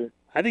receiver.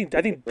 I think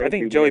Great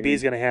Joey dude, B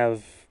is going to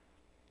have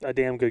a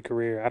damn good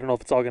career. I don't know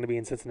if it's all going to be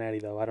in Cincinnati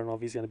though. I don't know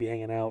if he's going to be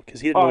hanging out because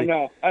he didn't Oh really.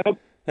 no, I hope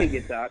he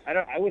gets out.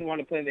 I wouldn't want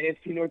to play in the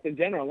AFC North in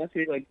general unless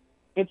you're like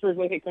Pittsburgh's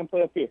like, hey, come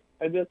play up here.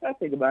 I'd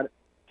think about it.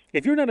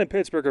 If you're not in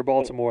Pittsburgh or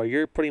Baltimore,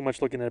 you're pretty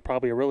much looking at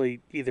probably a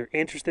really either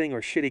interesting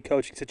or shitty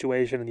coaching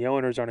situation, and the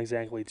owners aren't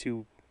exactly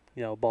too,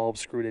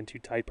 bulbs screwed in too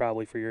tight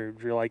probably for your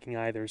liking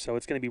either. So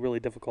it's going to be really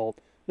difficult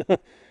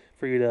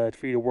for you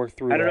to work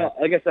through. I don't that.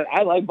 know. Like I said,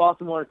 I like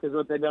Baltimore because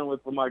what they've done with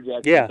Lamar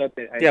Jackson. Yeah, That's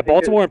it. I yeah. think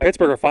Baltimore and they're-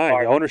 Pittsburgh are fine.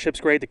 far. The ownership's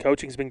great. The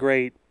coaching's been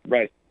great.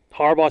 Right.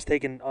 Harbaugh's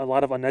taken a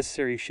lot of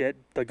unnecessary shit.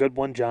 The good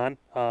one, John,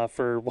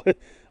 for what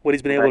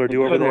he's been able to Right,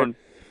 do over good there.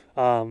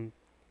 one.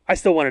 I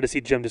still wanted to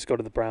see Jim just go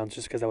to the Browns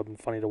just because that would have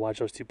been funny to watch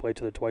those two play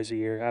each other twice a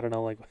year. I don't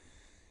know, like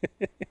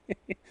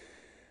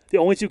the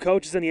only two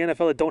coaches in the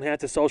NFL that don't have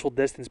to social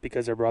distance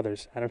because they're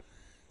brothers. I don't.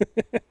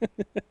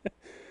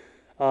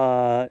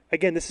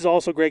 Again, this is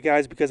also great,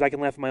 guys, because I can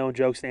laugh at my own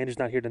jokes, and Andrew's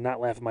not here to not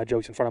laugh at my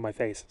jokes in front of my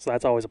face, so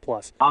that's always a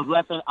plus. I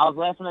was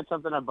laughing at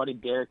something our buddy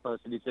Derek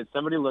posted. He said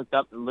somebody looked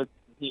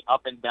me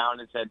up and down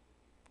and said,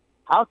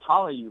 "How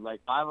tall are you?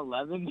 Like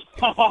 5'11"?"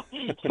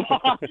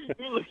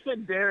 He looks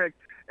at Derek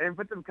and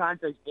put some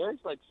context.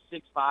 Derek's like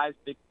 6'5",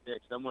 6'6",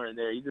 somewhere in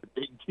there. He's a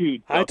big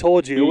dude. So I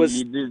told you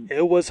he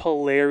it was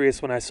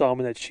hilarious when I saw him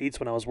in that Sheets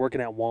when I was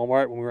working at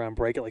Walmart when we were on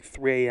break at like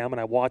 3 a.m. and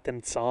I walked in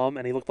and saw him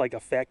and he looked like a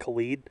fat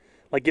Khalid.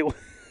 Like it,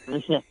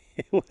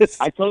 It was.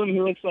 I told him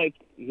he looks like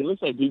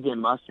DJ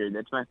Mustard.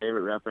 That's my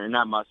favorite rapper.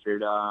 Not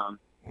Mustard.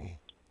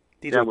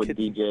 DJ what Kid-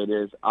 DJ it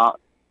is. I'll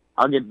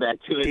get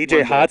back to it.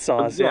 DJ Hot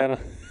Sauce. Yeah.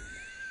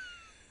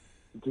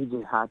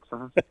 DJ Hot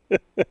Sauce.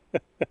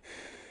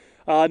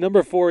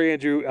 Number 4,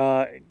 Andrew.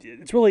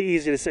 It's really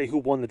easy to say who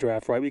won the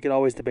draft, right? We could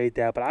always debate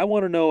that, but I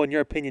want to know, in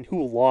your opinion,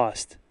 who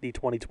lost the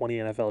 2020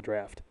 NFL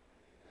Draft.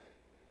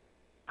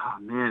 Oh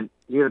man,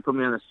 you gotta put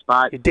me on the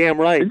spot. You're damn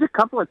right. There's a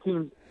couple of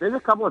teams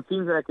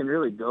that I can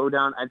really go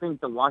down. I think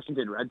the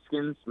Washington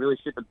Redskins really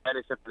shit the bed,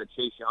 except for the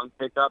Chase Young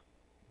pickup.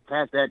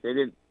 Past that, they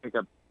didn't pick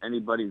up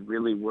anybody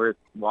really worth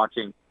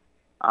watching.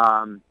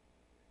 Off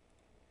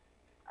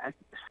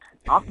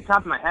the top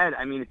of my head,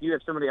 I mean, if you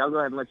have somebody, I'll go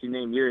ahead and let you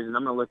name yours, and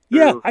I'm gonna look through.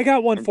 Yeah, I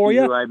got one and for see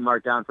you. Who I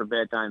marked down for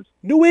bad times.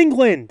 New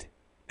England.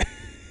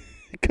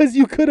 Because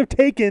you could have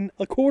taken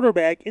a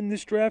quarterback in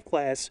this draft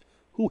class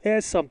who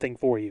has something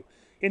for you.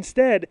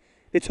 Instead,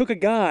 they took a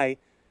guy,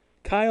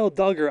 Kyle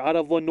Duggar, out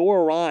of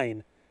Lenore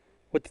Rhine,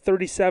 with the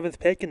 37th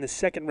pick in the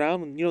second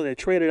round. And, they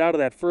traded out of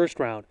that first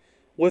round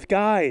with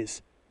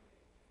guys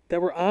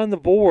that were on the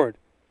board,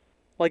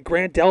 like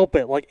Grant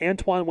Delpit, like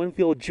Antoine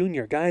Winfield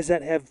Jr., guys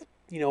that have,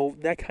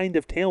 that kind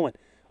of talent.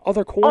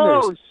 Other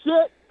corners. Oh,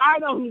 shit. I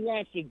know who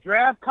lost the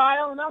draft,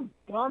 Kyle, and I'm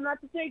dumb not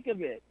to think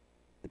of it.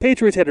 The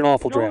Patriots had an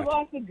awful You know draft. who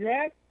lost the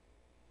draft?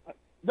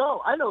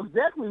 No, I know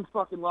exactly who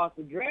fucking lost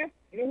the draft.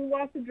 You know who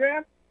lost the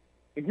draft?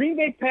 The Green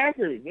Bay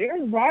Packers.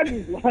 Aaron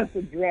Rodgers lost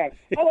the draft.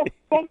 How the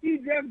fuck do you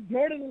draft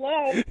Jordan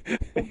Love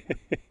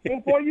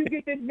before you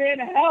get this man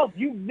help?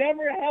 You've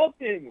never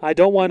helped him. I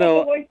don't want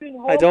to.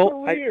 I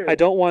I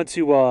don't want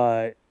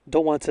to.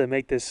 Don't want to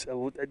make this.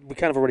 We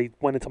kind of already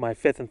went into my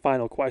 5th and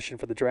final question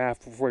for the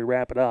draft before we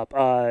wrap it up.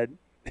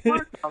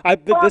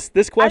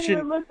 This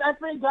question. I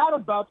forgot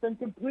about them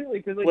completely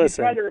because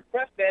Listen, you tried to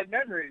repress bad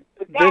memories.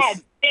 But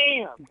God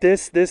damn.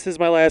 This is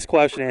my last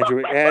question,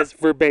 Andrew. As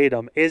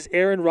verbatim, is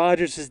Aaron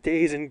Rodgers'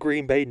 days in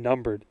Green Bay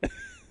numbered?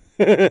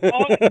 No,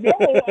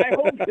 I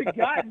hope to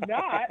God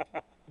not.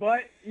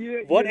 But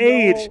what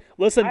age?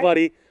 Listen,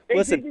 buddy.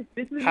 Listen.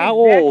 This is how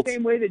the exact old?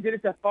 Same way they did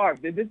it to Favre.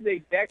 This is the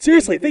exact.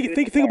 Seriously, same way they did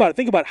it to think about it.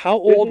 Think about how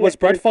old was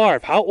Brett Favre?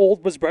 How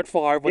old was Brett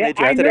Favre when they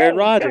drafted Aaron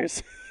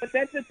Rodgers? But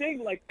that's the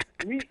thing. Like,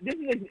 this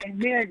is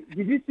man.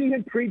 Did you see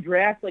him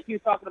pre-draft? Like, he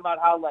was talking about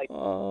how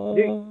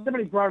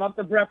somebody brought up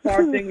the Brett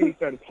Favre thing, and he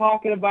started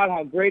talking about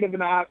how great of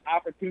an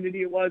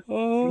opportunity it was,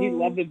 and he'd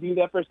love to do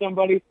that for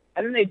somebody.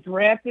 And then they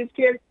draft this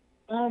kid.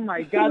 Oh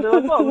my God! They're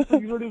like, "Oh, looks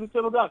like he's ready to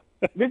settle down."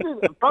 This is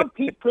from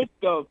Pete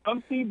Prisco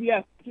from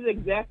CBS. This is the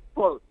exact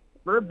quote.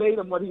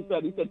 Verbatim what he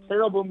said. He said,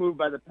 terrible move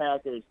by the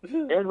Packers.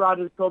 Aaron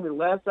Rodgers told me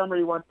last summer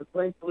he wants to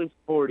play until he's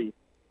 40.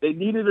 They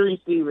needed a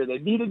receiver. They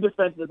needed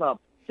defensive help.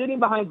 Sitting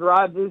behind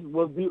Rodgers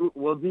will do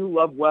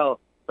Love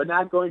well, but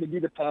not going to do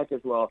the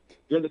Packers well.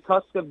 You're on the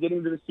cusp of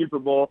getting to the Super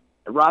Bowl,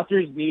 and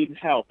Rodgers needs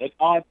help. That's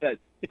all it says.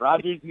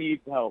 Rodgers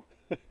needs help.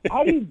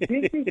 How do you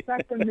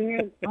disrespect the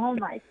man? Oh,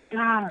 my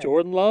God.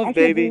 Jordan Love,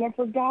 baby. I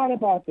forgot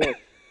about this.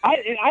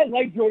 I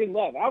like Jordan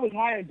Love. I was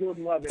high on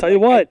Jordan Love. Tell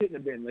you what,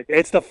 been.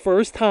 it's the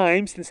first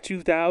time since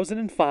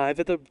 2005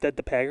 that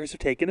the Packers have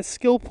taken a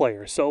skill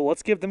player. So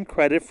let's give them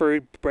credit for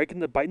biting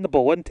the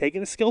bullet and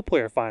taking a skill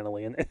player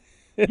finally. And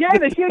yeah,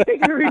 they should have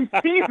taken a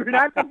receiver,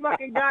 not the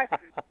fucking guy.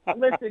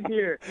 Listen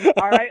here,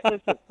 all right.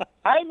 Listen,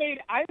 I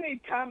made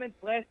comments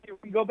last year.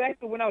 We go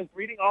back to when I was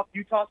reading off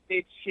Utah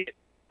State shit,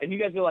 and you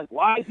guys are like,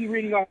 "Why is he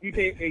reading off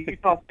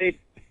Utah State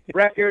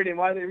record? And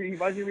why is he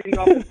reading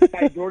off this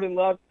guy Jordan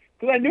Love?"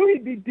 Because I knew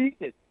he'd be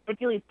decent. But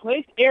to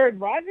replace Aaron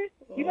Rodgers,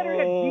 you better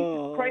have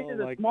Jesus Christ as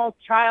a small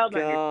child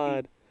on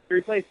your team to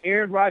replace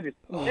Aaron Rodgers.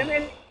 That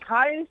man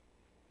highest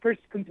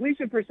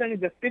completion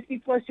percentage of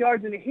 50-plus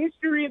yards in the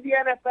history of the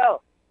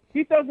NFL.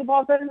 He throws the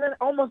ball better than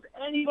almost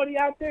anybody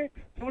out there.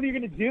 And what are you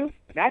going to do?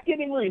 Not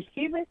get him a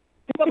receiver?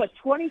 Pick up a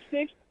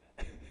 26th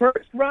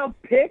first-round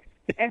pick?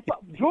 And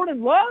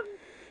Jordan Love?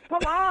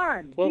 Come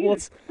on. Well,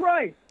 Jesus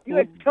Christ. You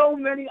had so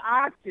many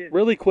options.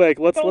 Really quick,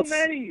 let's.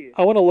 Many.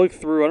 I want to look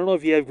through. I don't know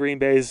if you have Green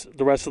Bay's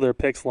the rest of their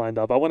picks lined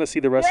up. I want to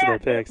see the rest of their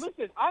picks.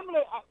 Listen,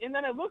 and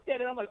then I looked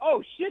at it. I'm like,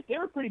 oh shit, they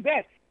were pretty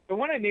bad. The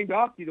one I named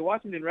off to you, the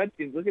Washington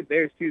Redskins. Look at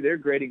theirs too. Their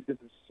grading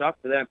system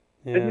sucked for them.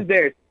 Yeah. This is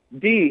theirs: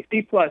 D,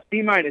 C plus,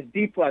 D minus,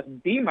 D plus,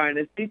 D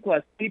minus, C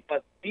plus, C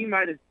plus, D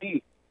minus,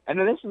 D. And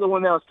then this is the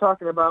one that I was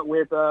talking about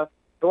with the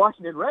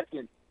Washington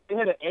Redskins. They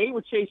had an A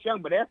with Chase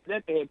Young, but after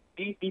that they had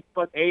C, C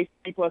plus A,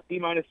 C plus, D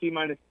minus, C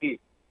minus, D.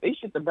 They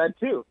shit the bed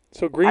too.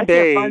 So Green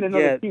Bay,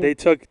 they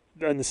took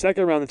in the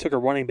second round. They took a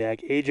running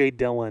back, A.J.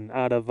 Dillon,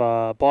 out of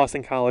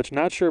Boston College.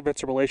 Not sure if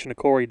it's a relation to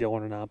Corey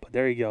Dillon or not, but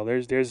there you go.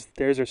 There's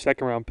their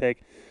second round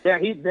pick. Yeah,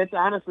 that's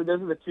honestly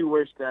those are the two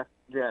worst drafts.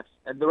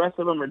 And the rest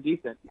of them are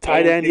decent.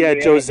 Tight end,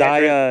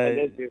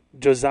 Josiah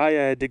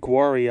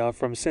DeGuaria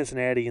from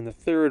Cincinnati in the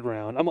third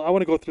round. I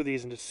want to go through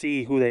these and just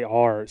see who they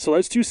are. So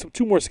there's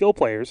two more skill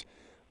players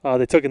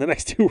they took in the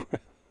next 2 rounds.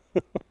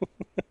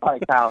 All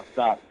right, Kyle,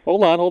 stop.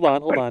 Hold on. I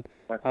want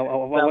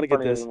to get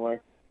this. Anymore.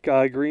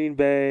 Green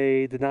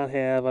Bay did not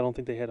have. I don't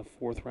think they had a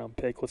 4th round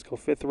pick. Let's go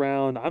 5th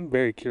round. I'm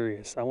very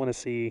curious. I want to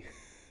see.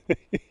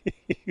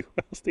 Who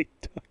else they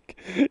took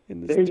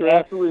in this There's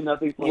draft? absolutely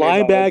nothing funny about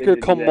what they Linebacker did to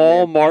that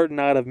Kamal man. Martin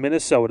out of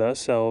Minnesota.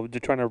 So they're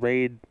trying to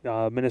raid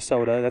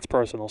Minnesota. That's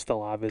personal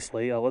still,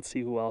 obviously. Let's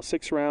see who else.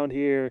 6th round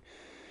here.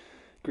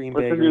 Green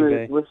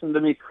Bay. Listen to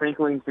me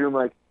crinkling through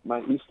my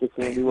Easter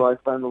candy while I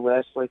find the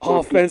last like.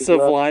 Offensive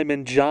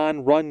lineman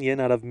John Runyon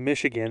out of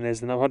Michigan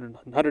is the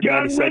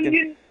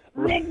 192nd.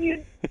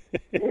 Runyon.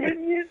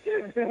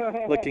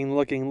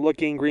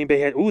 Looking. Green Bay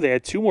had they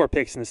had 2 more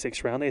picks in the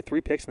 6th round. They had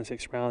 3 picks in the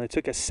 6th round. They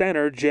took a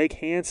center, Jake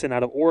Hansen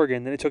out of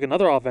Oregon. Then they took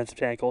another offensive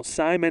tackle,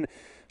 Simon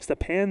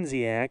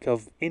Stepanziak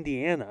of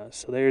Indiana.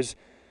 So there's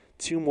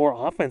 2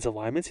 more offensive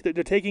linemen.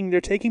 They're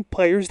taking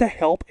players to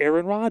help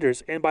Aaron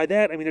Rodgers, and by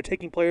that I mean they're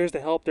taking players to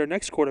help their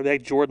next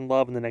quarterback, Jordan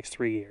Love, in the next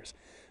 3 years.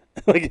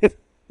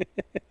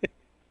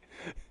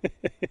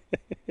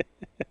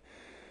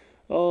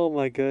 Oh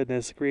my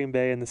goodness, Green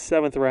Bay in the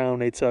 7th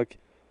round they took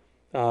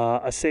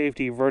a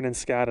safety, Vernon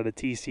Scott out of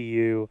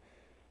TCU.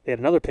 They had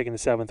another pick in the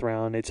 7th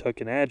round. They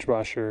took an edge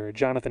rusher,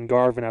 Jonathan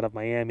Garvin out of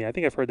Miami. I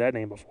think I've heard that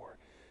name before.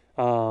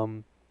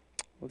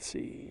 Let's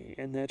see,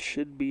 and that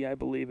should be, I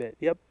believe it.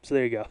 Yep. So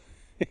there you go.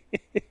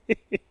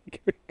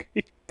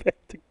 Green Bay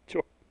took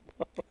Jordan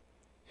Love.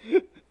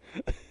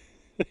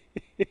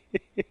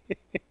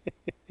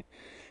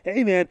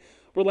 Hey man,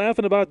 we're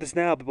laughing about this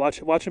now, but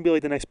watch him be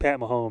like the next Pat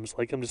Mahomes.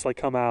 Like him just like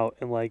come out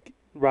and like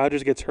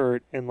Rodgers gets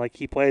hurt and like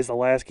he plays the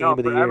last game of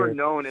the forever year.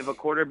 known if a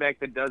quarterback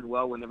that does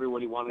well when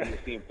everybody wanted to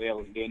see him fail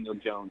is Daniel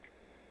Jones.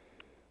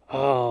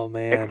 Oh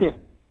man,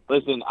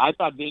 Listen, I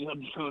thought Daniel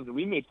Jones.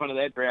 We made fun of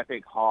that draft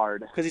pick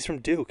hard. because he's from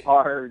Duke.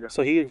 Hard.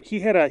 So he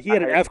had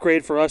an F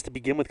grade for us to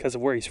begin with because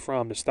of where he's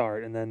from to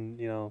start, and then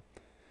I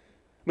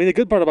mean the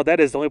good part about that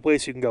is the only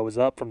place you can go is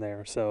up from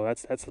there. So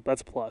that's a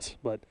plus,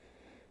 but.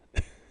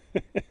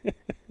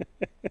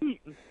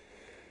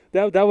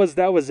 That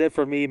was it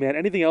for me, man.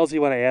 Anything else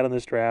you want to add on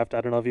this draft?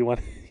 I don't know if you want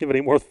to give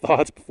any more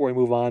thoughts before we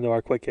move on to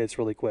our quick hits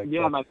really quick.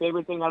 Yeah, my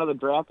favorite thing out of the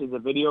draft is a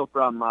video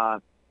from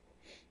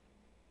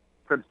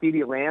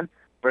CeeDee Lamb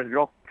where his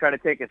girl tried to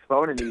take his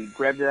phone and he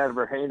grabbed it out of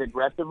her hand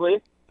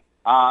aggressively.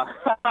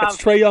 That's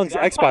Trae Young's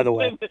ex, by the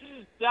way.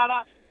 Shout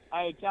out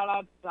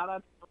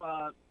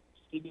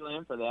CeeDee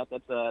Lamb for that.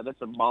 That's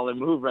a baller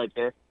move right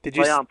there. Did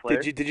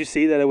you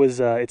see that it was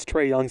it's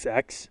Trae Young's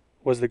ex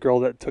was the girl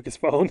that took his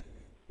phone?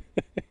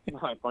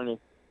 Oh, funny.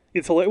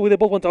 It's hilarious. They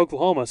both went to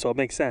Oklahoma, so it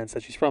makes sense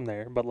that she's from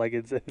there. But like,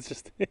 it's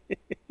just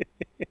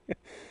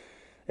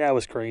that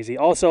was crazy.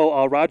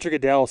 Also, Roger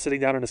Goodell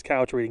sitting down on his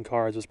couch reading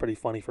cards was pretty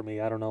funny for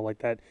me. I don't know, like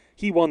that.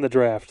 He won the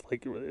draft.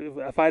 Like,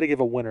 if I had to give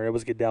a winner, it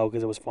was Goodell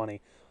because it was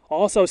funny.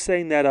 Also,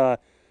 saying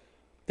that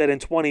that in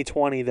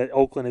 2020 that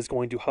Oakland is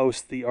going to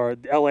host Las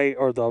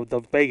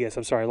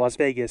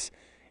Vegas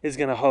is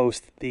going to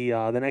host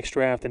the next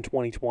draft in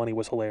 2020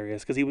 was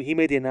hilarious because he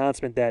made the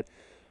announcement that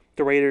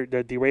the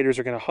Raiders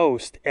are going to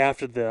host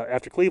after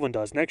Cleveland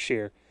does next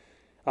year.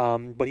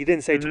 But he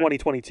didn't say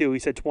 2022. He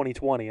said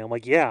 2020. I'm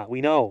like, yeah,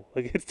 we know.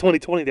 Like it's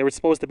 2020. They were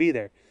supposed to be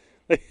there.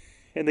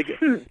 And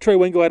Trey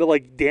Wingo had to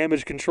like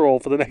damage control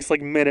for the next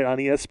like minute on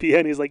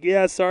ESPN. He's like,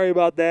 yeah, sorry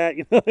about that.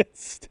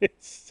 It's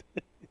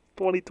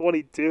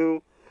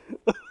 2022.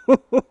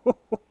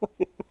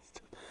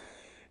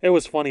 It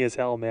was funny as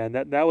hell, man.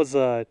 That was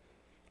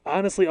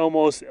honestly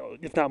almost,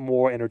 if not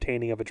more,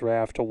 entertaining of a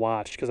draft to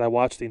watch because I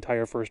watched the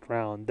entire first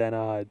round than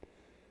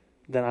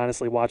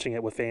honestly watching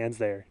it with fans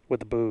there with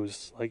the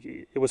booze. Like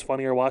it was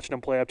funnier watching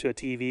him play up to a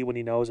TV when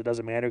he knows it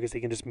doesn't matter because he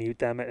can just mute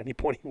them at any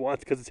point he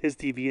wants because it's his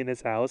TV in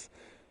his house.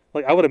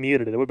 Like I would have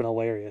muted it; it would have been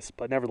hilarious.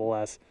 But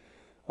nevertheless,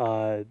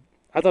 I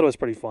thought it was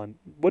pretty fun.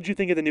 What did you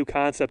think of the new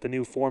concept, the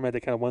new format they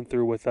kind of went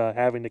through with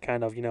having to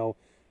kind of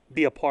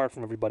be apart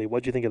from everybody?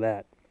 What did you think of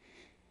that?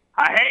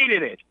 I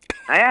hated it.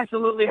 I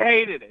absolutely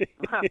hated it.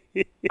 I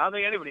don't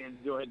think anybody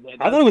enjoyed that.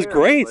 I thought it was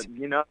great. But,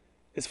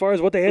 as far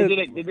as what they had, they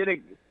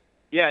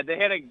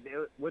had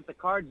with the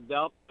cards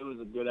dealt. It was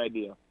a good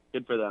idea.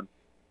 Good for them.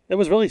 It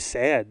was really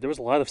sad. There was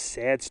a lot of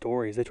sad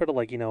stories. They tried to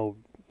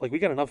we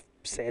got enough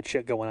sad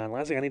shit going on.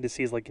 Last thing I need to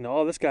see is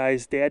this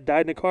guy's dad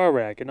died in a car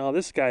wreck, and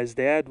this guy's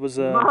dad was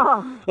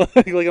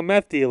like a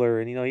meth dealer,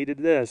 and he did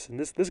this, and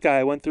this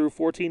guy went through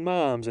 14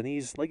 moms, and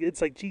he's like,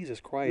 it's like Jesus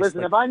Christ.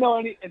 Listen, if I know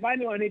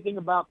anything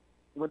about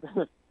with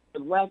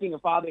lacking a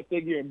father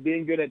figure and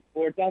being good at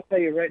sports, I'll tell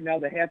you right now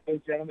that half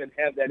those gentlemen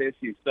have that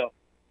issue. So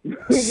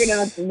moving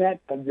on from that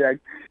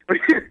subject,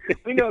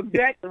 we know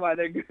exactly why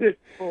they're good at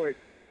sports.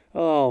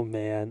 Oh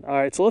man! All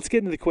right, so let's get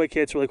into the quick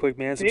hits really quick,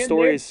 man. Some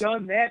stories.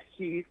 Done that,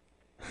 Chief.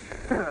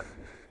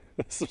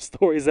 Some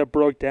stories that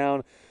broke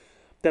down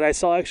that I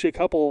saw actually a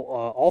couple.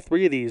 All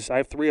three of these, I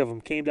have three of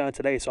them, came down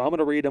today. So I'm going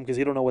to read them because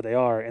you don't know what they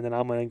are, and then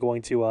I'm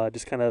going to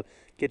just kind of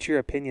get your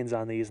opinions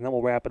on these, and then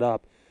we'll wrap it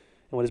up.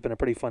 And what has been a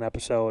pretty fun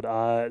episode.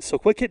 So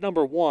quick hit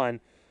number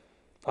one,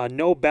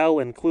 no bell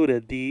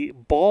included. The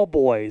Ball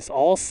Boys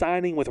all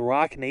signing with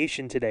Rock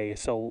Nation today.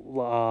 So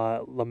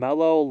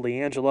LaMelo,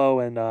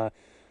 LiAngelo, and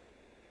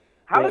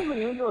How does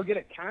LiAngelo get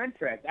a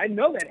contract? I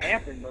know that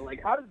happened, but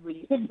like, how does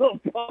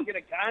LiAngelo Ball get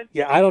a contract?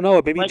 Yeah, I don't know.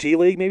 Maybe Like, G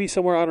League, maybe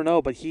somewhere. I don't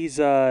know. But he's,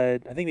 I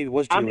think maybe it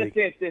was G I'm gonna League.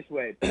 say it this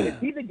way: is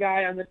he the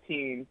guy on the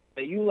team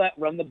that you let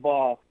run the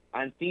ball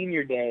on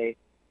senior day,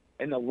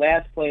 and the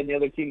last play and the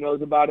other team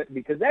knows about it?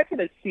 Because that's what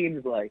it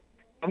seems like.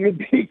 I'm gonna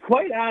be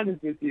quite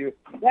honest with you.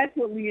 That's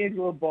what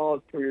LiAngelo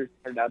Ball's career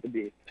turned out to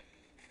be.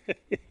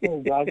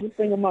 Oh God, just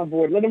bring him on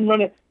board. Let him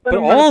run it. Let But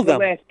him run all it of for them.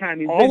 the last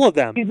time. All of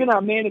them. He's been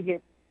our manager.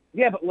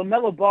 Yeah, but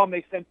LaMelo Ball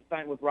makes sense to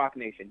sign with Rock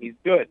Nation. He's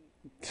good.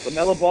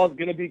 LaMelo Ball's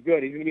going to be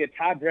good. He's going to be a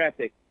top draft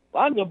pick.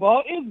 Lonzo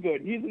Ball is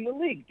good. He's in the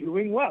league,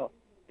 doing well.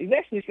 He's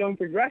actually showing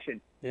progression.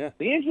 Yeah.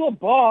 LiAngelo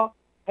Ball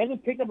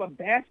hasn't picked up a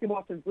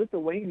basketball since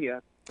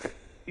Lithuania.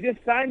 You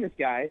just signed this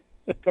guy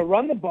to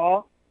run the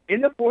ball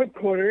in the fourth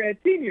quarter at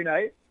senior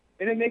night,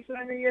 and it makes it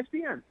on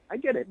ESPN. I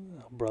get it.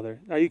 Oh, brother.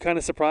 Are you kind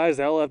of surprised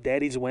they'll have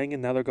Daddy's wing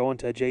and now they're going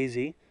to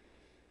Jay-Z?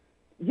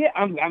 Yeah,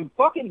 I'm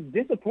fucking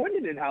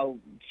disappointed in how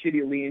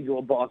shitty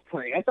LiAngelo Ball's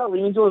playing. I thought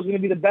LiAngelo was going to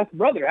be the best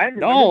brother.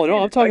 No,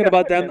 I'm talking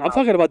about them. I'm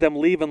talking about them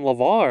leaving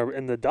LeVar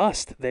in the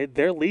dust.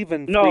 They're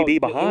leaving 3B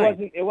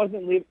behind. It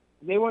wasn't leave.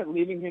 They weren't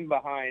leaving him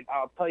behind.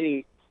 I'll tell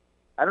you.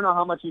 I don't know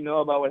how much you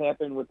know about what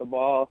happened with the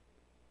Ball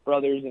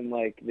brothers and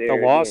like The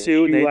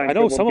lawsuit. I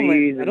know some of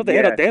them. I know they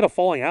had had a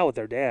falling out with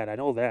their dad. I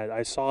know that.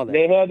 I saw that.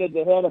 They had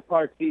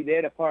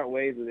to part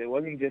ways with it. It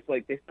wasn't just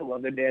like they still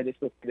love their dad. They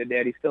still see their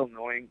dad. He's still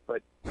annoying,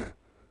 but.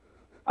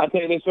 I'll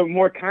tell you, there's some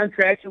more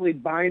contractually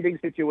binding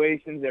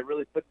situations that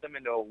really put them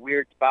into a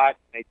weird spot.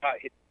 They thought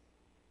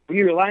when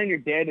you rely on your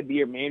dad to be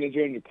your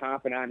manager and your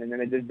confidant, and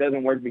then it just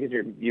doesn't work because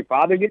your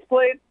father gets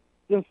played,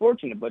 it's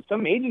unfortunate. But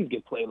some agents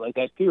get played like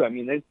that too. I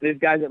mean, there's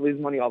guys that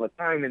lose money all the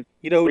time, and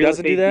you know who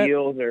doesn't do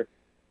that?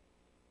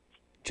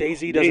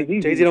 Jay-Z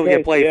doesn't. Jay-Z don't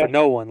get played for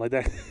no one like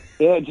that.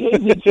 Yeah,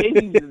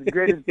 Jay-Z's the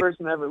greatest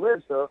person ever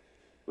lived. So,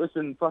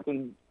 listen,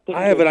 fucking.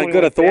 I have it on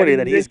good authority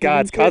that he's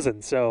God's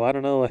cousin. So I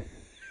don't know.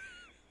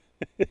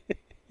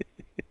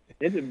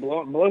 It just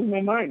blows my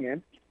mind,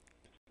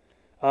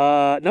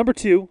 man. Number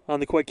 2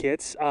 on the quick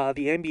hits,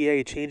 the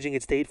NBA changing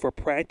its date for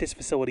practice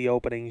facility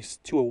openings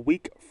to a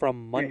week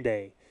from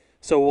Monday.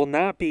 So it will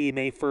not be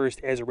May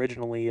 1st as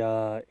originally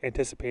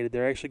anticipated.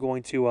 They're actually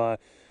going to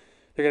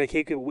they're going to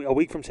take it a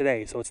week from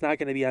today. So it's not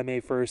going to be on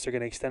May 1st. They're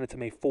going to extend it to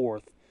May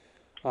 4th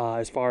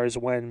as far as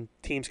when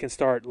teams can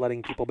start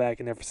letting people back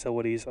in their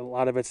facilities. A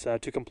lot of it's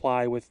to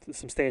comply with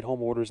some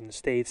stay-at-home orders in the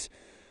States.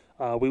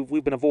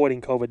 We've been avoiding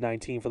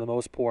COVID-19 for the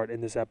most part in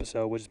this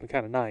episode, which has been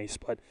kind of nice.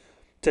 But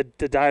to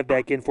dive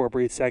back in for a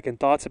brief second,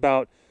 thoughts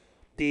about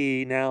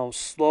the now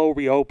slow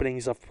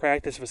reopenings of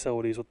practice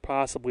facilities with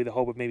possibly the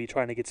hope of maybe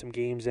trying to get some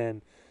games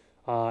in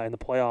and the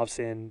playoffs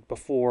in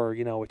before,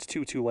 it's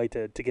too late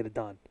to get it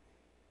done.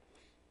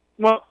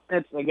 Well,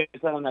 it's, I guess,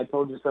 something I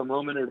told you some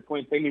moment or to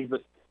point fingers,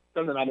 but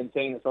something I've been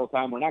saying this whole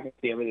time, we're not going to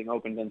see everything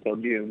open until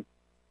June.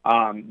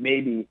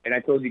 Maybe, and I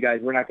told you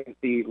guys, we're not going to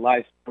see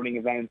live sporting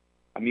events,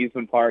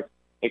 amusement parks,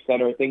 et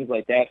cetera, things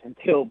like that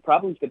until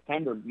probably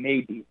September,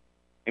 maybe.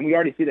 And we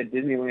already see that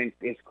Disneyland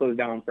is closed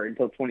down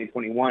until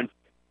 2021.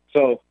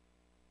 So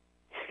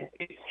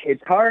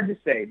it's hard to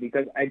say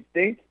because I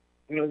think,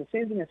 the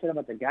same thing I said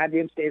about the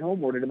goddamn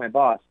stay-at-home order to my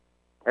boss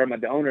or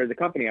the owner of the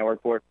company I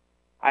work for.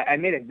 I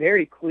made it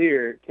very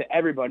clear to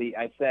everybody.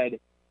 I said,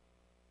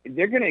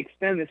 they're going to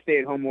extend the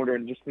stay-at-home order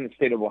just in the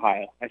state of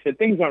Ohio. I said,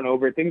 things aren't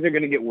over. Things are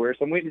going to get worse.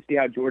 I'm waiting to see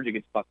how Georgia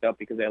gets fucked up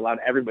because they allowed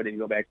everybody to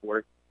go back to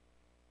work.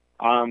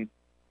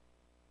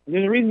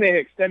 There's a reason they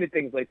extended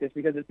things like this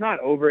because it's not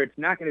over. It's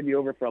not going to be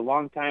over for a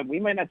long time. We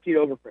might not see it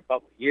over for a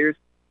couple of years.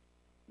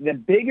 The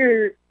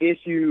bigger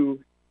issue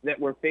that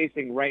we're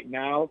facing right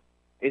now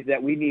is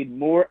that we need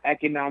more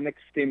economic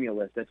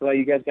stimulus. That's why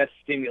you guys got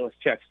stimulus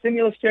checks.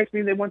 Stimulus checks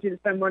mean they want you to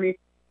spend money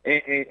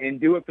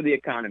and do it for the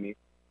economy.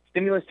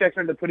 Stimulus checks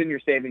aren't to put in your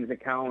savings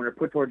account or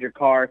put towards your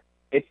car.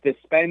 It's to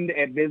spend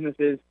at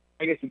businesses.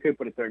 I guess you could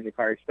put it towards your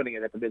car. You're spending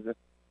it at the business.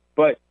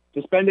 But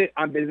to spend it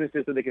on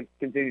businesses so they can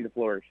continue to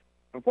flourish.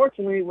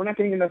 Unfortunately, we're not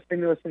getting enough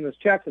stimulus in those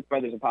checks. That's why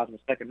there's a possible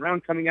second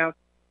round coming out.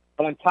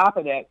 But on top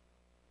of that,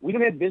 we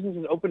don't have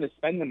businesses open to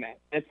spend them at.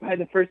 That's why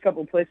the first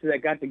couple of places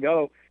that got to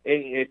go,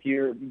 if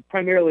you're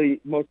primarily,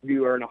 most of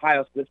you are in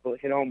Ohio, so this will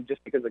hit home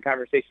just because of the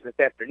conversation this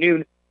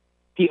afternoon.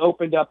 He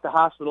opened up the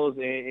hospitals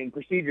and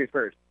procedures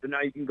first. So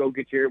now you can go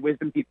get your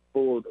wisdom teeth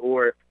pulled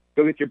or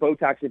go get your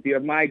Botox if you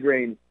have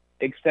migraines,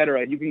 et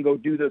cetera. You can go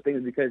do those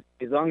things because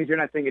as long as you're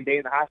not staying a day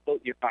in the hospital,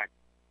 you're fine.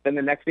 Then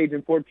the next stage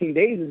in 14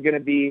 days is going to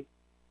be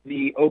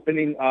the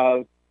opening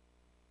of,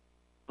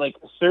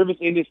 service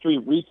industry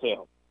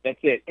retail. That's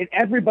it. And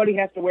everybody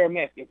has to wear a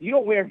mask. If you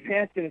don't wear a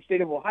mask in the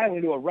state of Ohio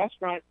into a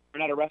restaurant, or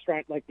not a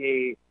restaurant, like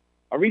a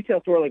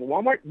retail store like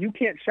Walmart, you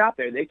can't shop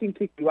there. They can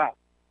kick you out.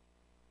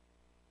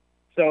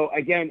 So,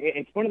 again,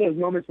 it's one of those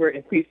moments where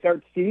if we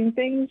start seeing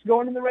things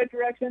going in the right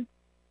direction,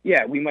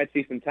 yeah, we might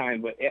see some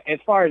time. But as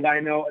far as I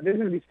know, there's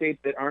going to be states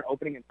that aren't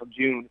opening until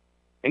June.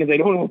 And if they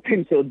don't open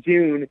until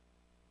June,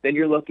 then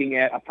you're looking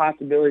at a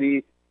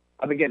possibility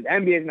of, again, the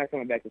NBA is not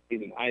coming back this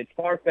season. It's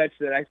far-fetched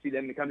that I see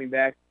them coming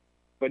back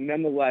but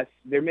nonetheless,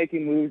 they're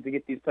making moves to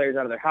get these players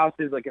out of their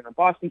houses. Like in the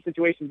Boston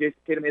situation, Jason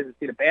Tatum hasn't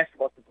seen a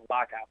basketball since the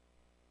lockout.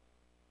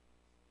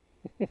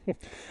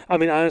 I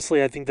mean,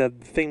 honestly, I think that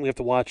the thing we have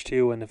to watch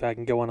too, and if I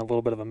can go on a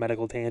little bit of a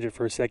medical tangent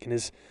for a second,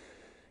 is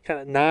kind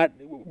of not.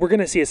 We're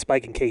going to see a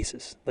spike in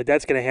cases. Like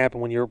that's going to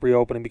happen when you're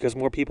reopening because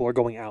more people are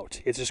going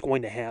out. It's just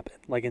going to happen.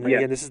 Like, and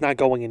again, this is not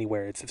going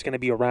anywhere. It's going to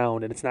be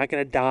around, and it's not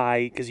going to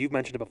die because you've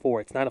mentioned it before.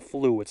 It's not a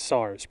flu. It's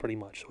SARS, pretty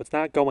much. So it's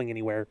not going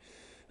anywhere.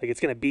 Like it's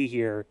going to be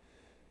here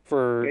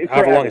for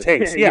however long it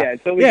takes.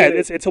 Until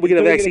we get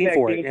a vaccine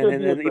for it,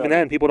 and even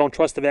then, people don't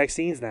trust the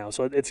vaccines now.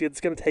 So it's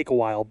going to take a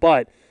while,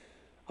 but.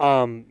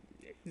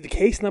 The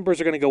case numbers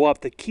are going to go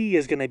up. The key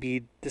is going to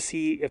be to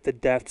see if the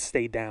deaths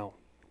stay down.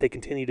 They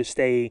continue to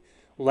stay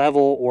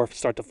level or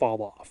start to fall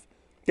off.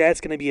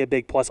 That's going to be a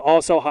big plus.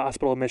 Also,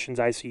 hospital admissions,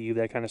 ICU,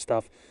 that kind of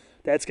stuff.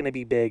 That's going to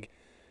be big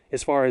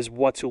as far as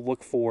what to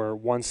look for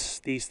once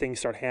these things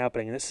start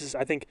happening. And this is,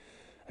 I think,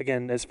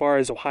 again, as far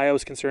as Ohio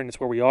is concerned, it's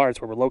where we are.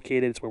 It's where we're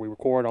located. It's where we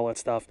record, all that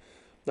stuff.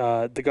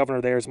 The governor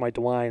there is Mike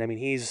DeWine. I mean,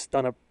 he's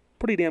done a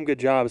pretty damn good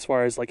job as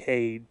far as like,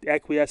 hey,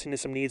 acquiescing to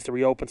some needs to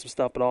reopen some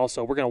stuff, but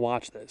also we're going to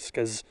watch this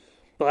because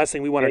the last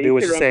thing we want to do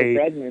is to say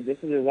this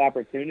is his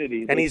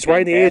opportunity. And he's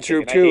right in the age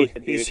group too.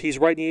 He's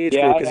right in the age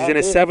group because he's in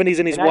his 70s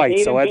and he's white.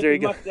 So there you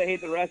go. I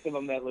hate the rest of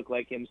them that look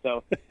like him.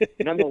 So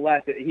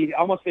nonetheless, he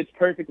almost fits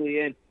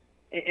perfectly in.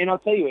 And I'll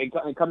tell you,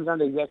 it comes down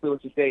to exactly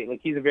what you say. Like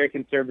he's a very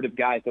conservative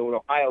guy. So in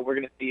Ohio, we're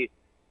going to see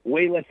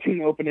way less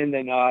team opening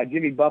than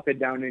Jimmy Buffett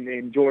down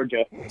in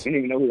Georgia. I don't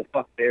even know who the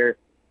fuck their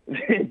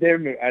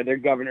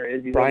governor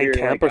is. He's Brian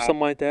Kemp or something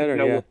like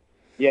that,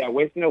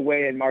 wasting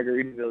away in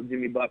Margaritaville,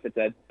 Jimmy Buffett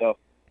said. So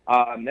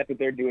that's what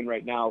they're doing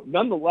right now.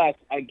 Nonetheless,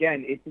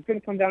 again, it's just going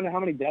to come down to how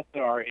many deaths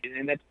there are,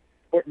 and that's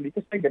important.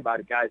 Just think about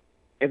it, guys.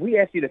 If we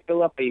ask you to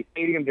fill up a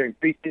stadium during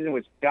preseason,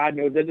 which God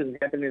knows that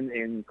doesn't happen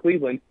in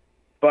Cleveland,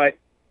 but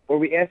or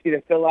we ask you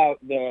to fill out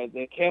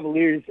the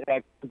Cavaliers,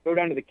 go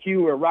down to the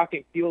Q or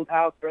Rocket Field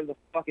House, whatever the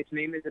fuck its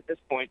name is at this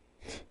point,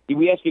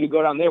 we ask you to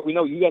go down there. We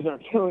know you guys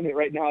aren't killing it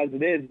right now as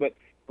it is, but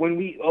when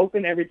we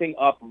open everything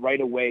up right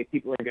away,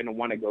 people are going to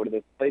want to go to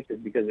those places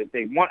because if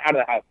they want out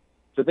of the house.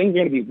 So things are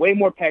going to be way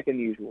more packed than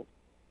usual.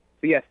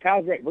 So, yes,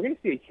 Kyle's right. We're going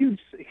to see a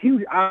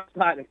huge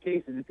onslaught of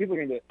cases, and people are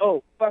going to go,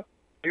 oh, fuck,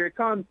 here it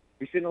comes.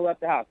 We shouldn't have left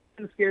the house. It's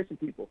going to scare some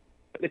people.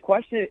 But the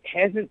question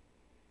hasn't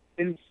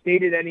been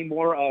stated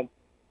anymore of,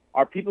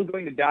 are people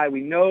going to die?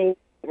 We know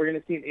we're going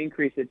to see an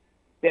increase.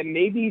 That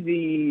maybe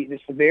the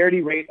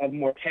severity rate of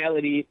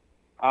mortality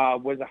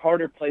was a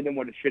harder play than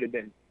what it should have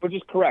been, which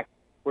is correct.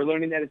 We're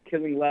learning that it's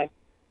killing less.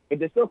 But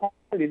there's still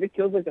possibility. If it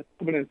kills like a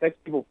but it infects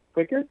people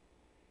quicker,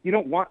 you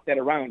don't want that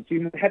around. So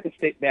you have to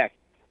stay back.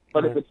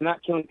 But if it's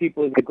not killing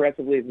people as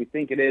aggressively as we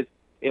think it is,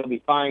 it'll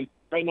be fine.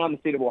 Right now in the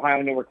state of Ohio,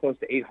 I know we're close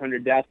to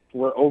 800 deaths.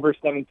 We're over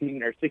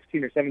 16 or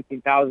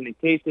 17,000 in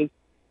cases.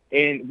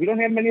 And we don't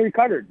have many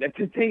recovered. That's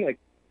the thing. Like,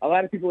 a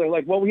lot of people are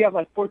like, well, we have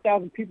like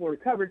 4,000 people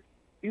recovered.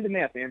 Do the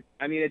math, man.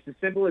 I mean, it's as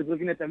simple as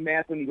looking at the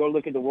math when you go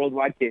look at the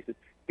worldwide cases.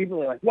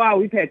 People are like, wow,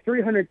 we've had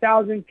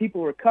 300,000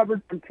 people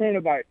recovered from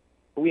coronavirus.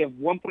 But we have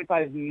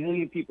 1.5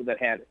 million people that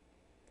had it.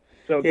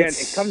 So, again,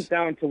 it comes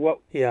down to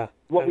what we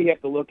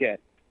have to look at.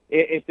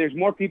 If there's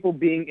more people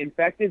being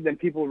infected than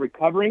people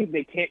recovering,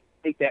 they can't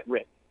take that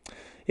risk.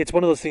 It's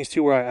one of those things,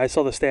 too, where I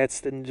saw the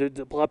stats, and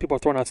a lot of people are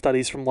throwing out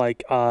studies from,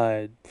 like,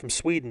 from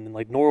Sweden and,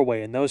 like,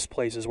 Norway and those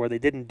places where they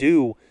didn't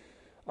do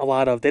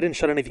they didn't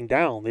shut anything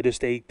down.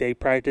 They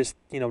practiced,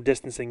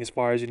 distancing as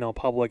far as,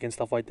 public and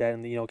stuff like that,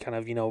 and, kind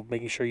of,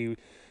 making sure you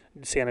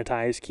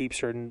sanitize, keep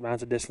certain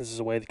amounts of distances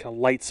away, the kind of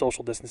light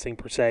social distancing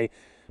per se,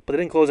 but they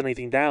didn't close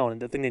anything down.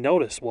 And the thing they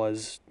noticed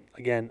was,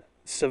 again,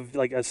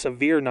 a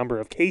severe number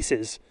of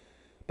cases,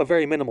 but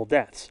very minimal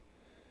deaths.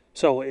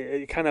 So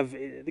it kind of,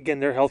 again,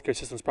 their healthcare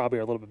systems probably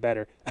are a little bit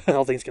better,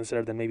 all things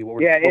considered, than maybe what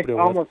we're doing. Yeah, it's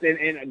almost,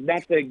 and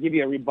not to give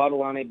you a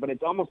rebuttal on it, but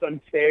it's almost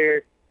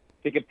unfair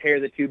to compare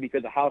the two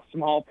because of how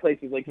small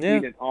places like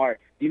Sweden are.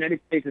 The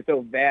United States is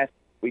so vast.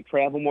 We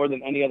travel more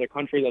than any other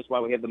country. That's why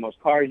we have the most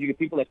cars. You get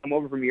people that come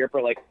over from Europe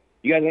are like,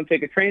 you guys want to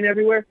take a train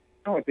everywhere?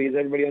 No, it's because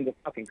everybody owns a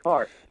fucking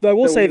car. But I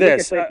will say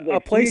this,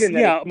 a place,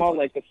 small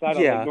like the side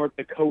of like North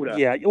Dakota.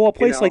 Yeah, well, a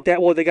place like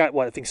that, well, they got,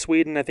 I think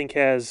Sweden,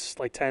 has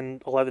like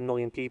 10, 11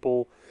 million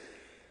people.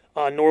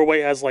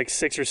 Norway has like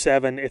 6 or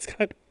 7. It's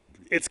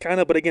kind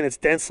of, but again, it's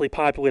densely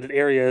populated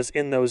areas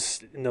in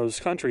those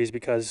countries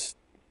because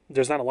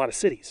there's not a lot of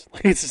cities.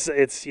 It's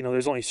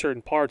there's only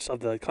certain parts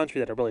of the country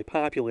that are really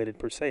populated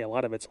per se. A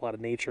lot of it's a lot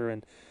of nature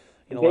and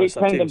a lot of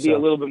stuff too. They tend to be a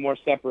little bit more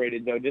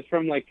separated though, just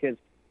from like his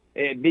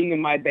being in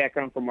my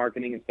background for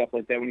marketing and stuff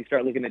like that. When you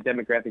start looking at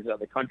demographics of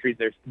other countries,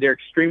 they're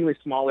extremely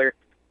smaller,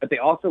 but they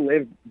also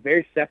live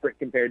very separate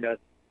compared to us.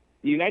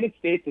 The United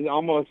States is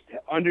almost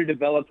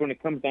underdeveloped when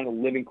it comes down to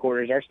living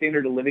quarters. Our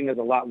standard of living is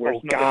a lot worse.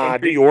 Oh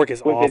God, New York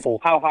is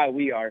awful. How high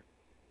we are.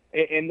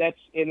 And that's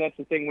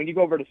the thing. When you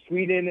go over to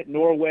Sweden,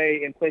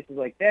 Norway, and places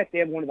like that, they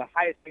have one of the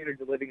highest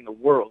standards of living in the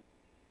world.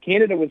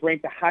 Canada was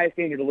ranked the highest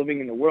standard of living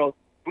in the world.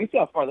 We see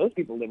how far those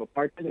people live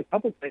apart. There's a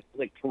couple places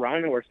like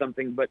Toronto or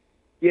something, but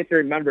you have to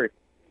remember,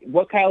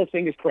 what Kyle is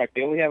saying is correct.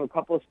 They only have a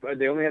couple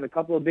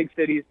of big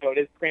cities, so it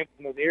is cramped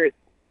in those areas.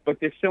 But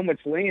there's so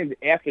much land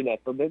after that.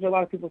 So there's a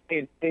lot of people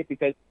staying safe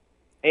because,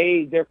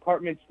 their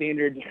apartment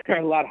standards are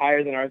a lot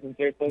higher than ours since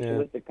they're a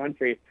socialistic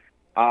country.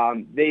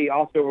 They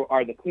also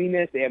are the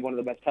cleanest. They have one of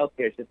the best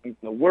healthcare systems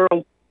in the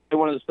world. They're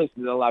one of those places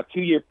that allow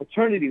 2-year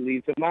paternity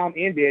leave. So mom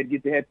and dad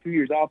get to have 2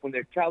 years off when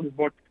their child is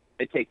born.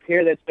 They take care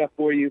of that stuff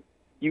for you.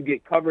 You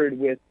get covered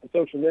with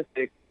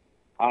socialistic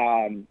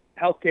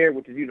healthcare,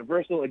 which is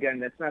universal. Again,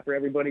 that's not for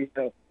everybody.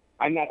 So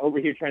I'm not over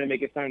here trying to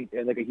make it sound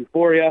like a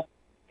euphoria.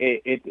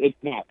 It's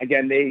not.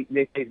 Again, they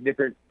face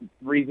different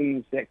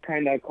reasons that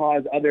kind of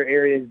cause other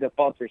areas to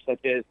falter,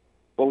 such as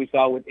what we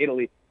saw with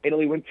Italy.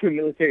 Italy went through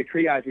military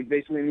triage, which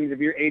basically means if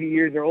you're 80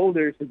 years or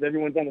older, since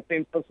everyone's on the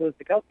same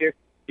socialistic healthcare,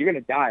 you're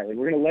going to die. Like,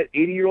 we're going to let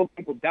 80-year-old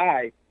people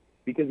die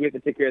because we have to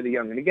take care of the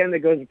young. And again, that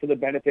goes for the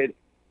benefit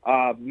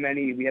of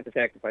many. We have to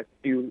sacrifice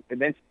a few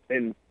events,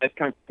 and that's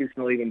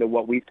constitutional even to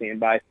what we stand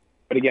by.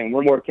 But again,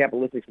 we're more a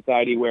capitalistic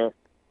society where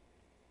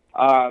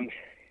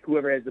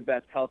whoever has the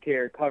best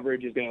healthcare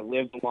coverage is going to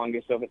live the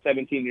longest. So if a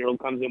 17-year-old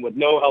comes in with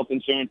no health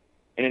insurance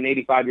and an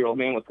 85-year-old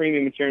man with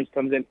premium insurance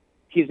comes in,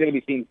 he's going to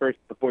be seen first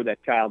before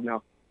that child.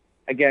 Now,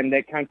 again,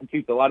 that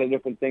constitutes a lot of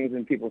different things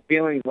in people's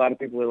feelings. A lot of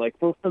people are like,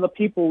 for the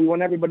people, we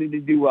want everybody to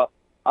do well.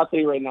 I'll tell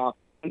you right now,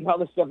 and how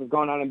this stuff has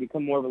gone on and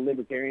become more of a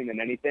libertarian than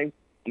anything,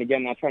 and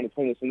again, not trying to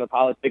turn this into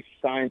politics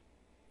or science,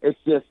 it's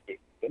just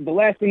the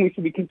last thing we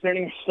should be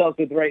concerning ourselves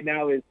with right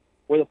now is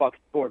where the fuck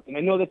sports. And I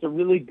know that's a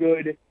really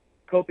good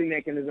coping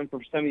mechanism for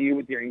some of you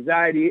with your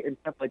anxiety and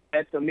stuff like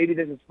that, so maybe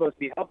this is supposed to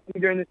be helping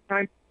you during this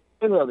time.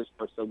 There's other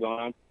sports still going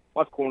on.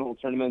 Watch cornhole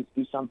tournaments,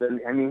 do something.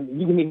 I mean,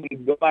 you can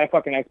even go buy a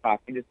fucking Xbox.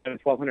 You just spend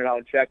a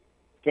 $1,200 check,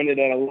 spend it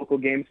at a local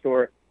game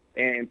store,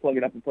 and plug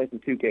it up and play some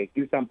 2K.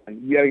 Do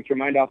something. You got to get your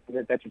mind off of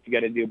it. That's what you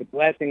got to do. But the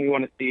last thing we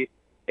want to see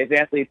is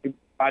athletes who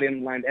body on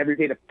the line every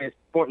day to play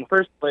sport in the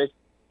first place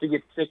to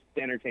get sick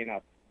to entertain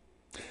us.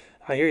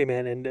 I hear you,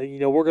 man. And,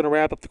 we're going to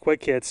wrap up the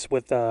quick hits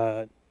with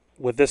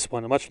this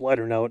one, a much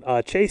lighter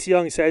note. Chase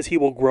Young says he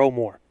will grow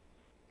more.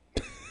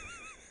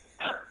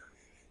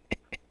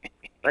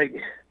 Like...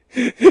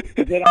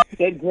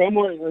 Did grow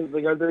more?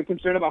 Like, are they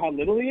concerned about how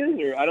little he is,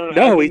 or I don't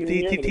know? No,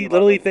 he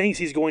literally thinks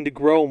he's going to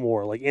grow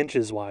more, like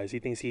inches wise. He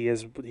thinks he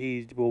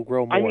will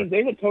grow more. I mean,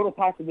 there's a total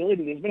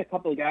possibility. There's been a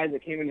couple of guys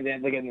that came into that.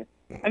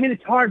 I mean,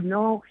 it's hard.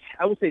 No,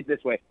 I will say it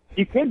this way: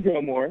 he could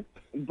grow more,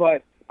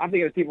 but I'm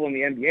thinking of people in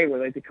the NBA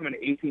where they come in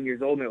at 18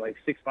 years old and they're like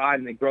 6'5",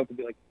 and they grow up to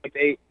be like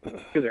 6'8"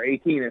 because they're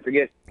 18. I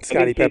forget.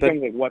 Scottie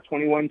Pippen, like what,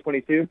 21,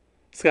 22.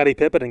 Scottie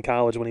Pippen in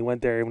college when he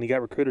went there, when he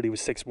got recruited, he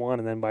was 6'1",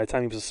 and then by the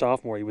time he was a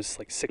sophomore, he was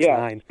like 6'9".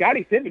 Yeah,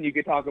 Scottie Pippen you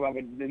could talk about,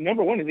 but the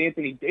number one is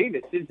Anthony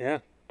Davis. His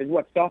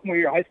sophomore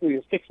year of high school, he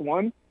was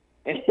 6'1",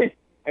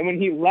 and when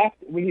he left,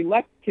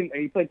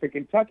 he played for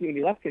Kentucky. When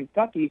he left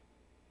Kentucky,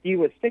 he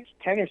was 6'10"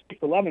 or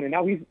 6'11", and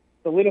now he's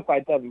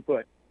solidified 7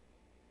 foot.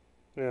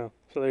 Yeah,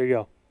 so there you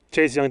go.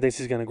 Chase Young thinks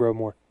he's going to grow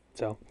more.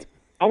 So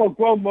I'm gonna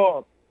grow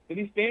more. Did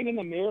he stand in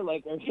the mirror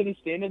or did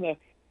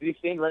he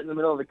stand right in the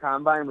middle of the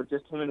combine with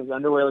just him in his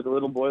underwear like a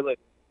little boy, like,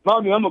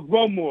 Mommy, I'm going to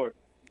grow more?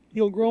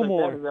 He'll grow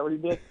more. Is that what he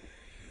did?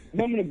 I'm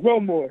going to grow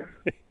more.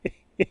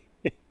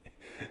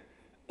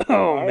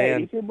 All right,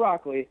 man. Eat your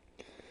broccoli.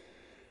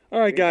 All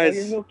right, guys.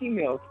 Your milky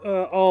milk.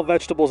 All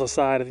vegetables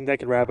aside, I think that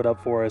could wrap it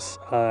up for us.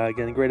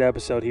 Again, a great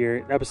episode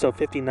here. Episode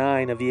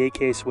 59 of the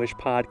AK Swish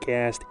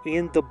Podcast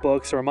in the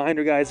books. A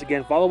reminder, guys,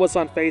 again, follow us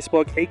on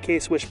Facebook,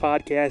 AK Swish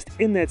Podcast,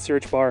 in that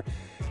search bar.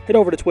 Head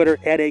over to Twitter,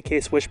 at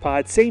AK Swish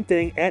Pod. Same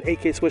thing, at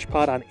AK Swish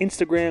Pod on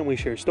Instagram. We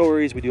share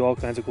stories. We do all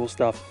kinds of cool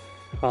stuff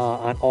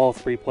on all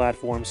 3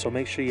 platforms. So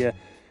make sure you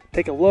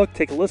take a look,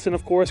 take a listen,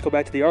 of course. Go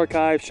back to the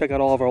archives. Check out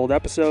all of our old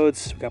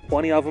episodes. We've got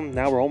plenty of them.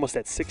 Now we're almost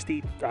at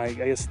 60, I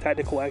guess,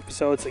 technical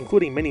episodes,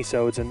 including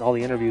mini-sodes and all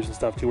the interviews and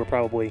stuff, too.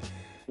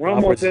 We're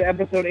almost at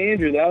episode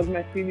Andrew. That was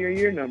my senior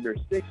year number,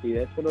 60.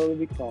 That's what it'll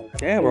be called.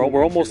 Yeah,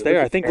 we're almost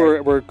there. I think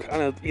we're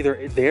kind of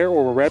either there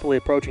or we're rapidly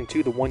approaching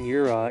to the 1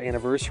 year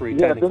anniversary.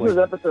 Yeah, if this is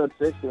episode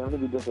 60, I'm gonna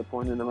be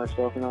disappointed in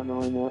myself for not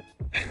knowing that.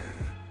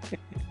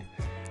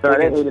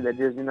 Sorry, I hated that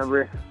Disney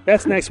number.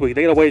 That's next week.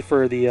 They gotta wait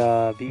for the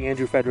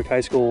Andrew Frederick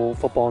High School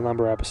football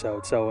number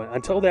episode. So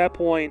until that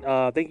point,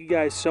 thank you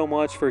guys so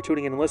much for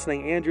tuning in and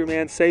listening. Andrew,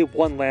 man, say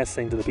one last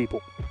thing to the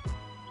people.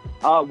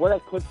 What I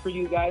cooked for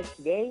you guys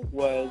today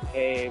was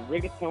a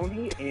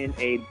rigatoni in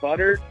a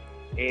butter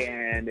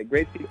and a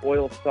grapeseed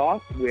oil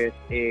sauce with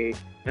a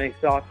nice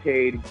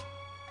sauteed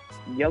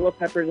yellow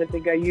peppers, I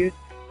think I used,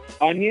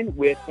 onion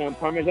with some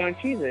Parmesan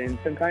cheese and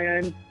some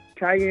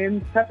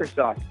cayenne pepper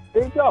sauce.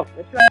 There you go.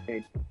 That's what I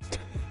made.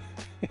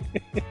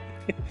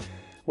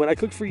 What I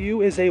cooked for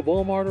you is a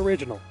Walmart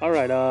original. All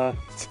right.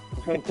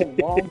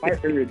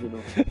 Walmart original.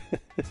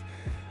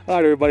 All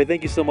right, everybody.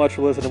 Thank you so much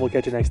for listening. We'll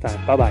catch you next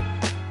time. Bye-bye.